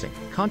sourcing,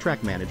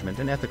 contract management,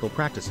 and ethical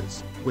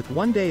practices. With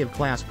 1 day of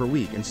class per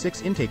week and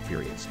 6 intake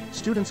periods,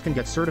 students can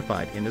get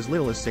certified in as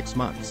little as 6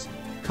 months.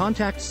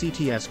 Contact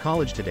CTS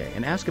College today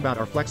and ask about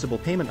our flexible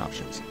payment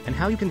options and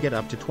how you can get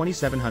up to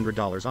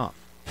 $2,700 off.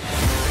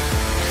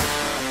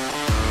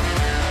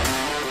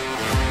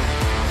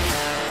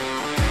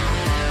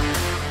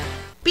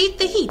 Beat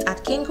the heat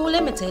at Kinko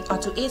Limited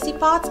Auto AC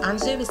Parts and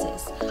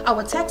Services.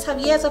 Our techs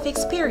have years of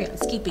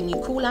experience keeping you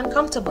cool and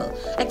comfortable.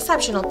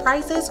 Exceptional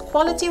prices,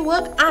 quality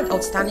work, and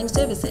outstanding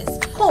services.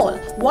 Call,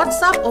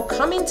 WhatsApp, or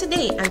come in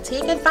today and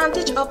take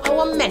advantage of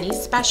our many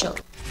specials.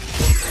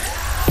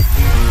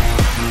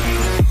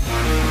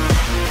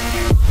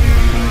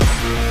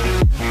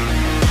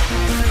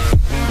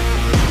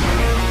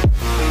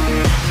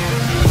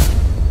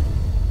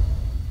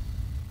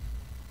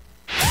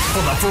 For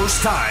the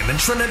first time in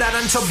Trinidad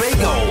and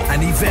Tobago,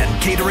 an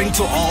event catering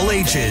to all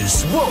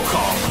ages.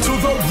 Welcome to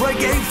the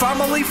Reggae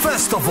Family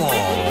Festival.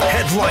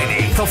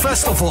 Headlining the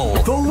festival,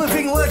 The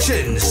Living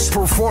Legends.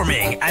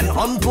 Performing an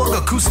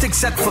unplugged acoustic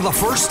set for the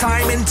first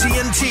time in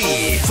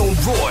TNT. The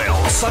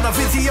Royal Son of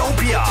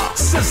Ethiopia,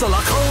 Sizzla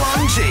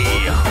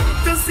Kalonji.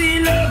 To see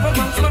love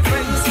amongst my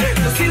friends,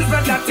 to see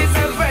that is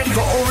heaven.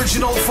 The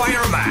original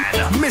fireman,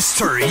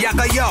 Mr.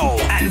 Yagayo,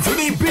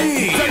 Anthony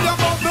B. Tell them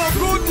about the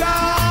good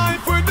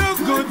life with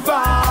the good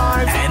vibes.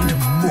 And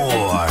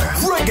more.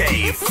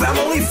 Reggae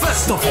Family Family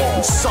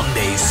Festival,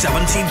 Sunday,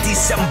 17th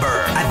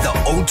December at the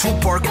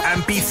O2 Park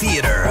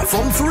Amphitheater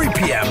from 3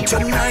 p.m. to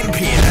 9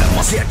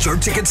 p.m. Get your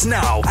tickets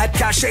now at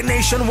Cachet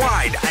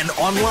Nationwide and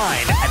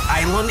online at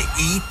Island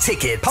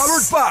E-Tickets.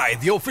 Powered by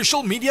the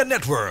official media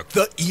network,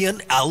 the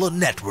Ian Allen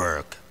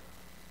Network.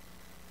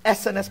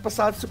 SNS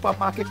Passage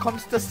Supermarket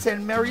comes to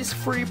St. Mary's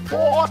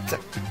Freeport.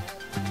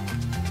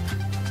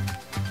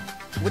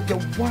 With the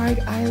wide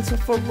aisles of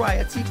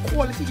variety,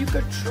 quality you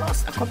can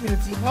trust, a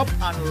community hub,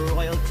 and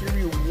loyalty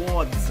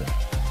rewards.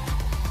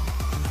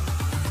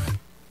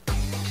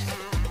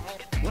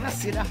 When I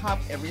say they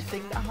have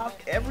everything, they have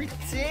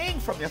everything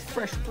from your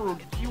fresh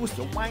produce,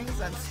 your wines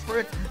and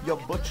spirits, your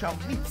butcher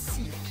meat,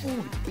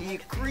 seafood,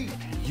 bakery,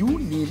 you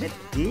name it,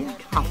 they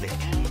have it.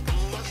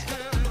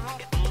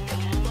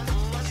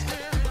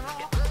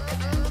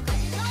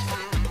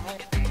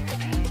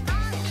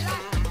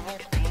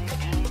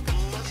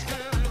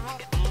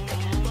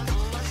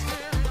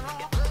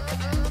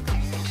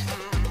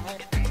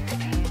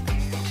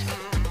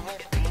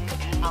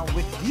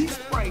 These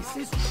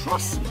prices,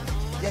 trust me,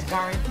 you're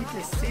guaranteed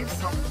to save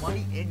some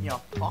money in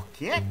your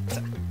pocket.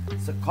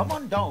 So come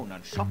on down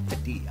and shop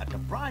today at the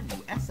brand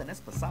new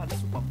SNS Passage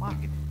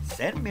Supermarket,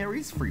 St.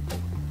 Mary's Freeport.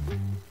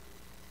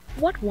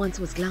 What once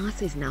was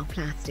glass is now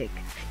plastic.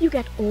 You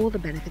get all the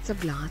benefits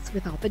of glass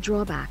without the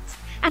drawbacks,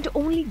 and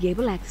only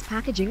Gable X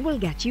packaging will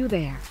get you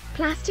there.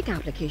 Plastic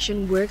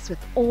application works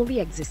with all the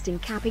existing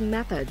capping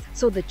methods,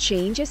 so the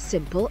change is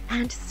simple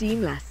and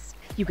seamless.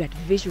 You get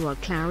visual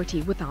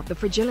clarity without the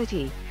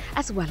fragility,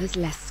 as well as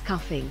less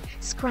scuffing,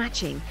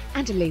 scratching,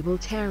 and label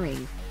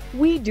tearing.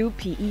 We do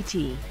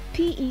PET.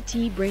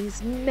 PET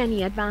brings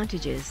many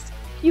advantages.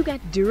 You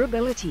get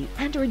durability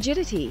and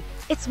rigidity.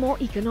 It's more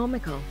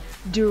economical,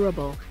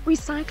 durable,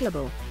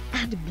 recyclable,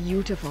 and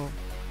beautiful.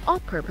 Our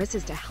purpose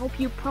is to help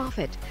you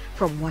profit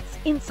from what's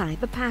inside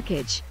the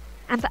package,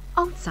 and the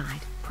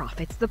outside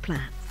profits the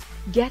plant.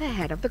 Get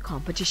ahead of the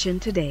competition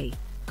today.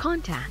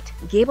 Contact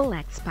Gable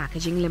X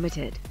Packaging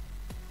Limited.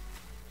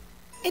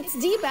 It's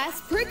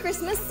D-Best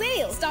pre-Christmas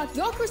sale. Start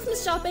your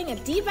Christmas shopping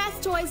at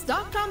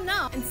dbesttoys.com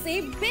now and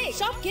save big.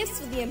 Shop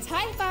gifts for the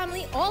entire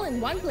family all in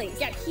one place.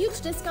 Get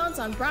huge discounts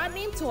on brand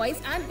name toys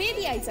and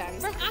baby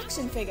items, from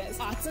action figures,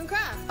 arts and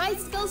crafts,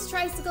 bicycles,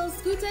 tricycles,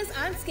 scooters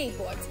and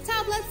skateboards,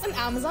 tablets and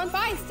Amazon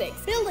Fire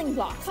Sticks, building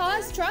blocks,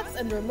 cars, trucks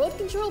and remote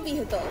control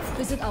vehicles.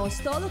 Visit our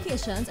store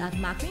locations at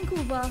Mac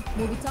Vancouver,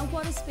 Movitown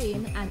Quarter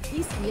Spain and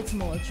East 8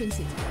 Mall, Trin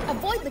City.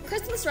 Avoid the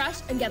Christmas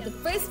rush and get the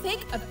first pick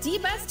of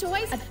D-Best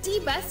toys at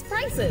D-Best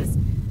prices.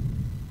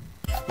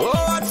 Oh,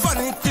 what fun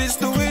it is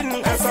to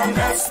win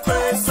SNS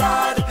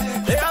Passage.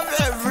 They have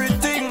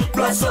everything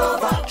plus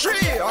over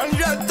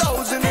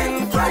 300,000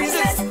 in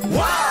prizes.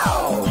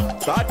 Wow!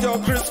 Start your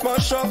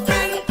Christmas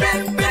shopping,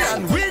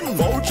 and win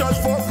vouchers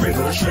for free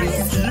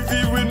groceries. If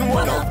you win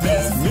one of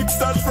these,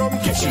 mixers from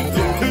kitchen,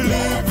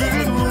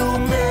 living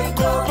room,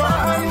 makeover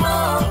and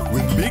more.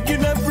 Win big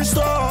in every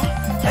store.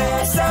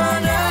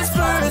 SNS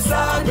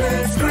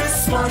Passage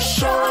Christmas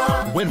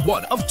shop. Win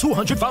one of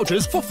 200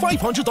 vouchers for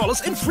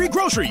 $500 in free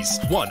groceries,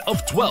 one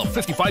of 12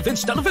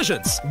 55-inch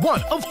televisions,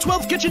 one of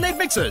 12 KitchenAid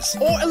mixers,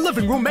 or a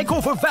living room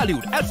makeover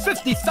valued at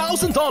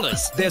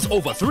 $50,000. There's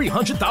over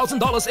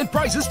 $300,000 in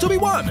prizes to be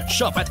won.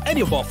 Shop at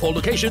any of our 4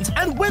 locations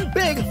and win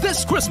big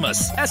this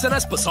Christmas.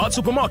 SNS Passage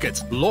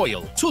Supermarket,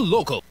 loyal to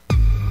local.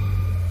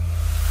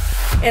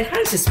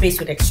 Enhance your space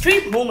with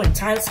Extreme Home and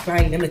Tile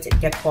Supply Limited.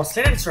 Get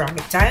porcelain and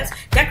ceramic tiles,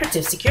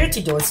 decorative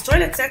security doors,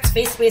 toilet sets,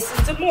 face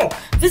basins, and more.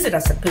 Visit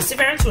us at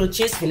Perseverance Road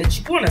Chase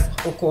Village, Chiconas,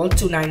 or call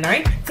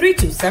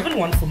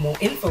 299-3271 for more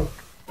info.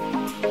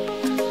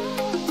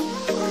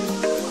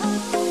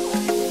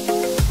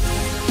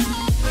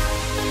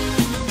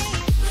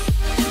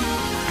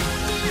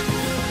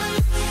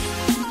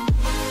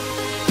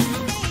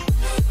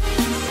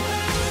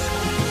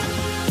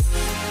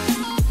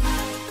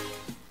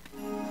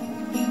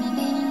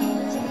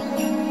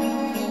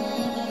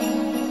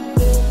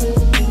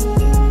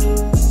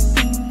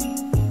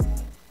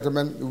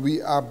 Gentlemen,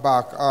 we are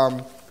back.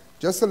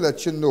 Just to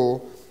let you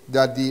know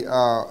that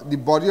the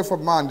body of a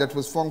man that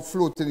was found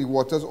floating in the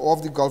waters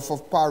of the Gulf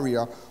of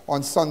Paria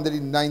on Sunday, the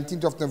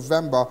 19th of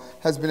November,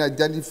 has been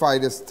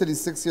identified as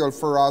 36-year-old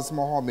Faraz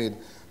Mohammed.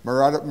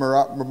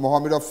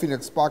 Mohammed of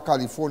Phoenix Park,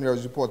 California,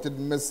 was reported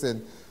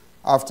missing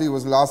after he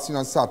was last seen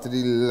on Saturday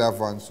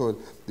 11. So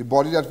the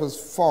body that was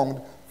found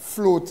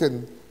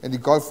floating in the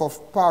Gulf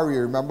of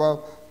Paria, remember,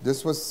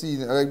 this was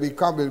seen, we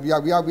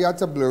had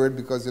to blur it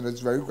because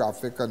it's very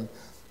graphic and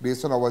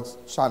based on our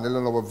channel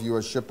and our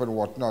viewership and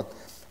whatnot.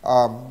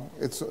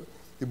 It's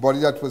the body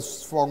that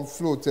was found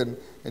floating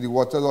in the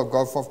waters of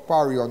Gulf of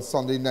Paria on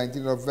Sunday,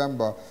 19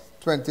 November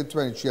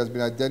 2023, has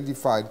been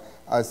identified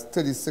as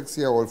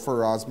 36-year-old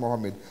Faraz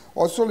Mohammed.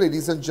 Also,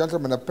 ladies and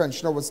gentlemen, a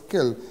pensioner was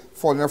killed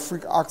following a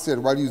freak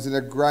accident while using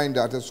a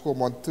grinder at his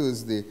home on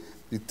Thursday,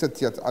 the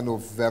 30th of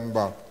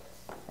November.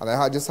 And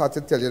I just had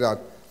to tell you that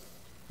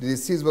the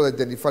deceased was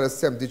identified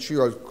as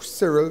 73-year-old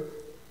Cyril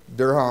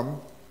Durham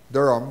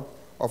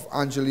of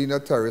Angelina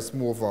Terrace,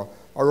 Mova,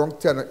 around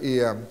 10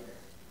 a.m.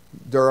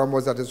 Durham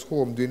was at his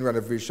home doing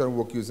renovation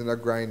work using a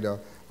grinder.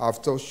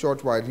 After a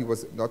short while, he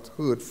was not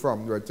heard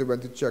from. They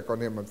went to check on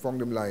him and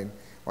found him lying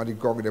on the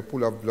ground with a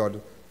pool of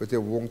blood with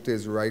a wound to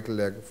his right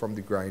leg from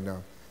the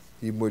grinder.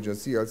 The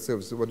emergency health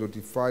services were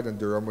notified and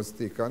Durham was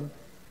taken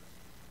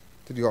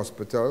to the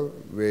hospital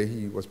where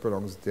he was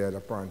pronounced dead.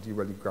 Apparently,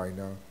 well, the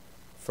grinder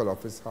fell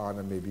off his hand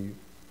and maybe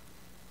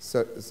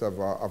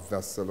severed a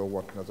vessel or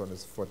whatnot on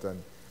his foot.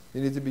 And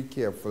you need to be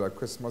careful. At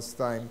Christmas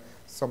time,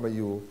 some of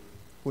you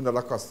who are not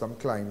accustomed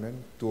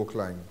climbing, don't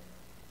climb.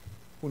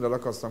 Who are not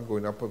accustomed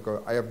going up,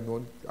 because I've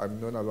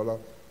known a lot of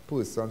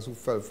persons who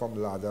fell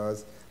from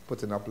ladders,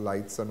 putting up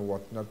lights and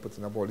whatnot,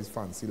 putting up all these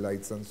fancy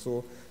lights. And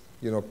so,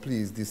 you know,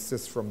 please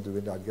desist from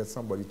doing that. Get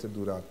somebody to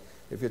do that.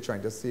 If you're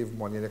trying to save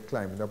money and you're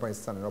climbing up and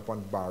standing up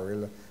on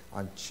barrel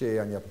and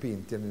chair and you're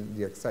painting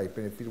the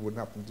excitement, if it wouldn't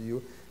happen to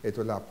you, it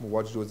will happen.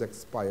 Watch those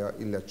expire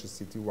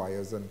electricity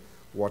wires and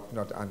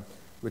whatnot. And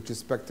with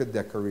respect to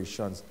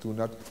decorations, do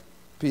not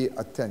pay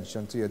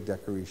attention to your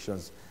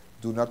decorations.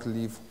 Do not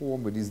leave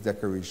home with these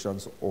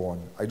decorations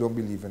on. I don't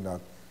believe in that.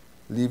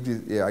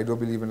 I don't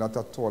believe in that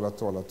at all,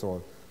 at all, at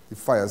all.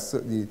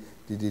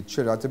 The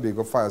Trinidad and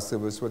Tobago Fire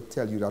Service will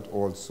tell you that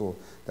also,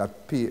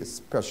 that pay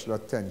special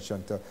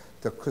attention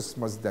to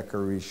Christmas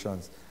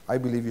decorations. I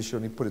believe you should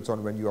only put it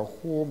on when you're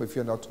home. If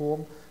you're not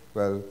home,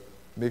 well,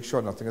 make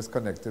sure nothing is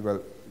connected.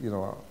 Well, you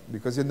know,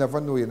 because you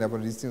never know,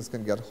 these things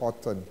can get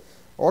hot and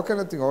all kind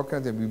of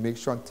thing. We make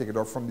sure and take it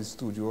off from the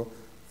studio.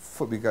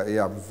 Because,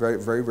 yeah, I'm very,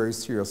 very, very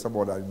serious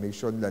about that. Make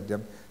sure and let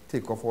them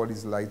take off all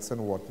these lights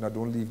and whatnot.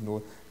 Don't leave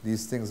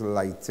these things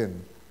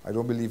lighting. I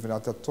don't believe in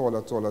that at all,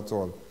 at all, at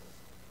all.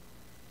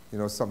 You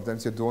know,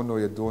 sometimes you don't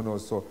know.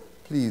 So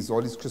please,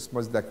 all these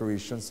Christmas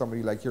decorations,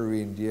 somebody like your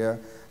reindeer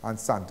and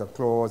Santa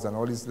Claus and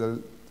all these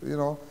little, you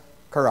know,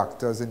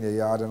 characters in your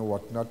yard and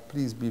whatnot,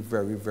 please be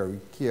very, very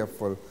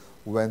careful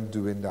when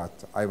doing that.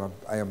 I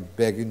am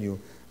begging you,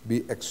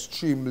 be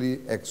extremely,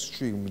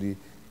 extremely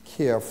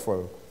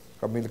careful.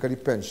 I mean, look at the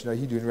pensioner,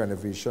 he doing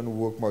renovation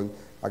work,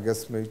 I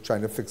guess maybe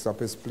trying to fix up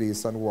his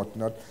place and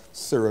whatnot.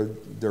 Cyril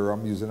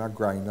Durham using a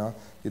grinder.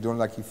 You don't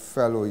like he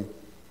fell or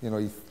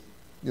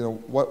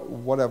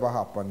whatever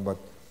happened, but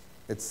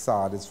it's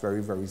sad. It's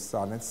very, very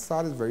sad. And it's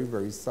sad, it's very,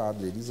 very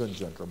sad, ladies and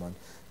gentlemen,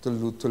 to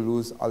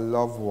lose a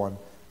loved one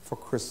for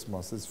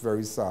Christmas. It's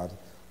very sad.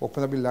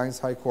 Open up the lines.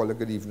 Hi, caller.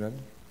 Good evening.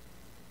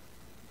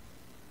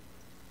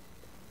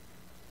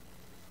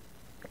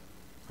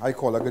 Hi,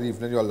 caller. Good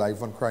evening. You're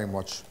live on Crime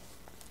Watch.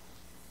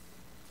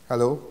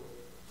 Hello?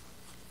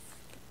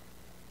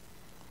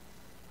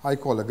 Hi,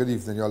 caller. Good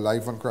evening. You're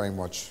live on Crime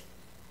Watch.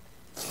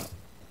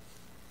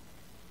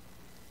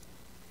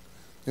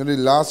 You know,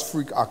 the last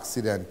freak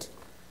accident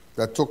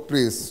that took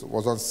place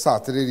was on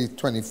Saturday, the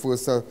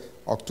 21st of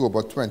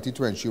October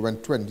 2020, when a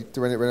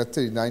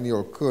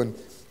 39-year-old Kern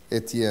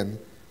Etienne,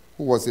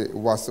 who was a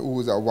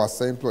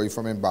Wassa employee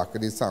from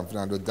Embarcadero, San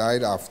Fernando,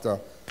 died after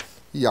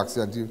he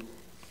accidentally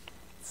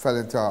fell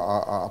into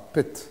a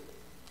pit,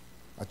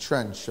 a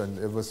trench, and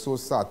it was so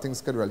sad.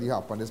 Things could really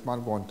happen. This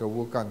man going to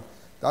work, and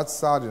that's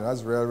sad, you know,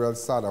 that's real, real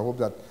sad. I hope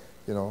that,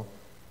 you know,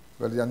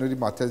 well, I know the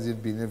matter is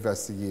being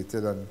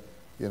investigated, and,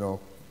 you know,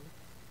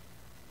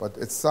 but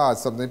it's sad.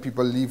 Sometimes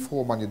people leave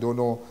home and you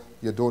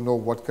don't know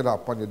what could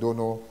happen. You don't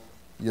know,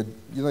 you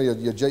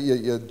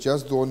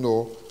just don't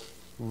know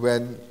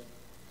when,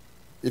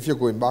 if you're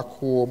going back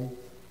home,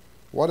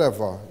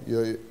 whatever.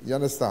 You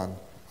understand?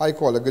 Hi,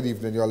 caller. Good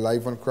evening. You're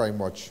live on Crime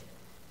Watch.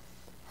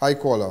 Hi,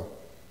 caller.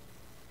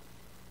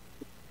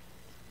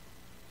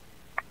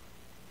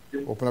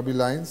 Open up the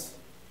lines.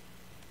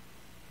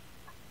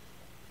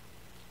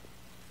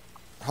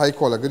 Hi,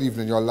 caller. Good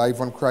evening. You're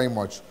live on Crime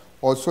Watch.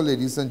 Also,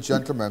 ladies and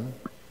gentlemen.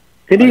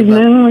 Good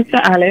evening, Mr.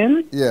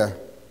 Alleyne. Yeah.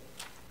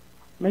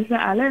 Mr.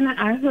 Alleyne,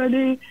 I heard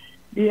the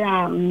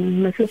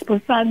Mrs.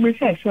 Prasad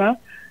professor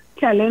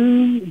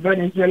telling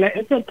Venezuela,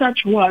 it's a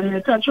touch one,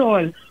 a touch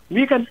all.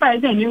 We can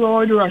fight anywhere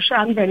with Russia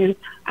and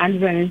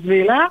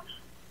Venezuela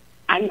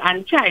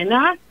and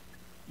China.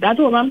 That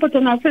woman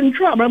putting us in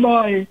trouble,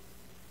 boy.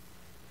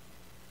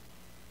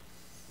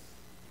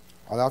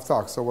 I'll have to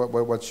ask her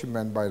what she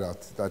meant by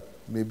that. That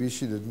maybe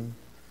she didn't,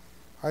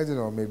 I don't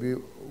know, maybe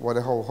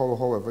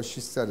however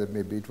she said it,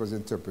 maybe it was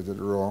interpreted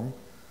wrong.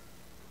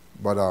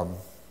 But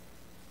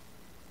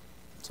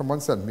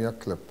someone sent me a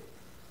clip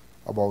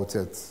about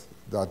it.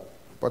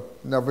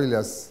 But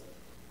nevertheless,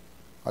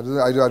 I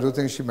don't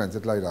think she meant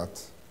it like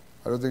that.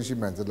 I don't think she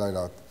meant it like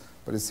that.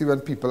 But you see, when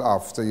people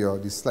after you,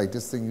 the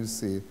slightest thing you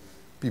say,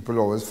 people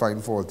always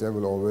find fault. They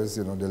will always,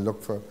 you know,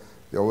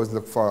 they always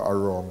look for a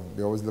wrong.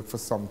 They always look for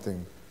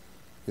something.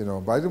 You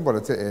know, but I don't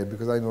bother to air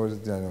because I know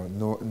that, you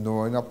know,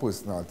 knowing her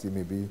personality,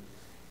 maybe,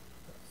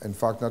 in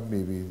fact, not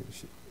maybe,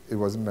 it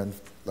wasn't meant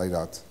like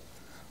that.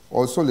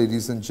 Also,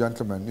 ladies and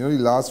gentlemen, you know,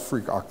 the last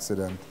freak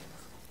accident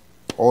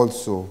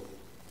also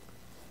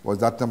was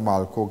that the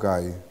Malco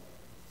guy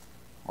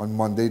on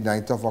Monday,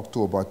 9th of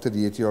October,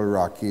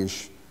 38-year-old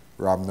Rakesh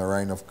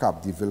Ramnarayan of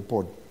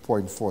Capdeville,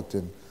 Point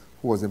 14,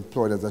 who was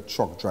employed as a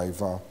truck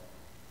driver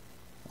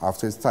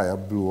after his tire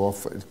blew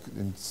off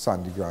in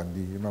Sandy Grande.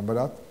 You remember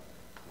that?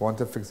 Want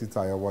to fix the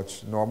tire,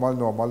 watch. Normal,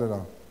 you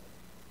know.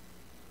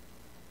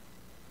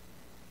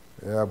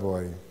 Yeah,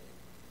 boy.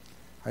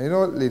 And you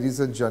know, ladies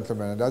and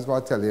gentlemen, and that's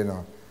what I tell you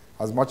now,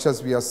 as much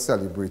as we are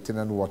celebrating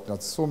and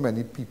whatnot, so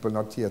many people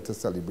not here to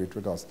celebrate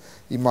with us.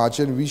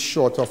 Imagine we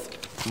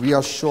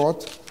are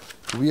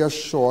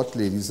short,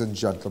 ladies and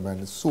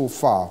gentlemen. So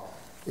far,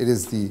 it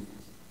is the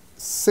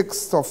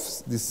 6th of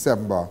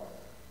December.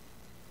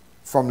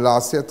 From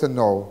last year to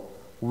now,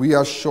 we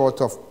are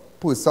short of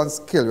persons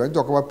killed. When you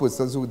talk about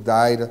persons who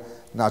died,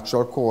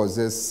 natural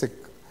causes, sick,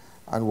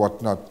 and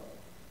whatnot.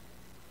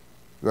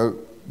 Well,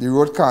 the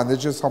road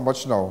carnage is how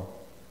much now?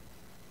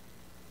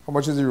 How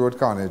much is the road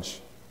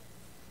carnage?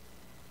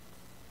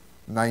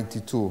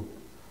 92.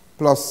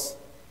 Plus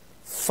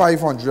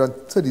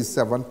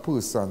 537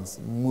 persons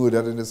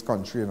murdered in this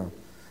country. You know.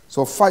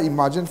 So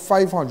imagine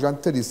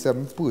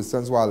 537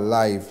 persons were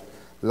alive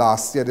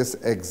last year, this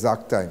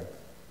exact time.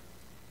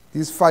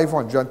 These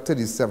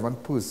 537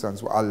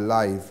 persons were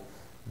alive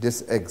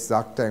this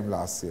exact time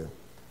last year.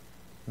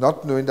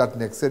 Not knowing that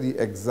next year, the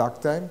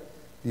exact time,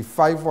 the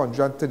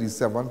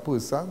 537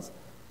 persons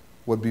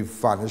would be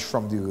vanished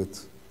from the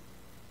earth.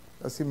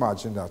 Let's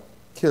imagine that.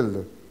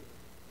 Killed.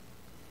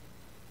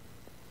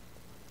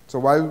 So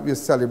while we're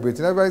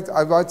celebrating,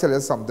 I tell you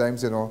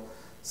sometimes, you know,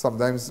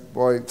 sometimes,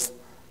 boy,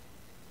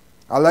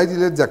 I like the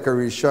little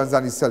decorations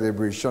and the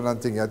celebration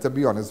and things. To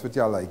be honest with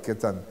you, I like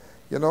it. And,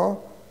 you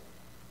know,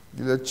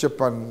 the little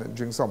chip and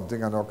drink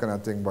something and all kind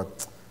of thing.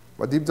 But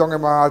deep down in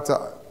my heart,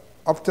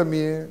 up to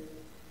me,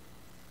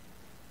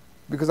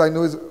 because I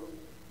know it's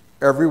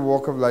every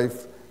walk of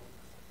life,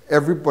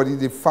 everybody,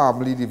 the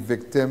family, the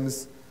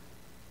victims,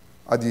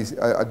 are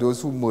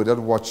those who murdered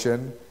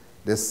watching.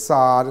 They're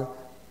sad.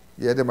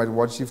 Yeah, they might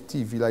watch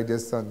TV like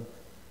this,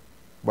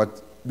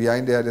 but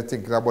behind there they're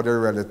thinking about their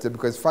relative,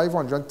 because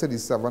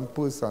 537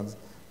 persons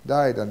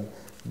died, and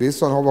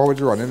based on how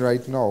it's running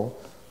right now,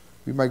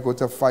 we might go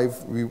to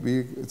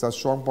it's a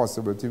strong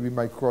possibility we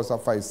might cross a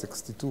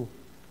 562.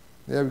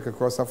 Yeah, we could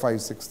cross a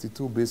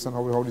 562 based on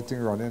how the thing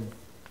running.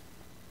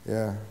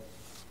 Yeah.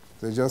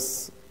 They're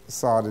just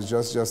sad. It's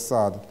just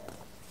sad.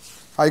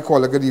 Hi,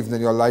 caller. Good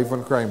evening. You're live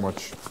on Crime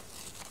Watch.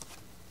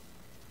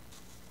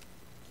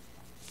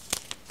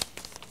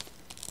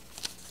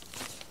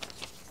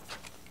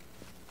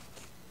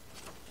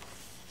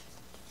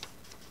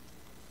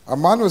 A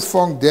man was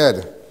found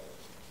dead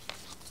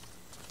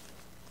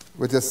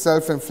with a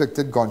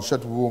self-inflicted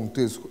gunshot wound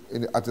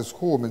at his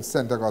home in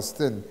St.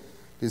 Augustine.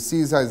 The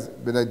deceased has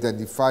been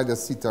identified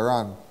as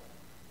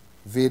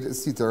Vade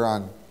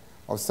Sitaran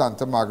of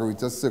Santa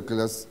Margarita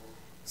Circulus.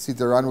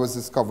 Sitaran was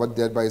discovered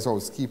dead by his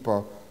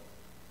housekeeper,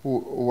 who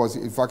was,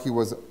 in fact, he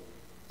was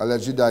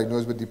allegedly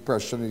diagnosed with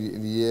depression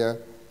in the year,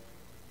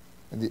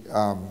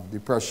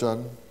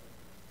 depression.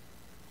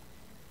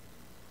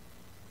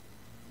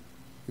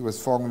 He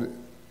was found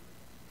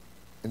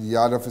in the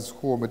yard of his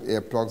home with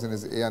earplugs in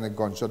his ear and a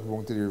gunshot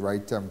wound to the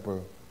right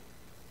temple.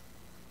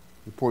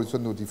 The police were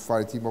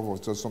notified, a team of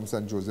officers from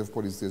St. Joseph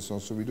Police Station,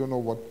 so we don't know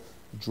what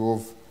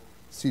drove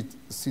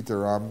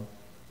Sitaram.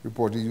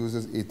 Reportedly used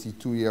his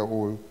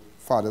 82-year-old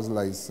father's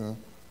license,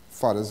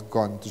 father's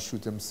gun to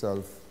shoot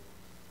himself.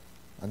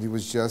 And he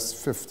was just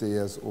 50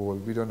 years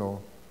old. We don't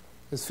know.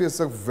 His face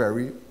looked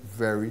very,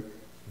 very,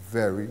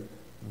 very,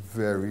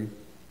 very,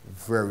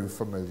 very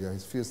familiar.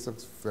 His face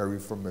looks very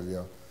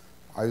familiar.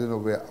 I don't know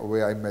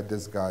where I met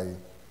this guy,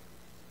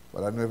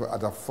 but I don't know if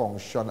at a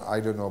function, I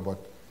don't know, but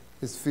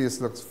his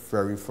face looks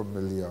very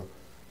familiar.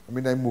 I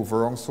mean, I move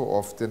around so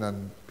often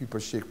and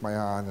people shake my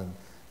hand, and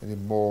in the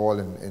mall,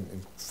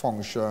 in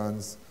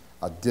functions,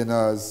 at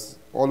dinners,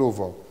 all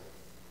over.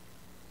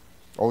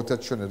 Out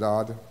at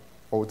Trinidad,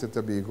 out at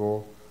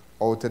Tobago,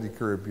 out at the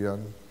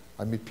Caribbean.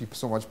 I meet people,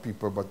 so much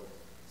people, but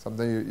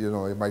sometimes you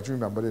know, you might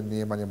remember the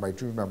name and you might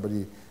remember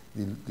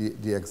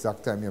the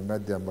exact time you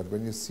met them, but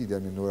when you see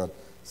them, you know that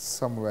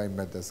somewhere I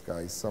met this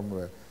guy,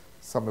 somewhere.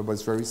 But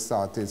it's very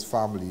sad to his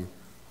family.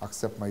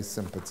 Accept my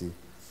sympathy.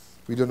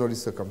 We don't know the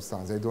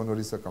circumstance. I don't know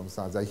the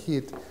circumstance. I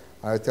hate,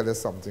 I'll tell you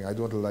something, I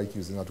don't like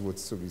using that word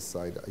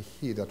suicide. I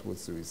hate that word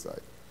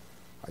suicide.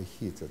 I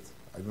hate it.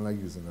 I don't like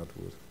using that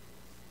word.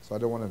 So I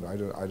don't want to know. I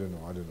don't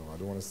know. I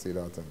don't want to say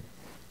that. And,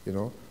 you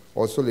know.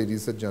 Also,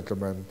 ladies and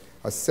gentlemen,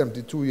 a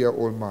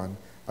 72-year-old man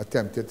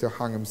attempted to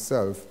hang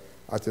himself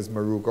at his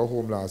Maruga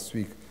home last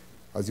week,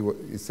 as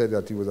he said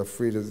that he was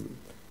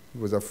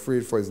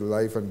afraid for his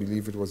life and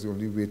believed it was the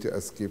only way to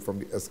escape from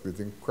the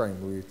escalating crime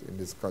rate in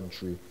this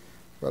country.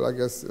 Well, I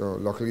guess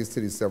luckily his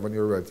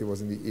 37-year-old relative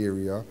was in the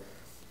area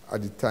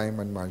at the time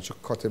and managed to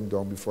cut him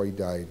down before he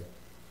died.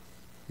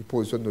 The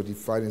police were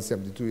notified and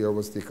 72-year-old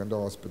was taken to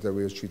hospital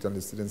where he was treated and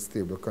listed in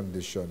stable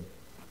condition.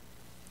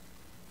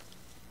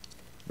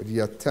 But he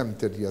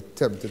attempted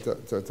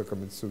to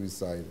commit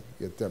suicide.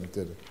 He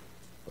attempted.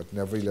 But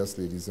nevertheless,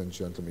 ladies and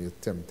gentlemen, he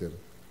attempted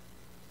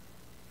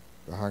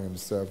to hang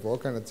himself. All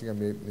kind of things,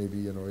 maybe,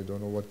 you know, you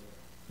don't know what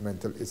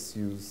mental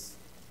issues.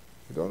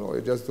 You don't know,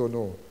 you just don't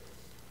know.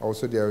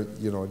 Also, there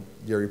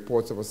are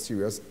reports of a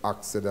serious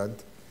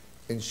accident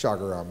in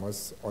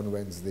Chagaramas on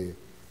Wednesday.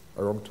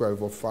 Around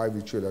 12:05,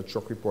 the trailer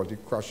truck reportedly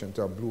crashed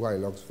into a blue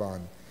Hilux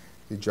van.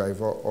 The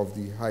driver of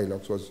the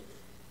Hilux was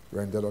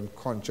rendered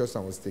unconscious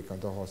and was taken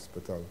to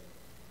hospital.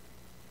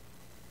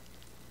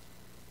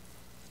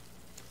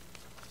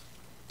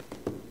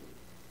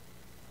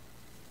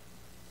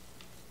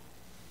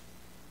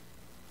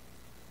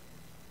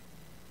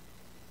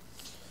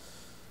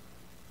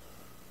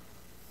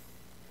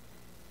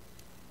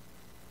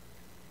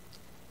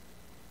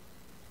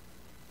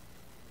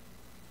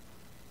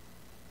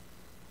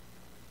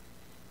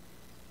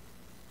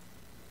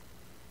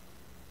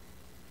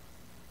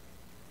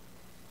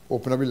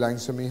 Open up the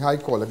lines for me. Hi,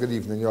 caller. Good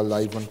evening. You're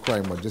live on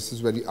Crime Watch. This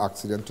is where the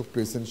accident took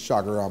place in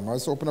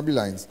Chaguaramas. Open up the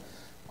lines.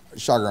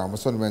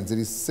 Chaguaramas on Wednesday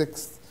the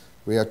 6th,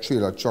 where a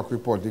trailer truck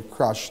reportedly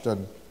crashed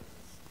and,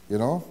 you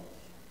know.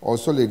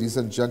 Also, ladies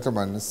and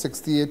gentlemen,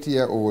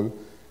 68-year-old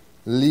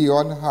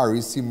Leon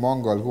Harry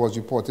Simongal, who was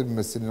reported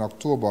missing in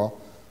October,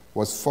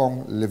 was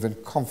found living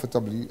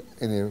comfortably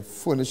in a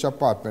furnished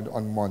apartment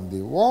on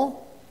Monday. What?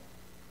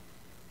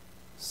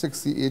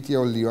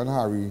 68-year-old Leon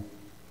Harry.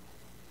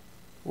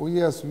 Oh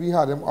yes, we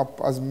had him up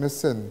as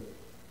missing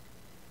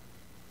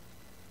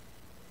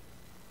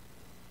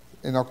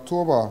in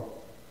October.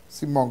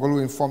 Simongal, who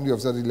informed the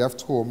officer that he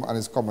left home and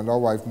his commandant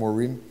wife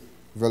Maureen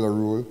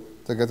Villarreal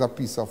to get a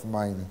peace of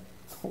mind.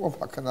 What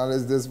bacchanal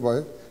is this,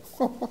 boy?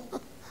 Well,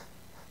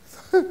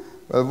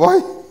 boy,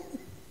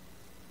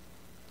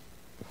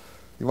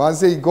 you want to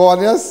say he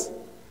gone, yes?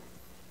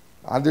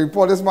 And they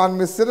report this man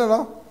missing, you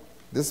know?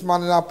 This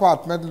man in an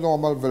apartment,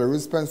 normal, Villarreal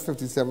spends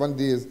 57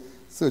 days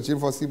searching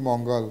for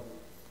Simongal,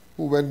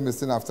 who went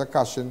missing after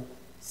cashing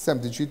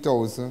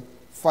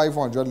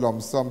 $73,500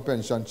 lump sum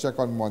pension check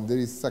on Monday,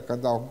 the 2nd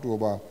of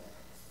October.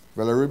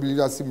 Villarreal believed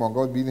that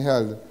Simongal was being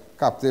held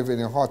captive in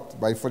a hut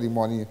for the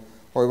money.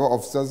 However,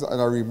 officers in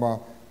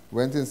Arima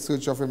went in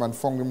search of him and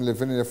found him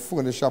living in a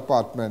furnished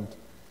apartment.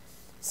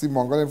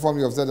 Simongal informed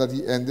the officer that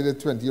he ended a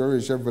 20-year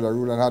relationship with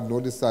Villarreal and had no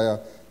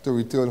desire to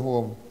return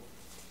home.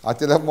 I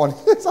tell him money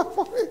is a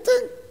funny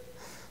thing.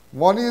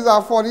 Money is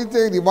a funny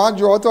thing. The man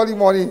drew out all the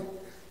money.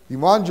 The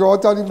man drew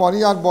out all the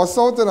money and bust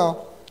out, you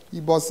know. He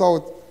bust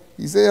out.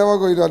 He said, "How are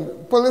we going to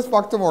pull this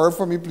back tomorrow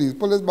for me, please.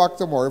 Pull this back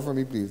tomorrow for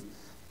me, please.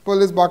 Pull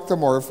this back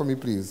tomorrow for me,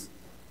 please."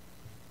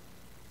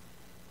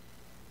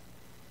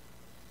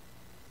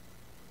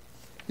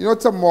 You know,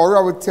 tomorrow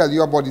I will tell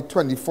you about the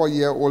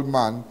 24-year-old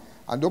man,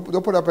 and don't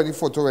put up any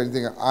photo or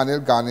anything,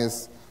 Anil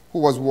Ganis, who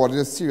was warded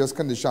in serious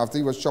condition after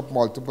he was shot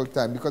multiple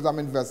times, because I'm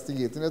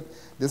investigating it,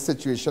 this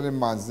situation in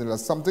Manzanilla.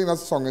 Something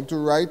that's swung into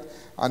right,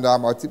 and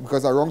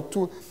because around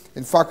 2,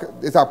 in fact,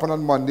 it happened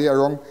on Monday,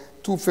 around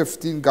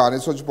 2:15,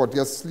 Ganis was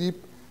reportedly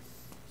asleep.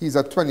 He's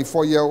a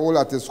 24-year-old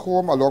at his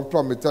home along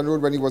Plumpton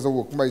Road when he was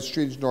awoken by a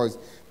strange noise.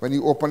 When he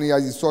opened his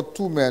eyes, he saw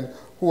two men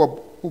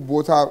who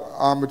both had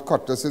armed with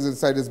cutlasses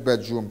inside his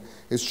bedroom.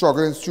 A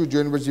struggle ensued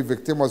during which the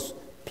victim was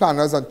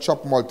planners and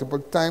chopped multiple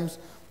times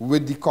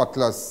with the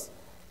cutlass.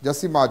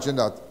 Just imagine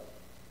that.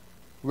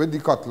 With the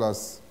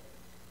cutlass.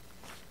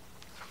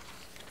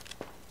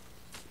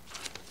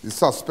 The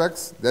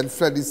suspects then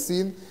fled the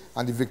scene,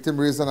 and the victim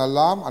raised an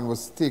alarm and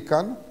was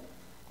taken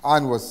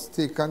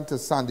to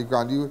Sandy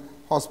Grande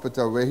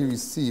Hospital, where he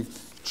received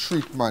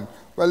treatment.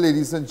 Well,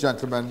 ladies and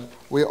gentlemen,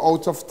 we're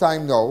out of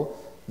time now.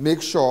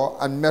 Make sure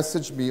and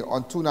message me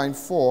on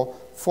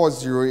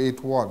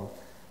 294-4081.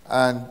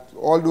 And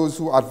all those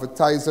who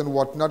advertise and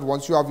whatnot,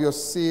 once you have your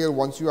sale,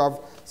 once you have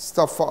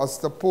stuff for us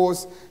to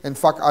post, in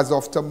fact, as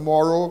of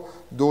tomorrow,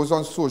 those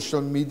on social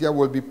media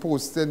will be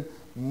posting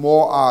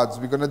more ads.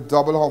 We're going to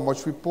double how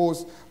much we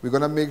post. We're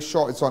going to make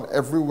sure it's on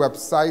every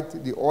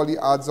website. All the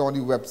ads are on the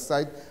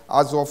website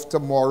as of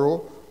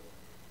tomorrow.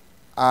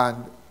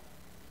 And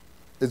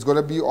it's going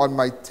to be on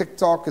my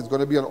TikTok. It's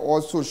going to be on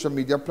all social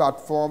media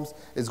platforms.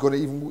 It's going to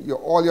even,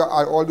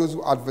 all those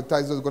who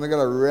advertise are going to get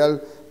a real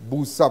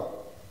boost up.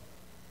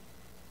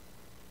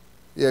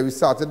 Yeah, we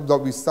started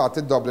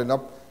doubling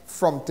up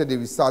from today.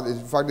 In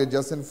fact, they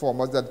just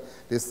informed us that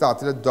they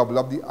started to double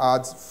up the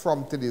ads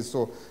from today.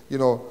 So, you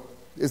know,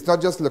 it's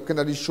not just looking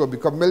at the show,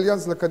 because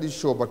millions look at the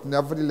show, but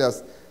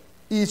nevertheless,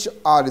 each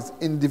ad is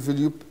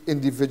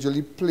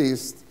individually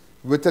placed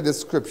with a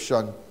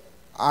description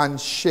and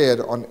shared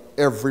on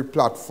every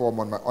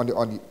platform, on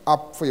the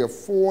app for your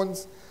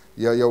phones,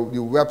 your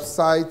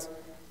website,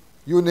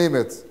 you name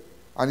it.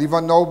 And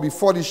even now,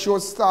 before the show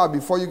starts,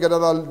 before you get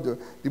that,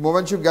 the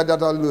moment you get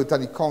that alert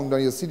and the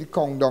countdown, you see the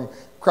countdown,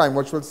 Crime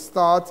Watch will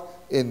start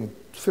in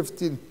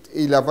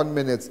 11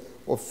 minutes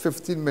or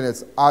 15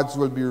 minutes, ads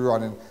will be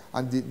running.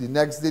 And the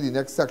next day, the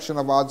next section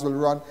of ads will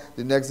run,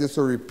 the next day,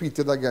 so repeat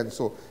it again.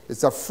 So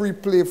it's a free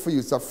play for you,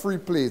 it's a free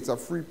play, it's a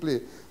free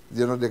play.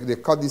 You know, they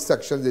cut the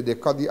sections, they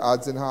cut the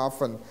ads in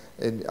half, and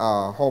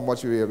how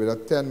much we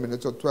have, 10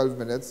 minutes or 12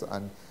 minutes,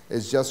 and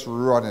it's just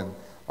running.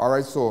 All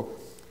right, so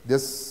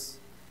this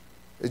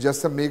is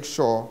just to make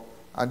sure,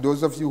 and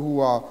those of you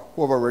who have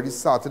already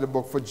started the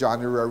book for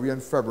January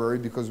and February,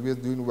 because we are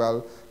doing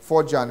well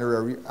for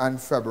January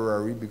and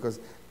February, because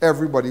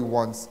everybody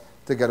wants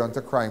to get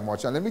onto Crime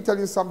Watch. And let me tell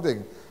you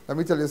something,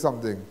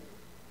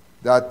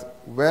 that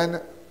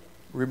when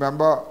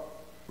remember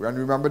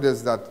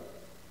this, that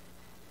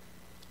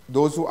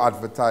those who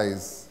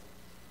advertise,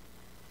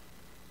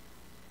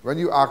 when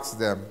you ask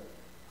them,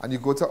 and you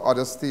go to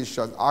other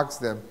stations, ask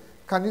them,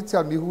 can you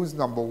tell me who's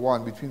number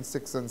one between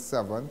 6 and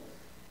 7?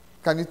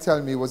 Can you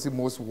tell me what's the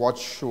most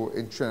watched show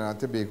in Trinidad and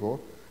Tobago?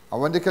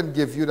 And when they can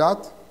give you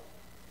that,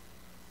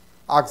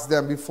 ask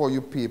them before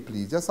you pay,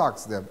 please. Just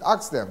ask them.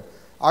 Ask them.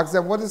 Ask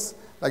them what is,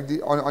 like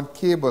on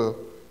cable,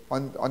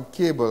 on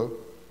cable,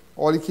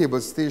 all the cable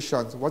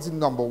stations, what's the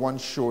number one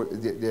show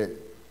there?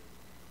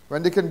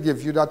 When they can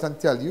give you that and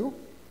tell you,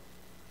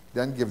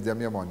 then give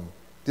them your money.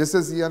 This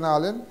is Ian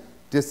Alleyne.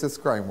 This is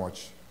Crime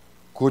Watch.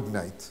 Good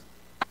night.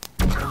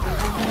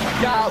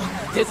 Yo,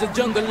 there's a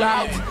jungle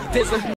out. There's a